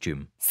best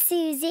costume.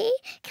 Suzy,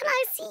 can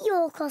I see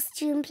your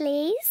costume,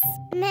 please?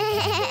 I'm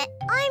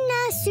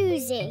Nurse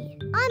Suzy.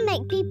 I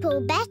make people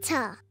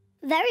better.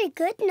 Very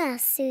good,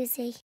 Nurse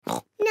Suzy.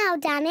 Now,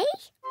 Danny.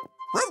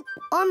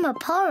 I'm a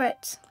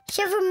pirate.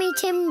 Shiver me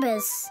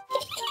timbers.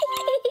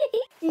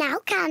 Now,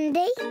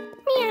 Candy.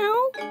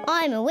 Meow.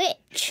 I'm a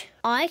witch.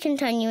 I can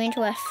turn you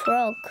into a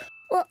frog.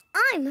 Well,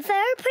 I'm a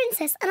fairy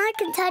princess and I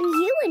can turn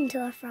you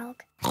into a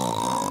frog.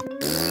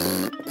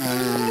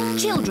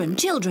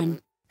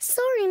 Children.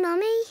 Sorry,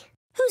 Mummy.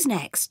 Who's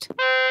next?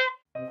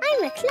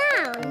 I'm a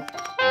clown.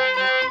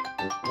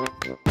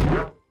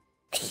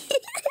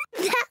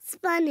 That's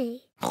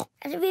funny.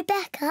 And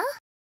Rebecca?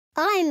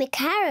 I'm a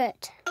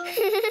carrot.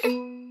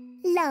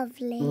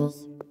 Lovely.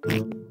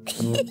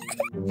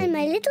 And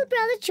my little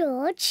brother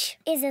George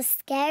is a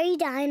scary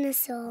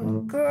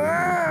dinosaur.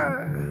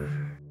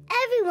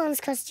 Everyone's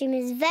costume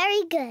is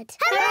very good.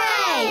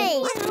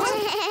 Hooray!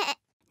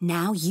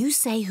 Now you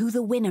say who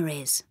the winner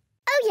is.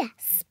 Oh,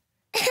 yes.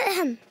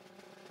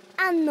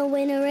 And the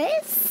winner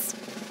is...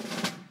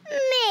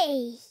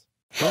 me.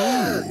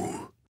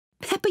 Oh!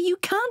 Peppa, you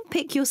can't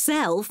pick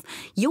yourself.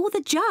 You're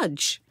the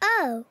judge.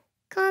 Oh,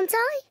 can't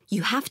I?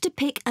 You have to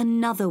pick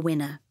another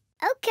winner.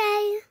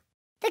 OK.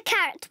 The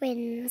carrot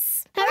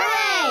wins.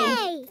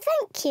 Hooray!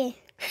 Thank you.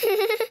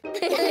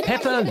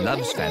 Peppa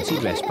loves fancy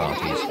dress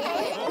parties.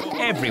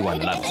 Everyone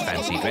loves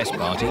fancy dress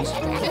parties.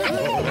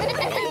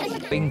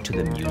 Bring to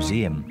the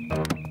museum.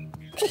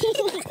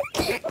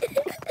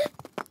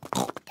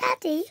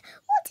 Daddy,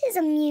 what is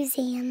a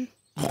museum?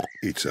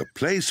 It's a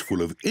place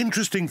full of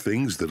interesting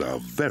things that are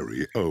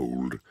very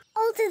old.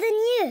 Older than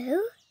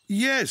you?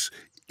 Yes,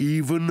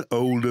 even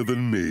older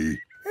than me.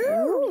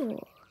 Ooh,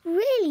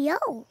 really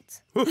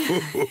old.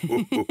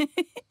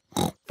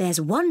 There's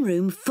one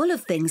room full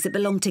of things that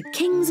belong to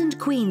kings and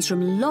queens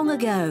from long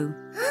ago.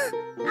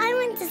 I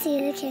want to see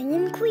the king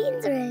and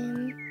queen's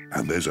room.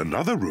 And there's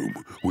another room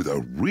with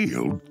a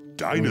real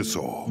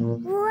dinosaur.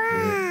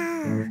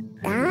 Wow!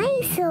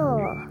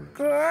 Dinosaur!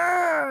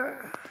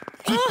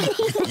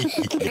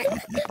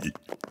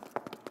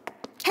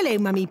 Hello,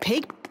 Mummy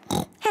Pig.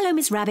 Hello,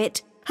 Miss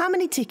Rabbit. How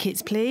many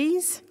tickets,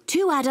 please?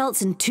 2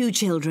 adults and 2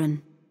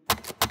 children.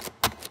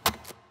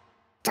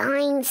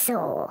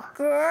 Dinosaur.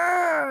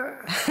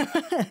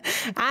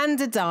 And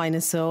a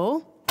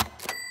dinosaur.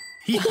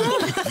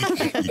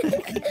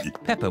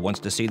 Peppa wants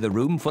to see the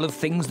room full of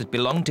things that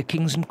belong to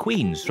kings and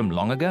queens from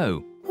long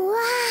ago.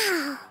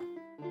 Wow!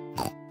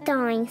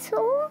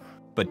 Dinosaur?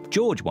 But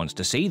George wants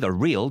to see the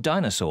real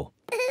dinosaur.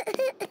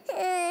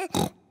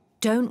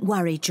 Don't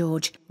worry,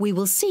 George. We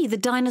will see the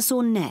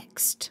dinosaur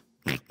next.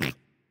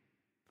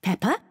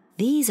 Peppa,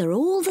 these are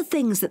all the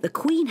things that the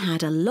Queen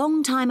had a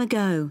long time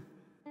ago.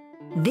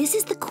 This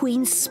is the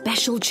Queen's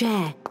special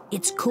chair.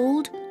 It's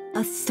called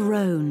a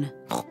throne.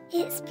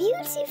 It's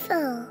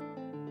beautiful.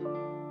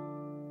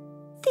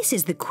 This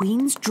is the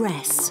Queen's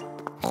dress.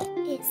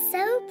 It's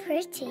so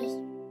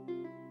pretty.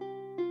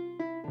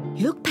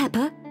 Look,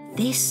 Peppa,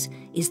 this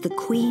is the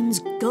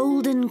Queen's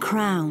golden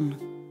crown.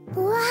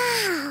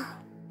 Wow!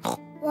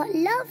 What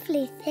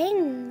lovely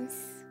things.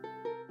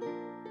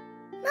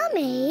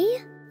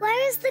 Mummy,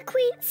 where is the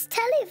Queen's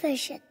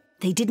television?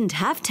 They didn't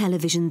have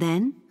television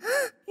then.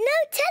 No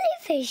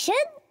television?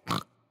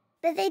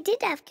 But they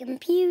did have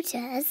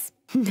computers.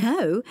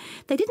 No,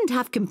 they didn't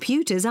have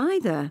computers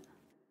either.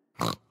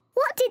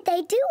 What did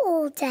they do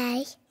all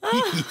day?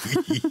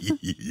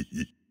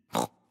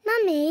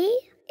 Mummy,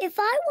 if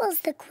I was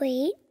the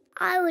Queen,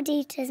 I would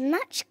eat as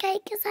much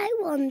cake as I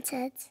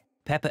wanted.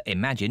 Peppa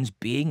imagines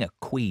being a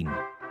queen.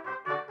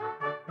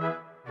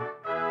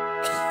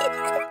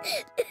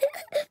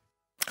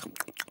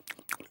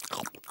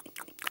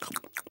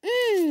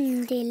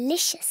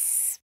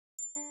 Delicious.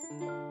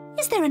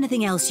 Is there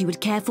anything else you would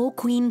care for,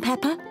 Queen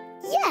Peppa?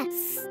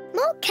 Yes.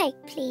 More cake,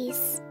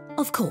 please.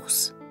 Of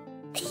course.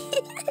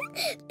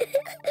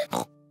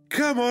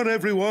 Come on,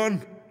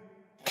 everyone.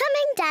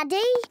 Coming,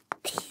 Daddy.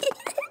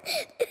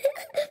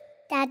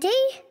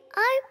 Daddy,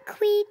 I'm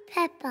Queen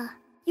Peppa.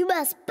 You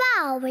must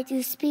bow when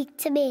you speak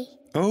to me.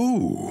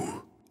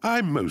 Oh,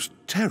 I'm most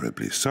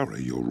terribly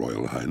sorry, Your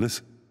Royal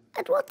Highness.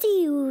 And what do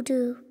you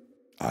do?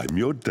 I'm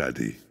your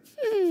daddy.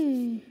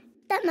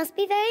 That must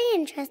be very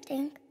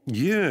interesting.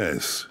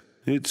 Yes,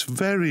 it's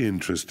very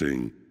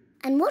interesting.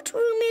 And what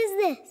room is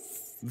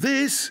this?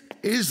 This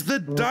is the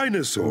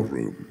dinosaur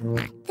room.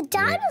 The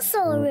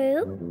dinosaur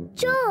room?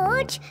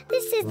 George,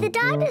 this is the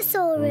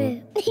dinosaur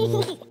room.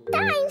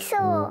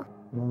 Dinosaur!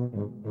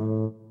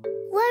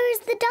 Where is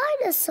the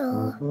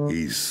dinosaur?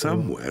 He's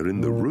somewhere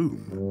in the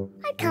room.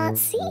 I can't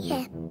see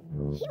him.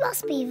 He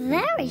must be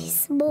very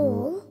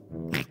small.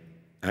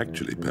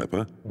 Actually,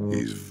 Peppa,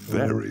 he's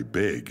very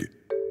big.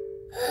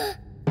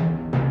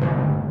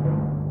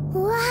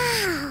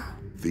 Wow!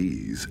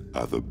 These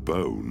are the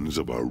bones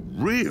of a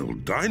real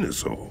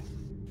dinosaur.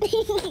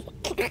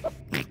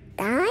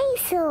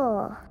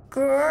 Dinosaur!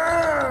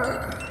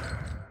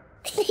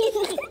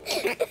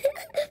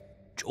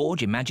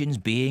 George imagines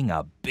being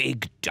a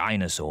big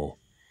dinosaur.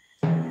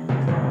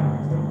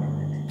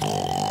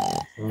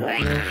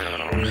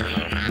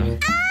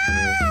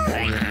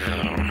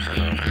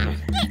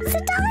 It's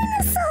a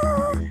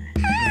dinosaur!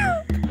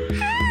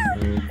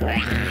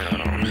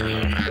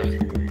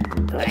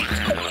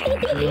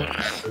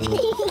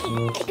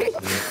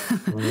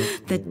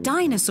 The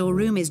dinosaur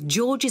room is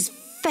George's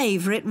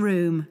favourite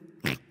room.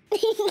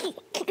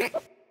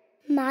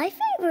 My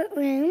favourite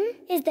room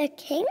is the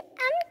King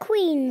and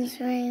Queen's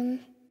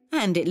room.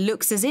 And it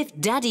looks as if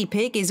Daddy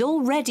Pig is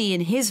already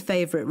in his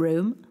favourite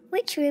room.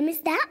 Which room is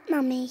that,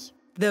 Mummy?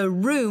 The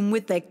room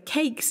with the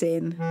cakes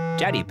in.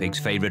 Daddy Pig's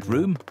favourite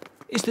room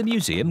is the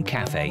museum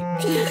cafe.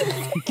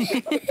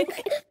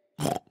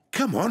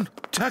 Come on,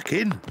 tuck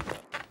in.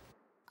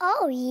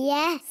 Oh,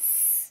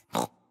 yes.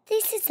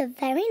 This is a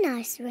very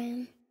nice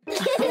room.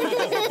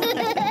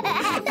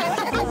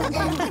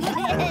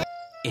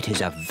 It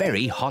is a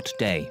very hot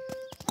day.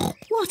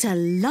 What a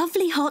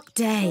lovely hot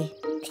day.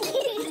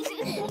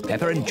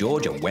 Peppa and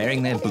George are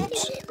wearing their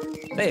boots.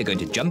 They are going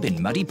to jump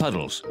in muddy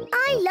puddles.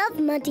 I love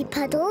muddy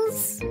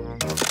puddles.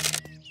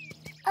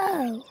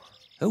 Oh.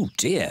 Oh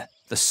dear,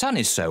 the sun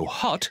is so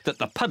hot that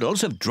the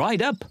puddles have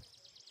dried up.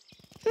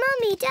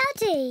 Mummy,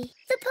 Daddy,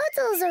 the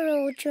puddles are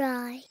all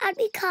dry and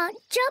we can't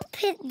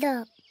jump in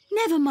them.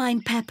 Never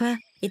mind, Peppa.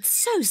 It's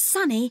so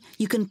sunny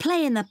you can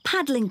play in the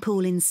paddling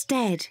pool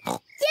instead.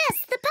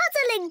 Yes, the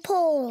paddling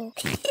pool.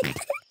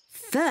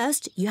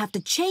 First, you have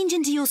to change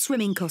into your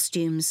swimming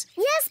costumes.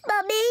 Yes,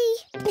 Mummy.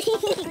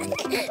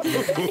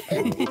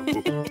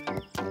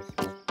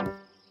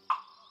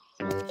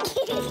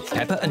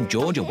 Peppa and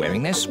George are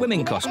wearing their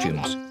swimming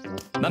costumes.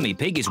 Mummy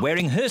Pig is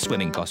wearing her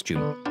swimming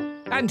costume.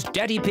 And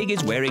Daddy Pig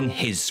is wearing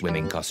his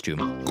swimming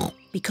costume.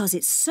 Because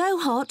it's so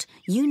hot,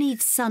 you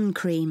need sun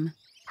cream.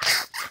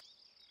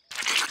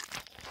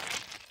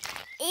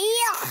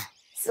 Yuck!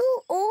 So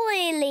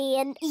oily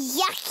and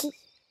yucky.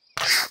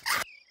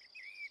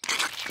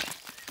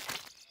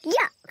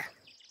 Yuck!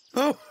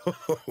 Oh,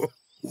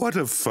 what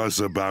a fuss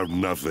about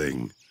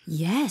nothing.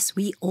 Yes,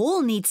 we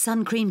all need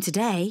sun cream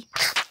today.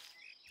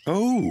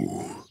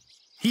 Oh.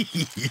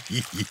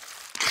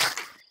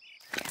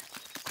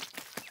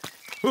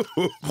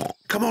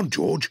 Come on,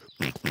 George.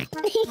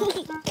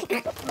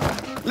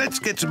 Let's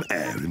get some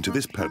air into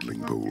this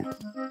paddling pool.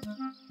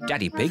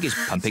 Daddy Pig is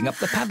pumping up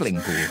the paddling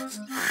pool.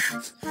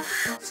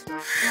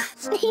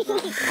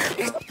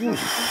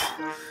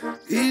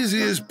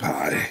 Easy as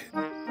pie.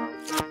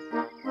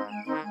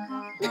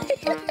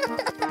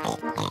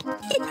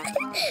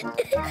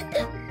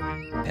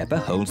 Peppa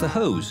holds the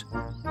hose.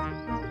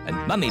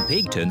 And Mummy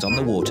Pig turns on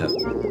the water.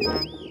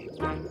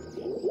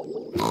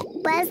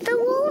 Where's the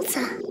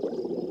water?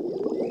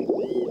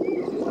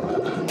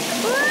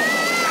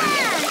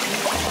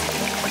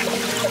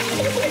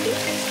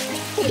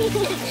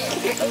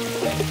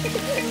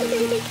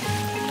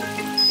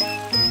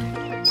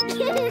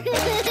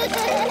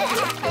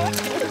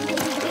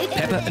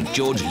 Peppa and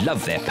George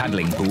love their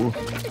paddling pool.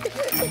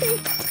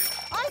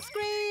 Ice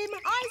cream!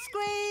 Ice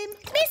cream!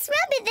 Miss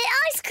Rabbit, the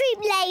ice cream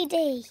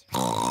lady.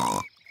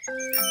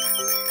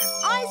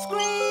 Ice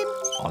cream!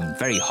 On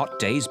very hot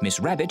days, Miss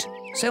Rabbit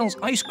sells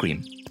ice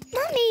cream.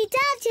 Mummy,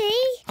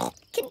 Daddy,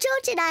 can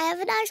George and I have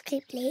an ice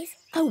cream, please?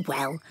 Oh,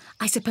 well,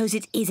 I suppose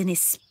it is an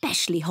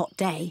especially hot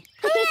day.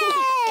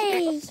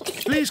 Hooray!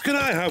 Please, can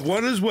I have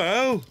one as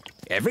well?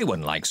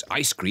 Everyone likes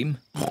ice cream.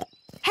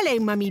 Hello,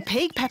 Mummy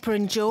Pig, Peppa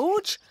and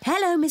George.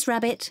 Hello, Miss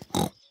Rabbit.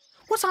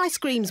 What ice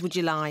creams would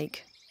you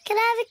like? Can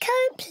I have a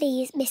cone,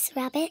 please, Miss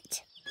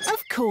Rabbit?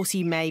 Of course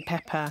you may,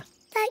 Peppa.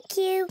 Thank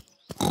you.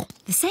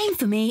 The same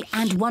for me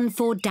and one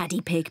for Daddy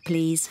Pig,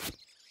 please.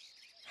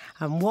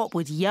 And what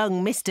would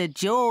young Mr.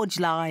 George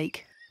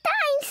like?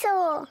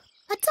 Dinosaur.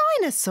 A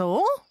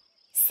dinosaur?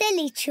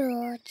 Silly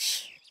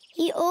George.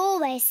 He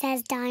always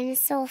says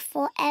dinosaur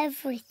for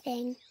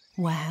everything.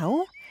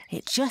 Well,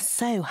 it just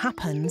so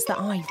happens that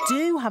I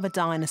do have a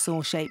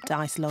dinosaur-shaped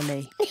ice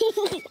lolly.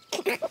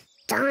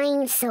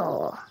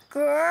 Dinosaur.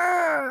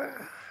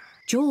 Grrr.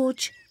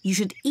 George, you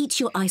should eat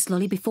your ice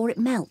lolly before it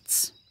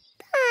melts.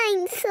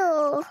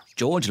 Dinosaur.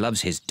 George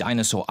loves his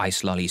dinosaur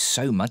ice lolly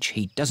so much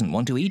he doesn't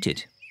want to eat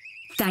it.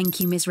 Thank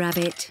you, Miss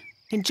Rabbit.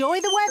 Enjoy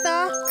the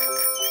weather.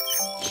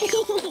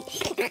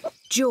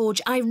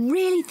 George, I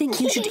really think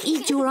you should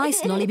eat your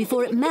ice lolly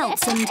before it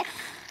melts and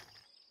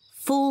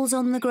falls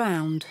on the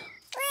ground.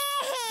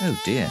 Oh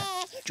dear,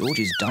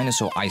 George's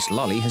dinosaur ice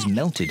lolly has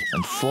melted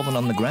and fallen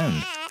on the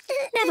ground.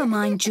 Never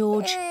mind,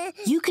 George.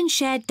 You can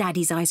share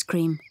Daddy's ice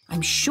cream.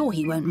 I'm sure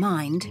he won't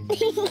mind.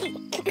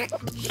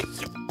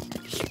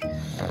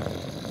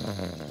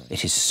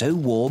 It is so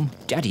warm,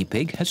 Daddy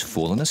Pig has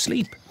fallen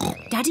asleep.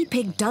 Daddy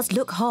Pig does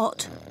look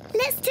hot.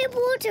 Let's tip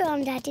water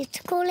on Daddy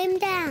to cool him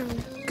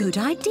down. Good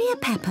idea,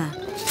 Peppa.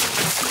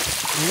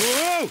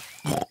 Whoa!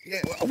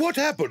 What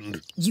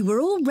happened? You were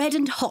all red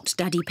and hot,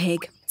 Daddy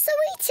Pig. So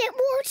we tip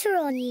water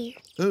on you.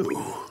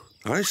 Oh,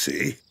 I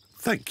see.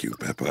 Thank you,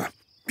 Peppa.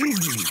 Look,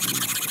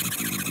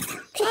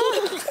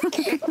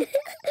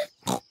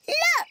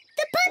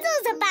 the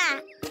puddles are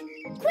back.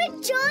 Quick,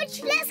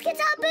 George, let's get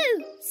our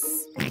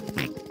boots.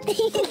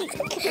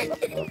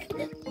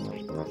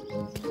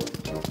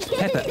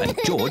 Peppa and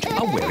George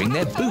are wearing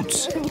their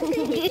boots.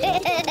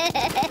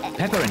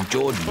 Peppa and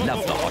George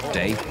love the hot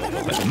day,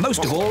 but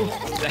most of all,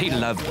 they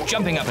love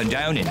jumping up and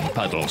down in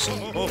puddles.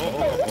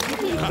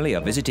 They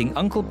are visiting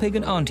Uncle Pig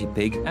and Auntie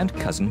Pig and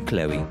Cousin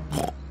Chloe.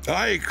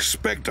 I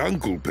expect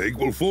Uncle Pig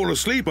will fall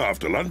asleep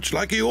after lunch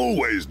like he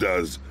always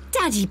does.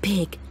 Daddy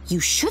Pig, you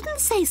shouldn't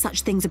say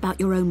such things about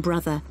your own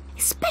brother,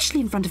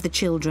 especially in front of the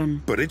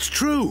children. But it's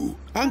true.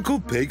 Uncle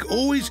Pig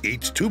always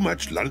eats too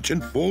much lunch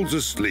and falls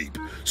asleep,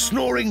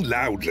 snoring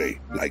loudly,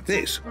 like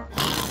this.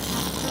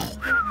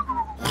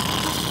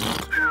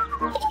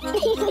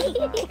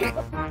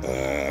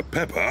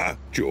 Peppa,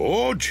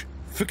 George,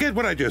 forget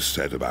what I just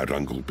said about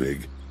Uncle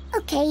Pig.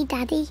 OK,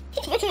 Daddy.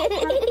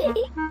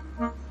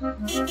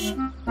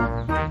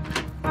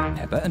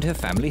 Peppa and her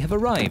family have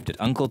arrived at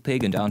Uncle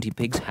Pig and Auntie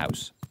Pig's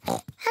house.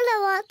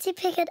 Hello, Auntie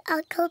Pig and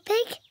Uncle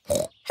Pig.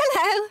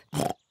 Hello.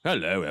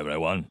 Hello,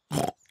 everyone.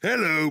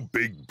 Hello,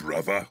 big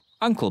brother.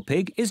 Uncle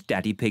Pig is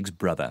Daddy Pig's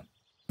brother.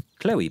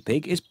 Chloe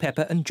Pig is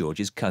Peppa and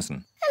George's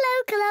cousin.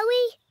 Hello,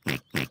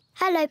 Chloe.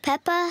 Hello,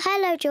 Peppa.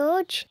 Hello,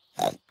 George.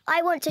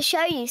 I want to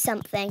show you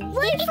something.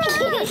 Wait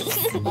for us!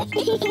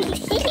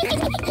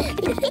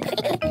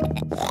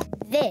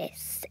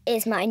 This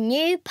is my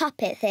new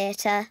puppet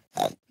theatre.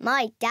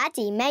 My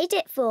daddy made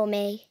it for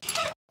me.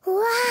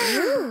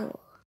 Wow!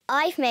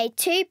 I've made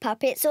 2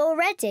 puppets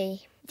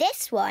already.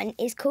 This one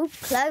is called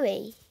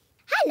Chloe.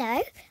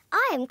 Hello,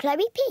 I am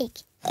Chloe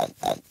Pig.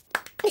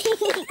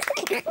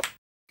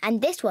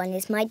 And this one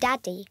is my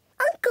daddy,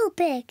 Uncle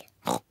Pig.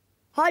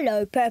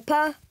 Hello,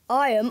 Peppa.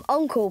 I am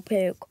Uncle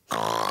Pig.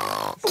 Chloe,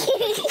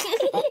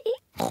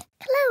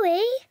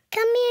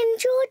 can me and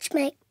George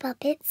make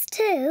puppets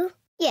too?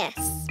 Yes.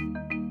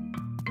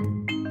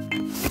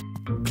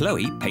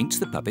 Chloe paints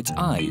the puppet's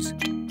eyes.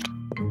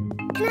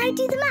 Can I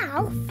do the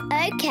mouth?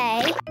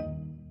 OK.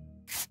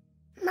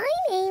 My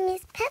name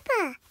is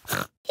Peppa.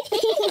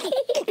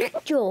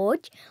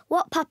 George,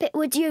 what puppet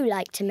would you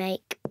like to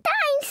make?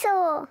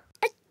 Dinosaur.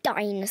 A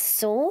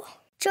dinosaur?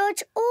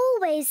 George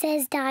always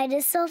says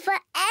dinosaur for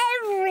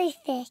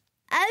everything.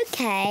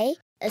 OK,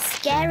 a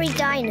scary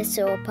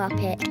dinosaur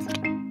puppet.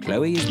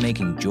 Chloe is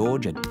making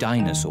George a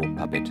dinosaur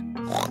puppet.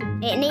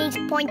 It needs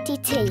pointy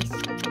teeth.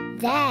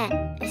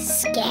 There, a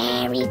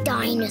scary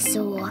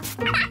dinosaur.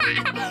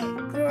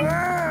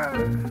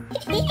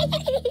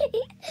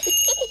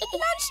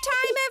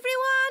 Lunchtime,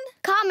 everyone!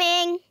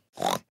 Coming!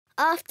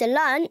 After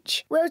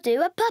lunch, we'll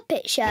do a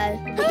puppet show.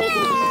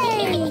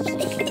 Hooray!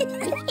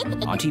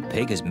 Auntie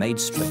Pig has made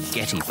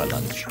spaghetti for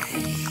lunch.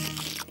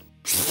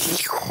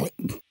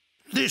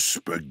 This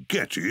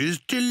spaghetti is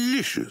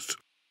delicious.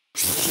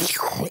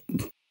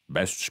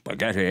 Best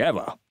spaghetti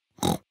ever.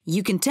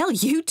 You can tell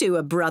you two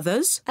are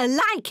brothers.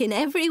 Alike in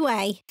every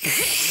way.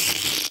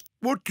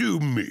 What do you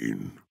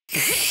mean?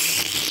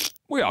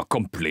 We are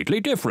completely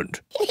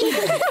different.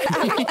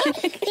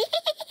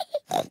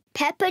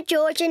 Peppa,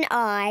 George and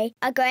I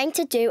are going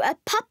to do a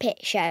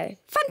puppet show.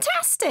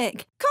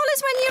 Fantastic! Call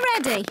us when you're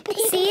ready.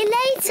 See you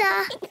later.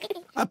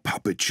 A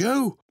puppet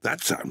show?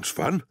 That sounds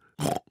fun.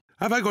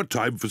 Have I got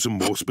time for some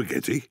more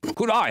spaghetti?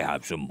 Could I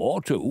have some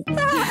more too?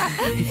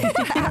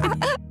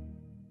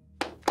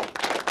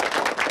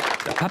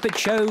 The puppet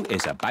show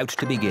is about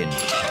to begin.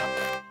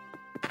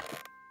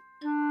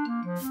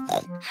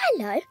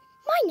 Hello,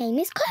 my name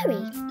is Chloe.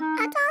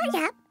 And I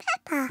am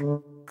Peppa.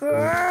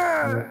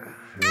 Grrr.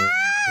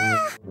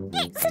 Ah!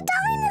 It's a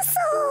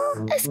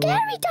dinosaur! A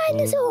scary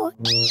dinosaur!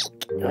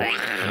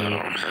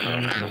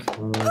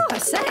 Oh, I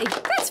say,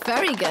 that's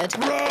very good.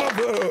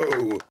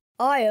 Bravo!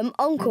 I am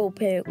Uncle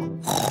Pig.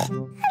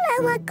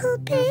 Hello, Uncle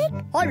Pig.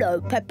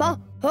 Hello, Peppa.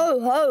 Ho,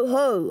 ho,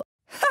 ho.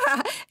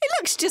 It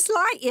looks just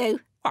like you.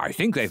 I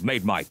think they've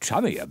made my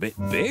tummy a bit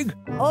big.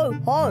 Ho,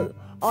 ho.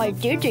 I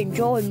did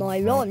enjoy my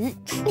lunch.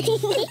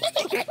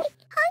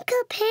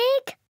 Uncle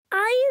Pig,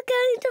 are you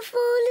going to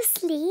fall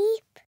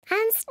asleep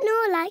and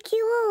snore like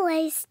you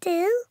always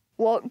do?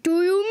 What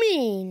do you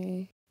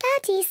mean?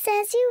 Daddy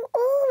says you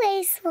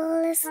always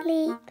fall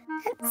asleep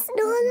and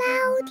snore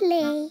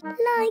loudly,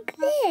 like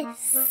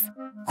this.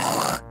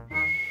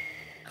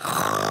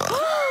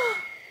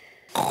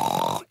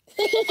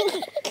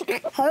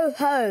 Ho,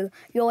 ho,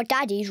 your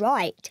daddy's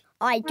right.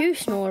 I do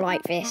snore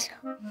like this.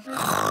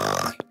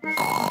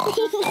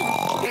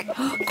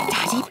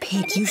 Daddy Daddy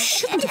Pig, you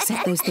shouldn't have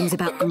said those things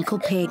about Uncle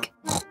Pig.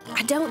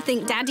 I don't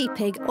think Daddy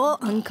Pig or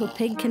Uncle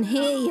Pig can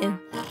hear you.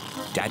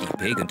 Daddy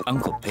Pig and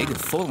Uncle Pig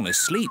have fallen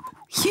asleep.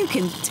 You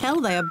can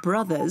tell they are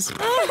brothers.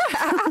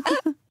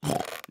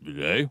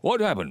 Today,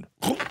 what happened?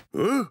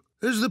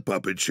 Has the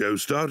puppet show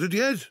started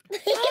yet?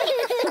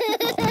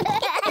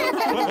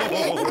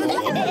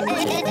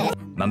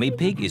 Mummy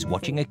Pig is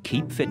watching a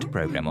Keep Fit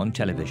programme on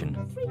television.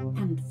 3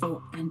 and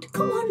 4 and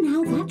come on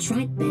now, that's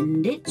right.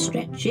 Bend it,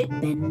 stretch it,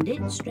 bend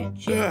it,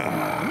 stretch it.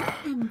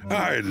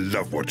 I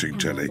love watching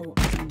telly.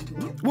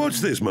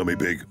 What's this, Mummy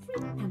Pig?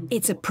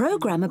 It's a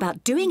programme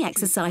about doing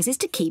exercises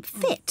to keep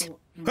fit.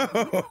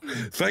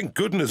 Thank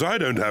goodness I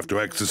don't have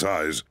to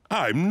exercise.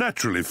 I'm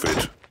naturally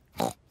fit.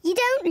 You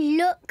don't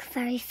look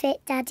very fit,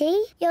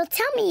 Daddy. Your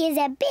tummy is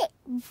a bit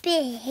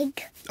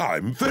big.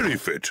 I'm very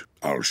fit.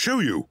 I'll show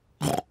you.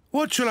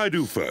 What shall I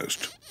do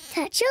first?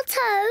 Touch your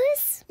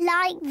toes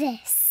like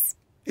this.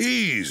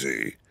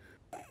 Easy.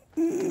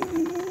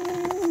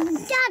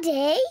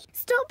 Daddy,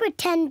 stop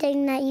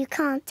pretending that you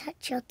can't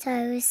touch your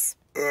toes.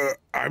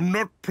 I'm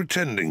not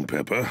pretending,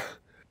 Peppa.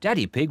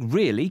 Daddy Pig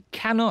really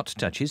cannot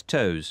touch his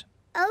toes.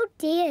 Oh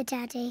dear,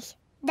 Daddy.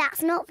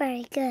 That's not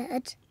very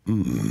good.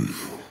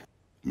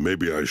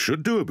 Maybe I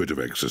should do a bit of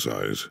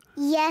exercise.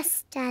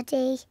 Yes,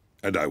 Daddy.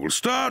 And I will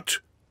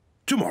start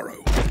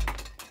tomorrow.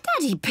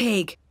 Daddy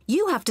Pig,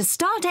 you have to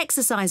start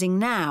exercising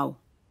now.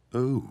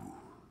 Oh.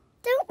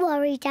 Don't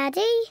worry,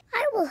 Daddy.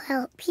 I will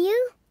help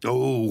you.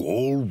 Oh,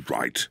 all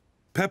right.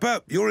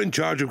 Peppa, you're in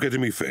charge of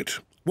getting me fit.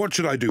 What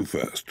should I do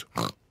first?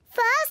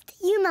 First,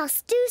 you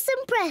must do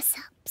some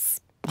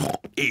press-ups.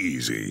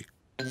 Easy.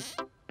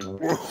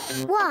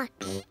 1,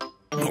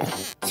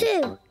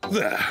 2.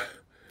 There.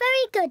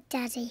 Very good,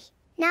 Daddy.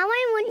 Now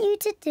I want you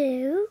to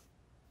do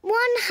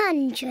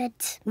 100.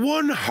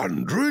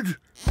 100?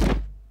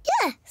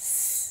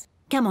 Yes.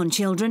 Come on,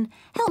 children.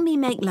 Help me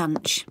make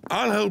lunch.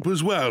 I'll help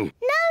as well. No,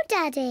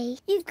 Daddy.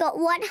 You've got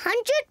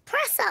 100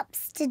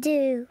 press-ups to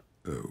do.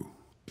 Oh.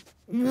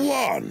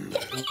 1,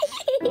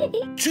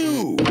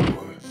 2,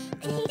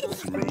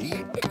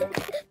 3.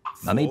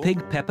 Mummy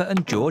Pig, Peppa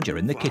and George are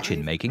in the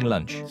kitchen making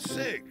lunch.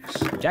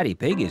 6. Daddy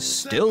Pig is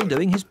still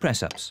doing his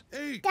press-ups.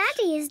 8.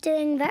 Daddy is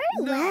doing very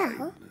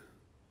well.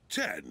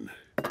 10.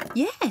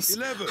 Yes.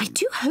 11. I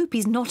do hope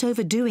he's not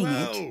overdoing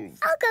 12. it.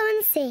 I'll go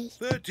and see.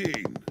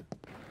 13.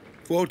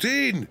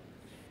 14.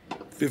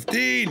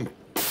 15.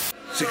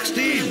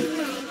 16.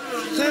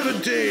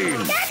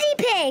 17. Daddy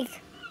Pig,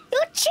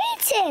 you're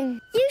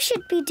cheating. You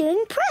should be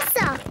doing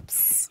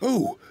press-ups.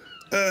 Oh,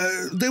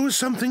 there was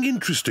something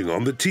interesting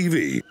on the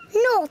TV.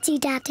 Naughty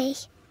Daddy.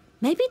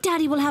 Maybe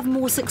Daddy will have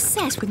more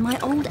success with my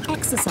old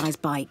exercise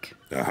bike.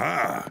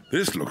 Aha,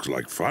 this looks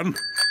like fun.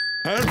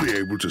 I'll be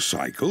able to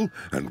cycle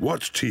and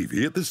watch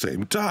TV at the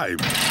same time.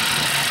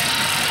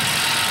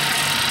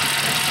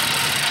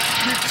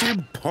 It's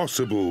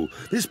impossible.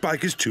 This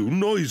bike is too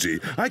noisy.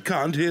 I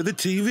can't hear the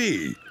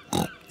TV.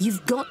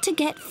 You've got to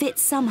get fit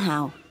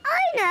somehow. I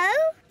know.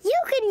 You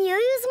can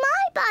use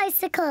my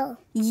bicycle.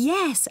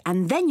 Yes,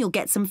 and then you'll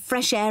get some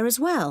fresh air as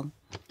well.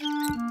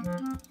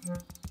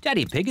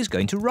 Daddy Pig is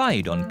going to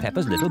ride on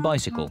Peppa's little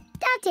bicycle.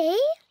 Daddy,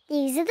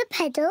 these are the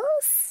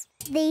pedals,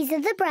 these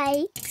are the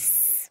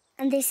brakes,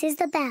 and this is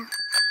the bell.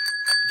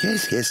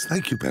 Yes,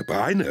 thank you, Peppa,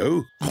 I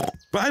know.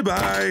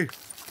 Bye-bye.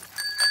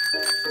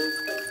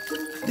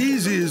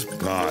 Easy as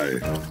pie.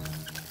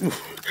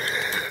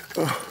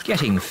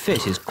 Getting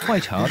fit is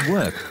quite hard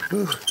work.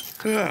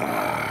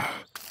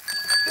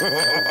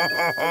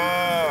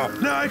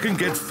 Now I can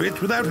get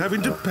fit without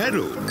having to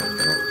pedal.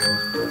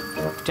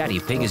 Daddy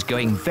Pig is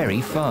going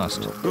very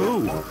fast.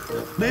 Oh,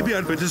 maybe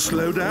I'd better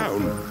slow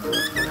down.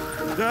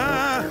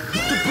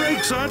 The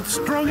brakes aren't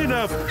strong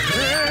enough.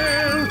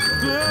 Help!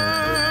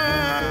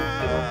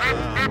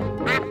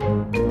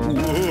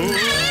 Whoa!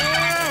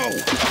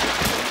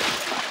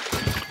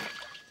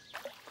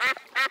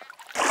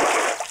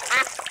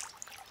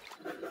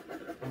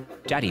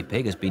 Daddy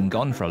Pig has been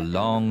gone for a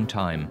long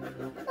time.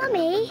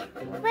 Mummy,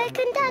 where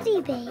can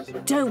Daddy be?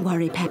 Don't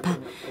worry, Peppa.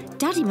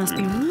 Daddy must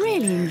be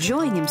really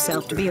enjoying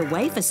himself to be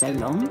away for so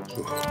long.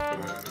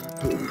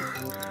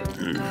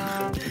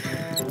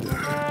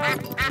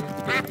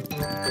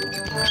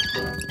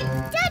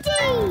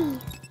 Daddy!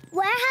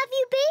 Where have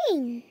you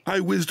been? I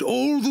whizzed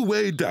all the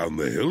way down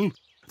the hill.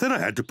 Then I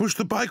had to push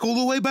the bike all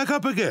the way back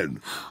up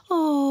again.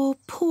 Oh,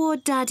 poor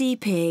Daddy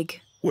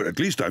Pig. Well, at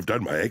least I've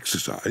done my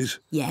exercise.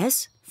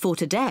 Yes, for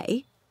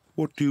today.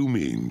 What do you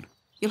mean?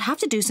 You'll have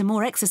to do some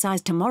more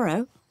exercise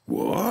tomorrow.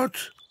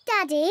 What?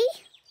 Daddy,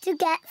 to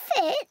get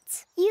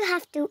fit, you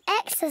have to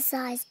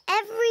exercise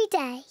every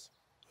day.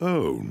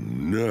 Oh,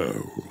 no.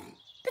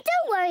 But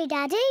don't worry,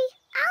 Daddy.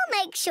 I'll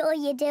make sure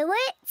you do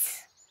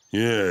it.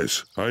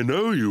 Yes, I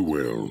know you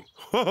will.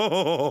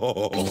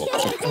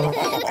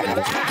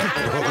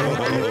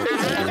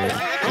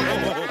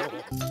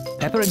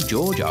 Peppa and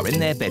George are in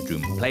their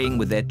bedroom playing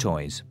with their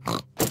toys.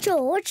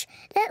 George,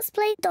 let's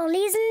play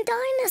dollies and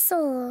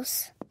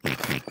dinosaurs.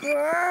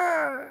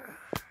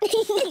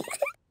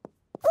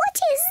 What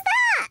is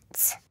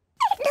that?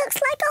 It looks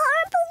like a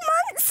horrible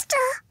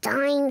monster.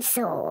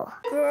 Dine-saw.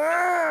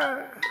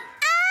 Ah!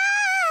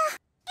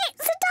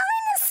 It's a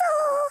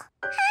dinosaur!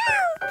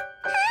 Help!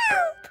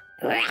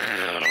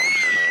 Help!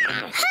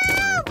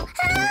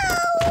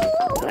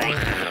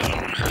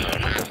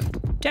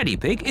 Help! Daddy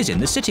Pig is in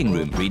the sitting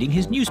room reading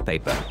his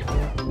newspaper.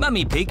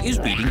 Mummy Pig is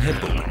reading her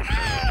book.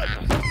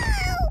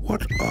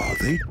 What are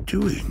they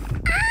doing?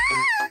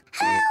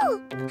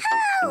 Help!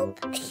 Help!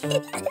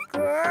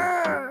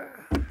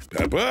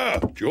 Peppa,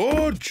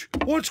 George,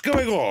 what's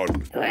going on?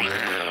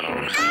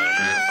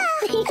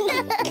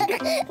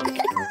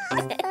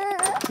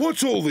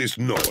 What's all this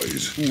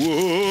noise?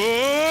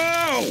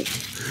 Whoa!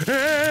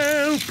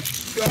 Help!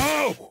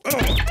 Oh!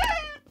 Oh!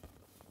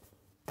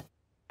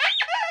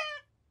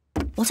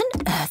 What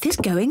on earth is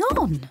going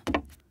on?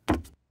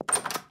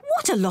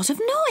 What a lot of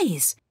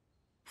noise!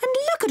 And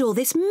look at all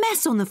this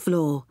mess on the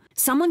floor.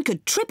 Someone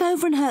could trip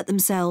over and hurt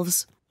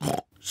themselves.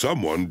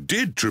 Someone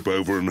did trip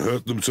over and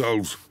hurt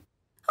themselves.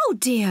 Oh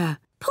dear,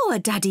 poor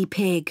Daddy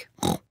Pig.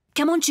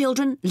 Come on,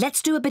 children,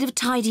 let's do a bit of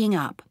tidying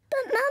up.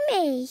 But,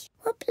 Mummy,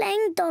 we're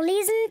playing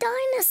dollies and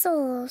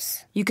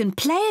dinosaurs. You can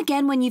play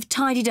again when you've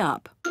tidied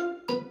up.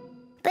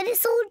 But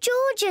it's all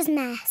George's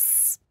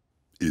mess.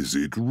 Is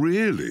it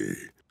really?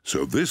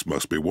 So this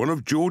must be one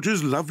of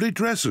George's lovely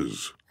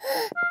dresses.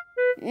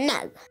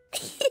 No.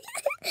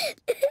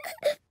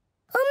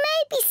 Or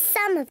maybe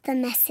some of the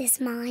mess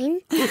is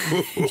mine.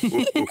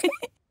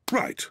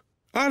 Right,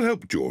 I'll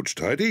help George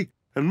tidy,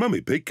 and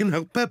Mummy Pig can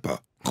help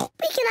Peppa.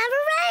 We can have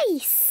a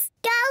race.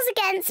 Girls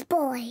against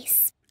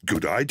boys.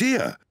 Good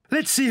idea.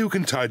 Let's see who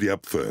can tidy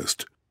up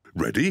first.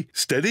 Ready,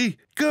 steady,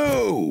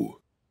 go!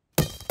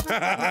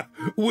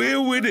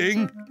 We're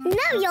winning.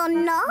 No, you're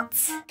not.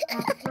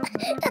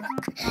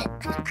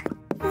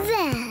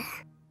 There.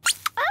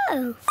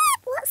 Oh,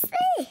 what's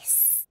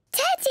this?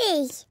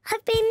 Teddy,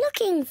 I've been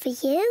looking for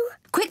you.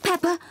 Quick,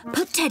 Peppa,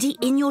 put Teddy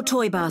in your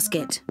toy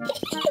basket.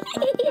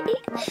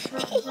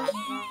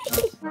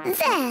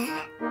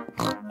 There.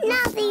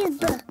 Now these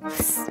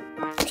books.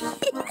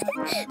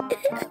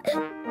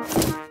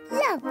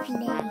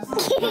 Lovely.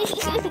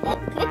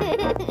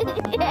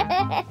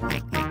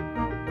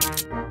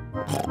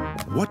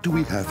 What do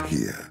we have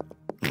here?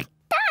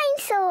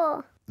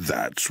 Dinosaur.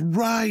 That's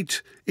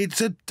right.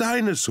 It's a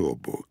dinosaur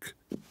book.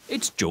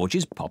 It's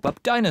George's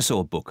pop-up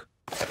dinosaur book.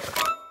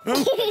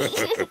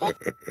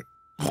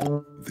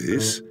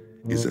 This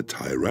is a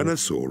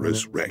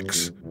Tyrannosaurus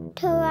Rex.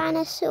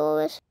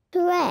 Tyrannosaurus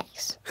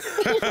Rex.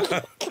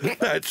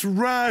 That's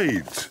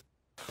right.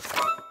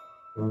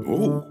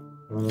 Oh,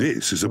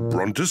 this is a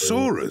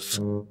Brontosaurus.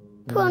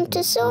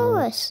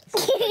 Brontosaurus.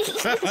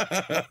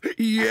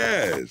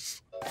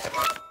 Yes.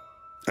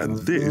 And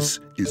this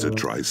is a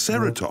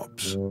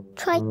Triceratops.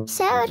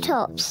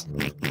 Triceratops.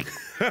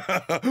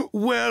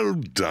 Well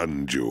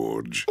done,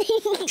 George.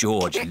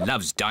 George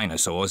loves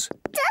dinosaurs.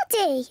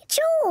 Daddy,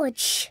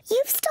 George,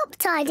 you've stopped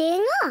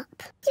tidying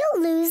up.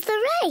 You'll lose the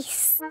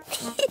race.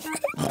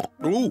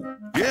 Oh,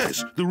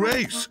 yes, the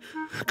race.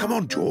 Come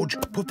on, George,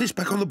 put this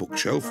back on the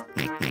bookshelf.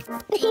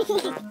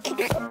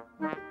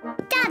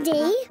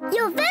 Daddy,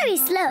 you're very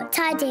slow at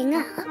tidying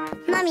up.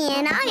 Mummy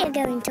and I are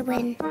going to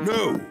win.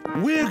 No,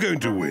 we're going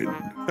to win.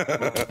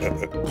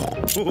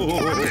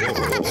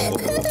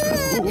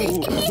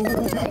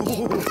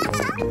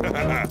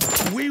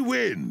 We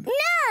win.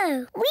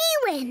 No, we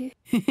win.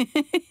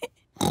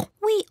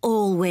 We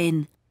all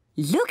win.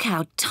 Look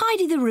how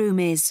tidy the room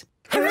is.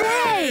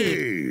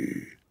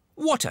 Hooray!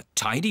 What a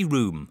tidy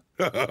room.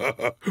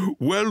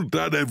 Well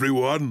done,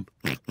 everyone.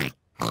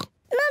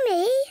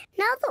 Mummy,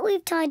 now that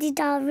we've tidied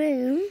our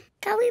room,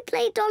 can we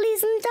play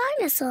dollies and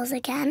dinosaurs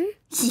again?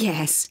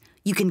 Yes,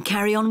 you can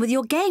carry on with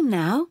your game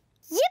now.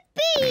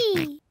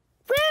 Yippee!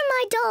 Where are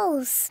my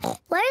dolls?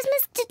 Where is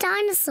Mr.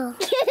 Dinosaur?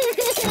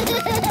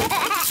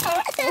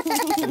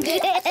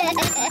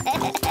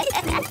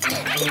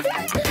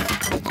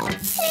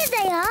 Here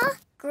they are.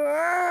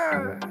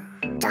 Grrr.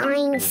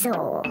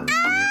 Dinosaur.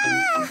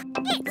 Ah!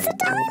 It's a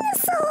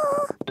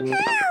dinosaur!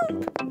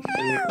 Help!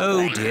 Help!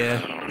 Oh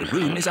dear, the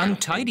room is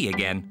untidy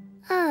again.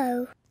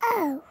 Oh.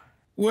 Oh.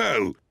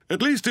 Well,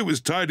 at least it was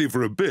tidy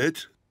for a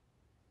bit.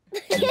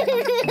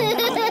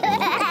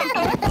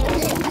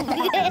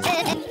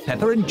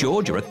 Peppa and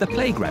George are at the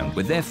playground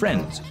with their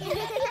friends.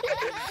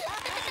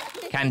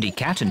 Candy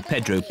Cat and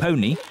Pedro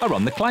Pony are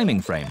on the climbing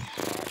frame.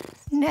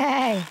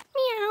 Nay.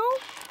 Meow.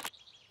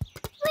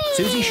 Whee!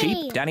 Suzy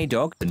Sheep, Danny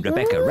Dog and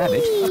Rebecca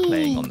Rabbit are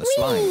playing on the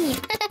slide.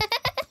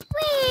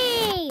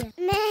 Whee!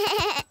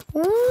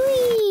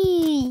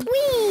 Whee!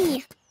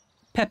 Whee!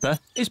 Peppa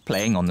is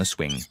playing on the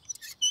swing.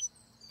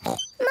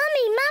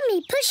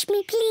 Mummy, push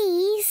me,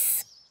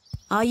 please.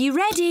 Are you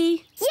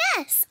ready?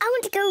 Yes, I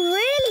want to go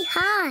really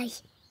high.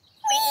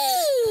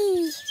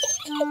 Whee!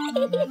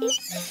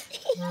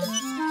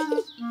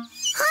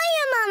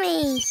 Hiya,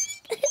 Mummy.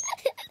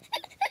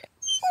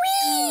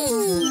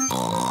 Whee!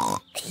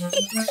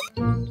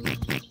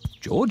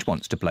 George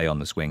wants to play on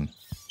the swing.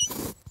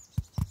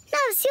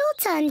 Now it's your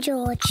turn,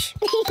 George.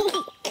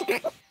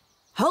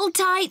 Hold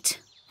tight.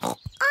 I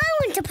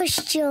want to push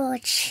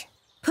George.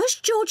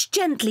 Push George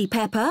gently,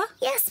 Peppa.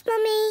 Yes,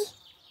 Mummy.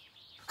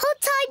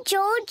 Hold tight,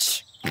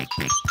 George.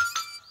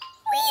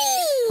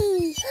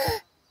 Whee!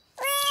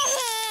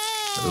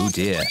 Oh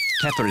dear,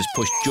 Peppa has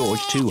pushed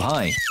George too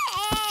high.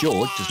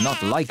 George does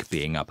not like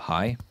being up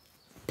high.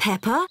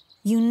 Peppa,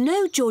 you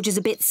know George is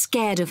a bit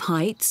scared of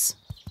heights.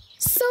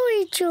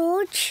 Sorry,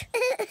 George.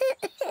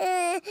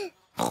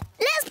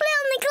 Let's play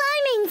on the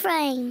climbing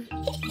frame.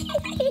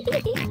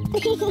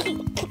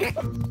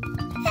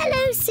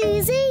 Hello,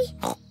 Suzy.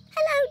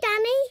 Hello,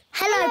 Danny.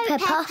 Hello,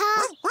 Peppa.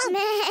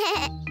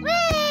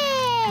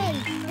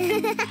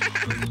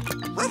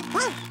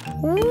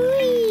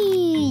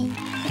 Whee!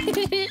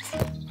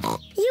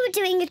 You were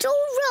doing it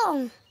all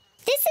wrong.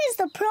 This is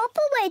the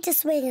proper way to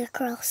swing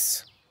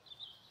across.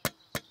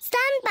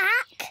 Stand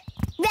back.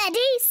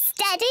 Ready,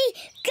 steady,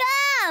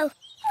 go!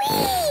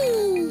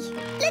 Whee!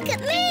 Look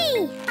at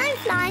me! I'm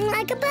flying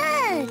like a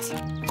bird.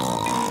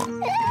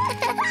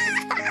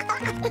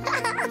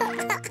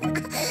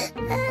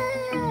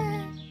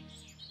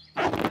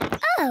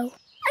 Oh,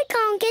 I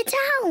can't get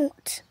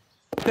out.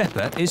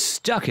 Peppa is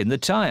stuck in the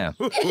tyre.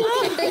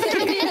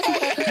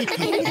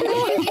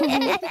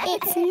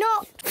 It's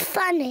not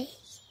funny.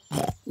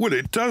 Well,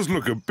 it does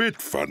look a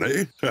bit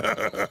funny.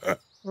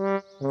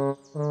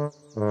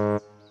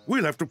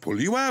 We'll have to pull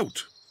you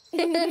out.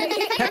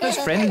 Peppa's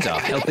friends are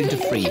helping to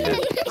free her.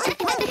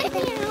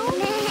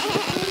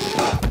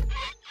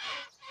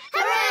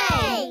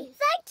 Hooray!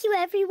 Thank you,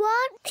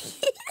 everyone.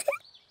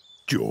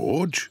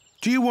 George,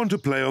 do you want to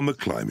play on the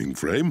climbing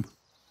frame?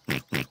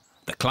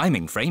 The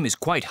climbing frame is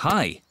quite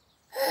high.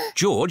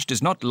 George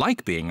does not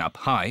like being up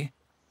high.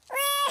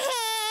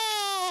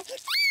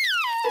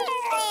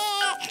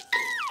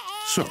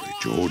 Sorry,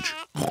 George.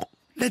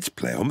 Let's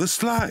play on the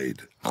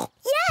slide.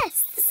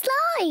 Yes, the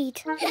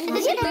slide.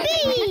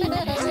 Yippee!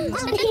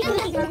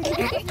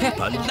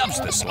 Peppa loves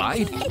the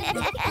slide.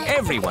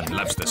 Everyone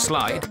loves the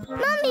slide.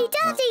 Mummy,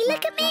 Daddy,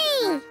 look at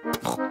me.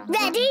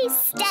 Ready,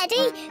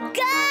 steady,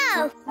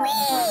 go!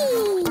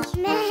 Whee!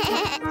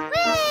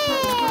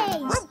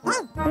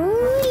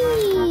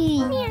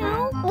 Whee!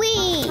 Meow.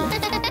 Whee!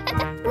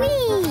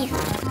 Whee!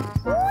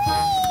 Whee!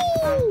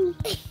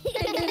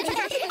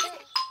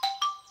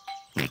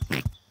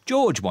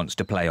 George wants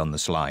to play on the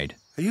slide.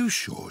 Are you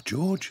sure,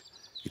 George?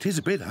 It is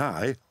a bit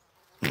high.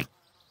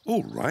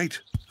 All right,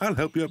 I'll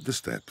help you up the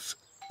steps.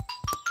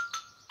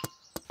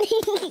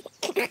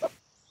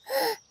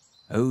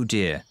 Oh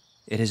dear,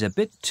 it is a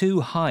bit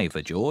too high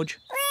for George.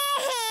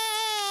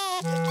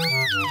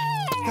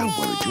 Don't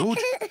worry,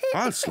 George.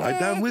 I'll slide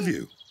down with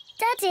you.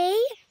 Daddy,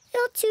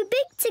 you're too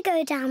big to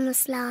go down the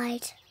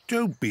slide.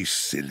 Don't be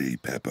silly,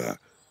 Peppa.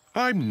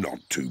 I'm not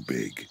too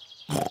big.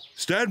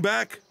 Stand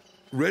back.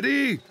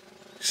 Ready?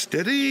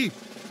 Steady,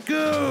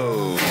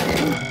 go!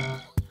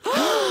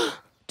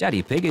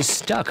 Daddy Pig is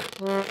stuck.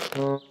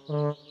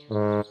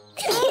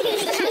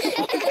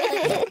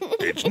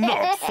 It's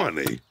not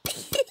funny.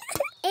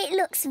 It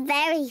looks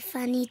very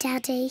funny,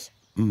 Daddy.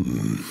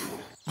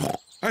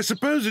 I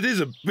suppose it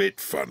is a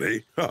bit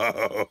funny. We'll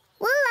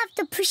have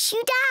to push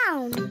you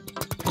down.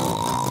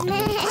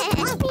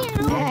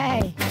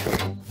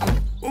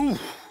 Ooh.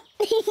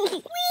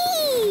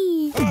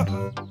 Whee!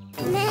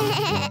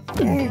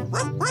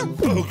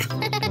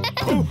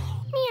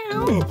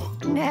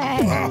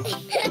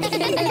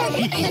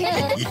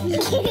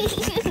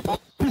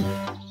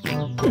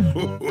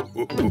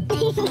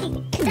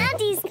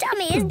 Daddy's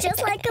tummy is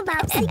just like a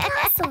bouncy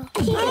castle.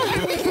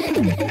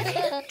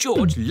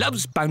 George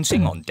loves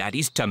bouncing on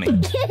Daddy's tummy.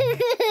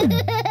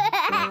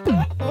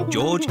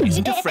 George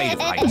isn't afraid of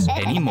heights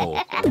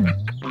anymore.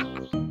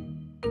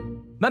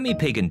 Mummy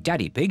Pig and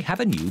Daddy Pig have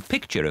a new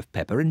picture of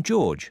Peppa and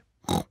George.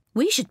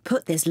 We should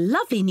put this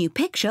lovely new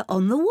picture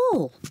on the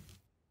wall.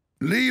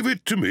 Leave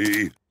it to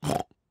me.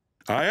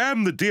 I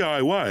am the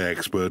DIY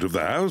expert of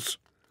the house.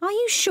 Are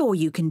you sure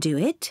you can do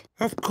it?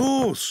 Of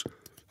course.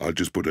 I'll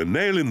just put a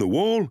nail in the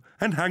wall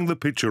and hang the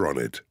picture on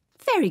it.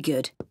 Very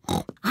good.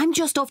 I'm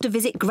just off to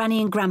visit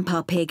Granny and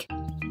Grandpa Pig.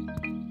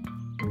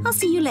 I'll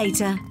see you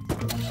later.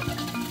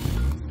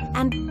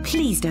 And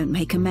please don't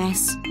make a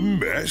mess.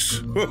 Mess?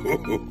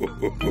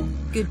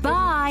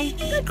 Goodbye.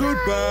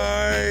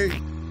 Goodbye.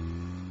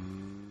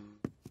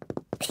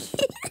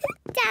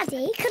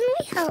 Daddy, can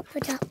we help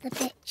put up the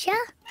picture?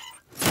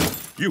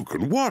 You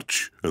can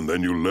watch, and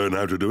then you'll learn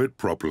how to do it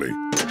properly.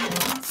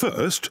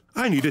 First,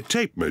 I need a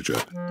tape measure.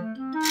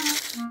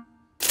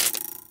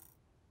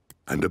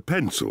 And a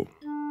pencil.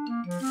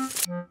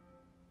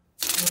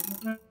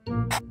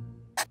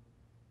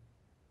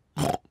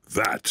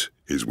 That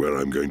is where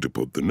I'm going to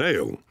put the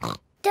nail.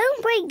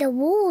 Don't break the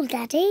wall,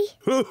 Daddy.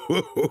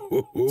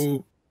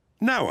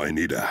 Now I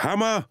need a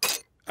hammer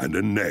and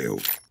a nail.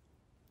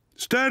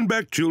 Stand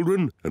back,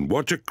 children, and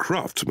watch a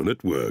craftsman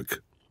at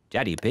work.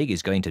 Daddy Pig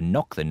is going to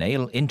knock the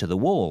nail into the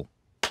wall.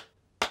 Don't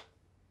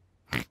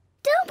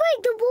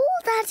break the wall,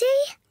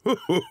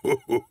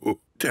 Daddy.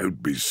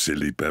 Don't be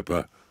silly,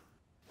 Peppa.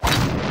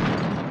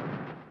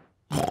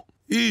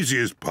 Easy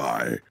as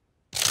pie.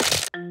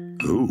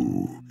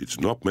 Oh, it's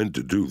not meant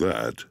to do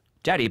that.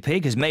 Daddy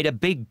Pig has made a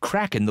big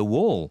crack in the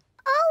wall.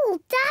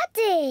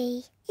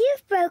 Daddy,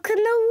 you've broken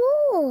the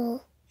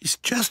wall. It's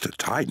just a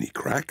tiny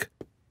crack.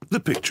 The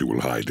picture will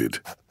hide it.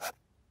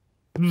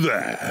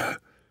 There.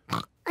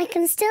 I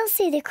can still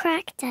see the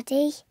crack,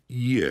 Daddy.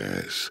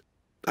 Yes.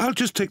 I'll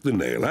just take the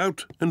nail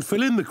out and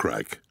fill in the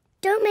crack.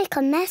 Don't make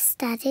a mess,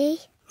 Daddy.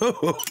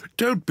 Oh,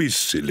 don't be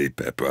silly,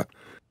 Peppa.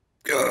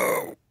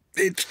 Oh,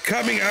 it's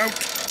coming out.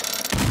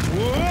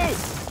 Whoa!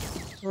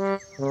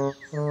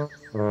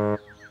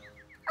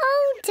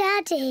 Oh,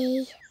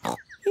 Daddy.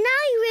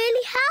 Now you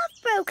really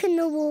have broken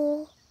the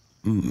wall.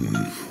 Do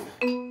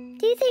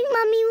you think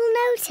Mummy will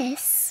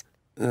notice?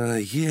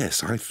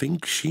 Yes, I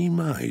think she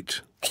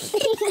might.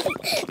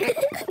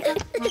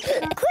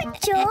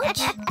 Quick,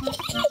 George.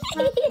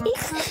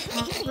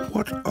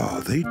 What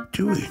are they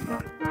doing?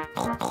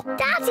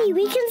 Daddy,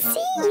 we can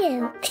see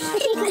you.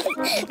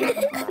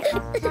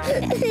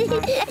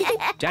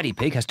 Daddy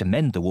Pig has to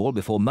mend the wall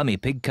before Mummy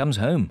Pig comes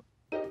home.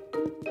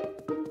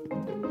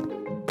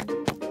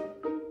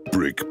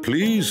 Brick,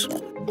 please.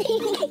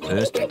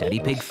 First, Daddy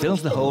Pig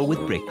fills the hole with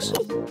bricks.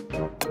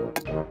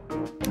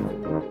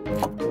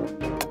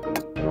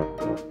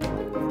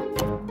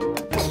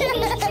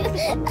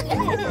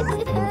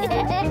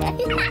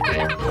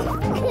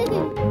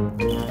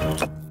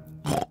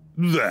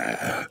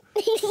 There.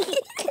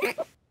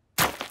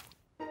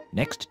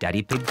 Next,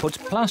 Daddy Pig puts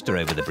plaster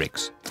over the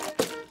bricks.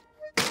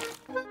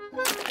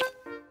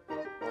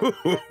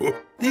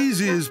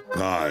 Easy as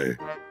pie.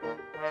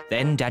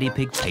 Then Daddy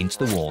Pig paints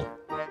the wall.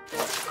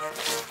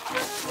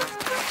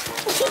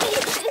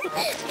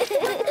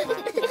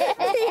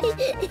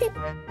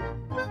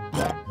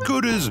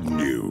 Good as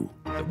new.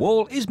 The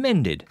wall is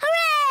mended.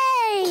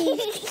 Hooray!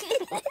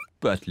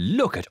 But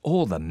look at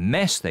all the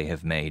mess they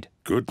have made.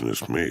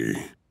 Goodness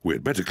me.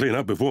 We'd better clean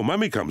up before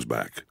Mummy comes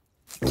back.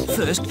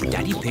 First,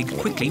 Daddy Pig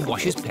quickly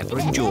washes Peppa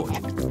and George.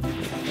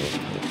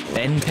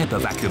 Then Peppa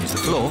vacuums the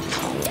floor.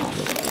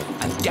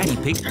 And Daddy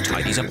Pig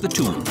tidies up the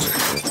tools.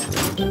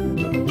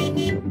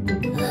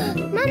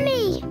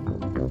 Mummy!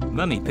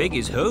 Mummy Pig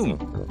is home.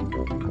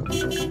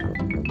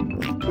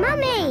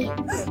 Mummy!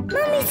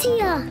 Mummy's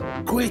here.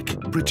 Quick,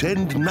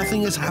 pretend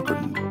nothing has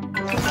happened.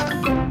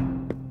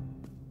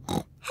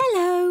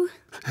 Hello.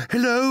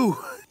 Hello.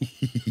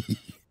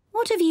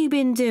 What have you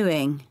been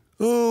doing?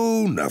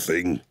 Oh,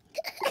 nothing.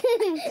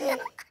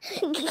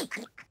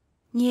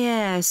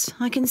 Yes,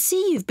 I can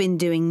see you've been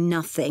doing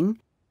nothing.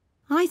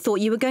 I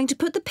thought you were going to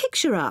put the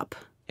picture up.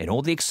 In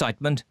all the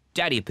excitement,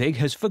 Daddy Pig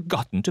has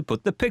forgotten to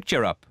put the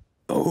picture up.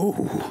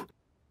 Oh.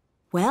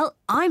 Well,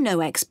 I'm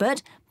no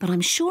expert, but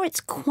I'm sure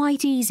it's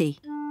quite easy.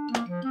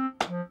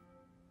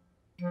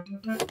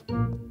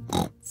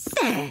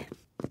 There.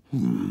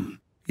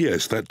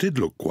 Yes, that did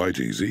look quite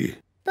easy.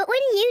 But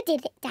when you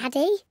did it,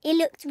 Daddy, it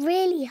looked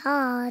really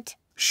hard.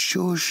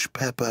 Shush,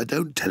 Peppa,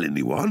 don't tell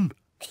anyone.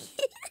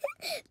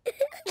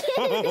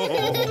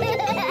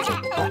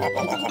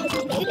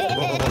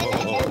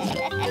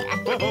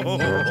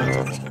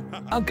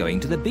 Are going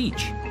to the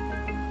beach.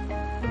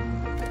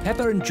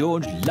 Peppa and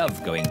George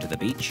love going to the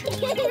beach.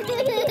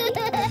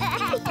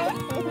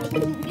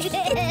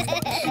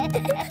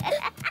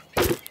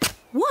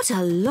 What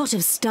a lot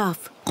of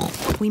stuff.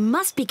 We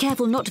must be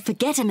careful not to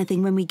forget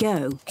anything when we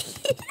go.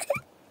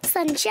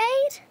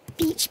 Sunshade,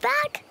 beach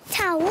bag,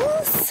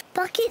 towels,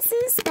 buckets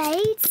and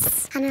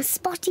spades, and a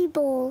spotty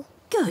ball.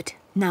 Good.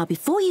 Now,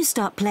 before you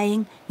start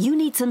playing, you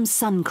need some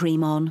sun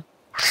cream on.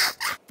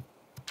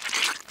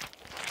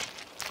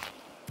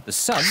 The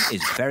sun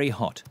is very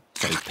hot,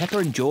 so Peppa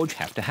and George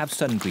have to have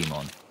sun cream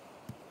on.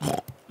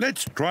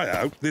 Let's try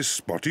out this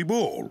spotty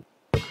ball.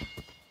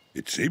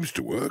 It seems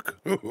to work.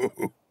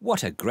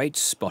 What a great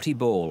spotty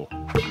ball.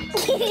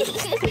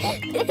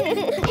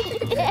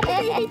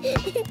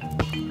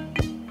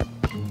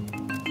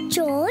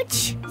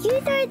 George, you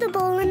throw the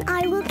ball and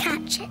I will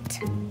catch it.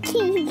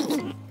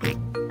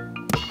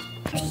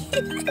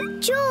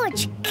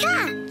 George,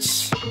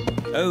 catch!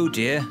 Oh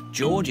dear,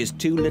 George is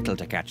too little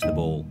to catch the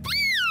ball.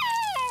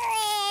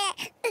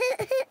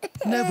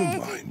 Never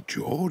mind,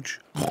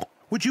 George.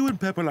 Would you and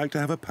Peppa like to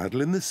have a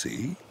paddle in the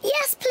sea?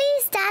 Yes,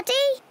 please,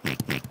 Daddy.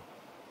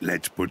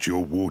 Let's put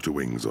your water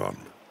wings on.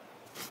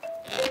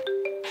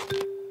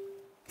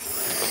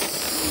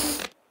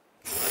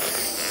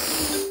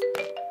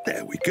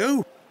 There we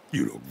go.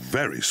 You look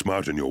very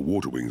smart in your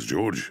water wings,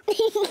 George.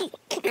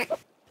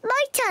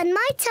 My turn,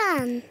 my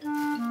turn.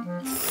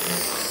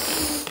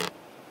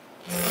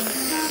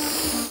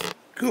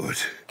 Good.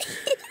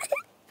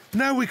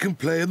 Now we can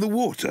play in the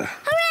water.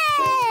 Hooray!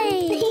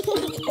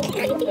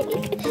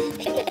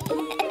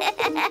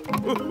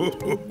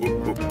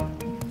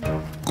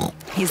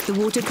 Is the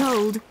water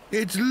cold?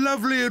 It's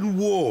lovely and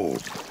warm.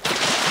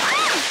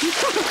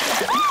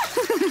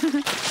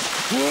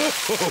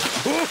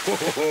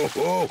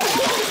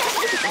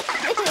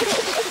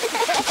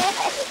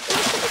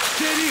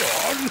 Steady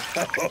on.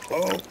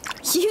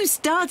 You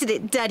started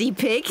it, Daddy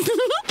Pig.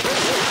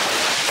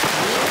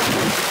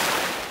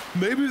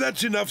 Maybe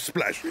that's enough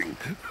splashing.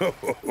 Whee!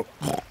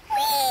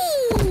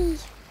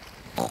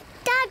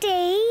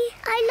 Daddy,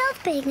 I love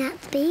being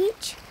at the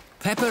beach.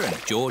 Peppa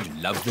and George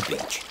love the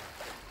beach.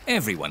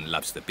 Everyone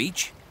loves the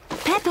beach.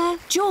 Peppa,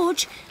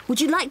 George,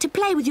 would you like to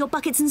play with your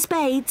buckets and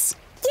spades?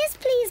 Yes,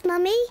 please,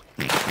 Mummy.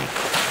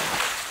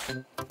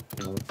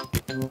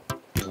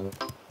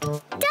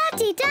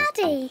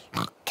 Daddy,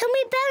 can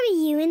we bury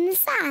you in the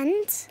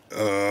sand?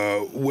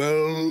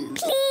 Well...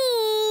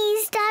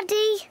 Please,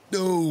 Daddy.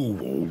 Oh,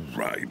 all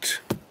right.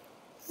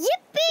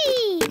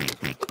 Yippee!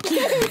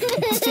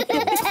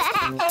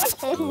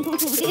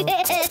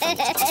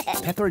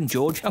 Peppa and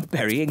George are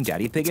burying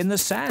Daddy Pig in the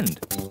sand.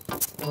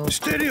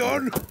 Steady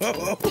on.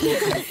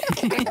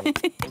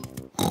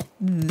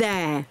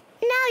 There.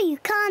 Now you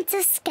can't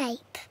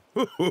escape.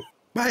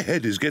 My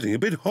head is getting a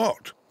bit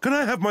hot. Can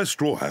I have my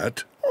straw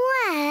hat?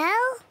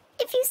 Well,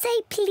 if you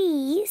say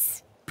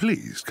please.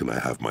 Please, can I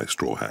have my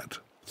straw hat?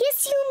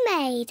 Yes, you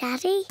may,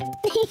 Daddy.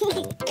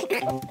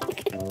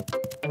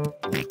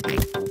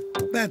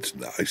 That's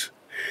nice.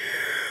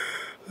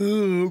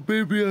 Oh,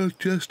 maybe I'll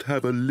just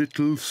have a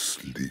little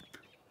sleep.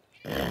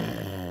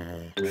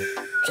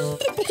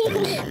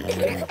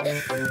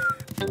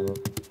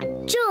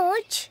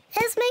 George,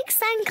 let's make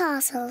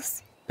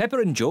sandcastles. Peppa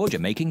and George are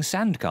making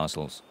sand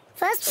castles.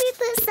 First we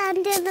put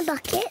sand in the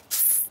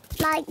buckets,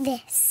 like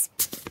this.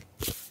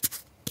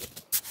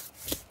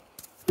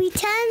 We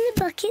turn the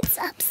buckets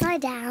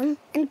upside down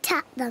and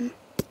tap them.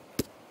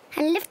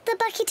 And lift the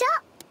bucket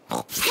up.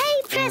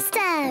 Hey,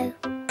 presto!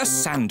 A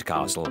sand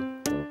castle.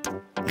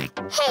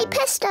 Hey,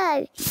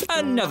 presto!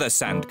 Another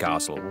sand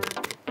castle.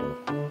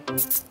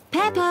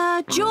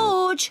 Peppa,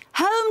 George,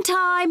 home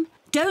time.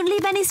 Don't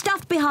leave any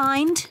stuff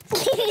behind.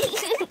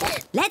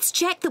 Let's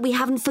check that we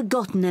haven't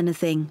forgotten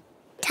anything.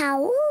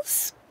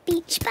 Towels,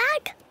 beach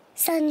bag,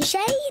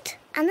 sunshade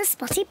and the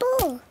spotty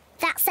ball.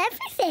 That's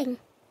everything.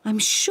 I'm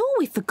sure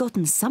we've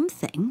forgotten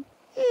something.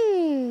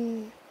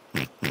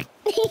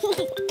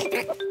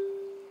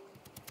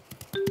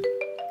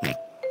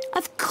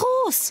 Of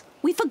course,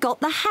 we forgot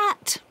the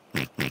hat.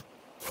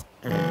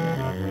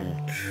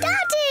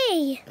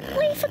 Daddy!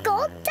 We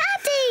forgot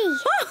Daddy!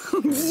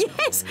 Oh,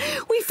 yes,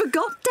 we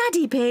forgot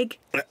Daddy Pig.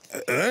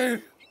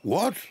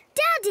 What?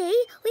 Daddy,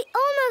 we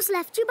almost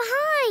left you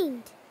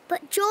behind.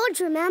 But George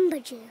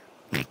remembered you.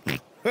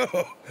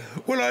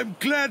 Well, I'm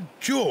glad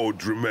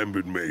George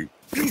remembered me.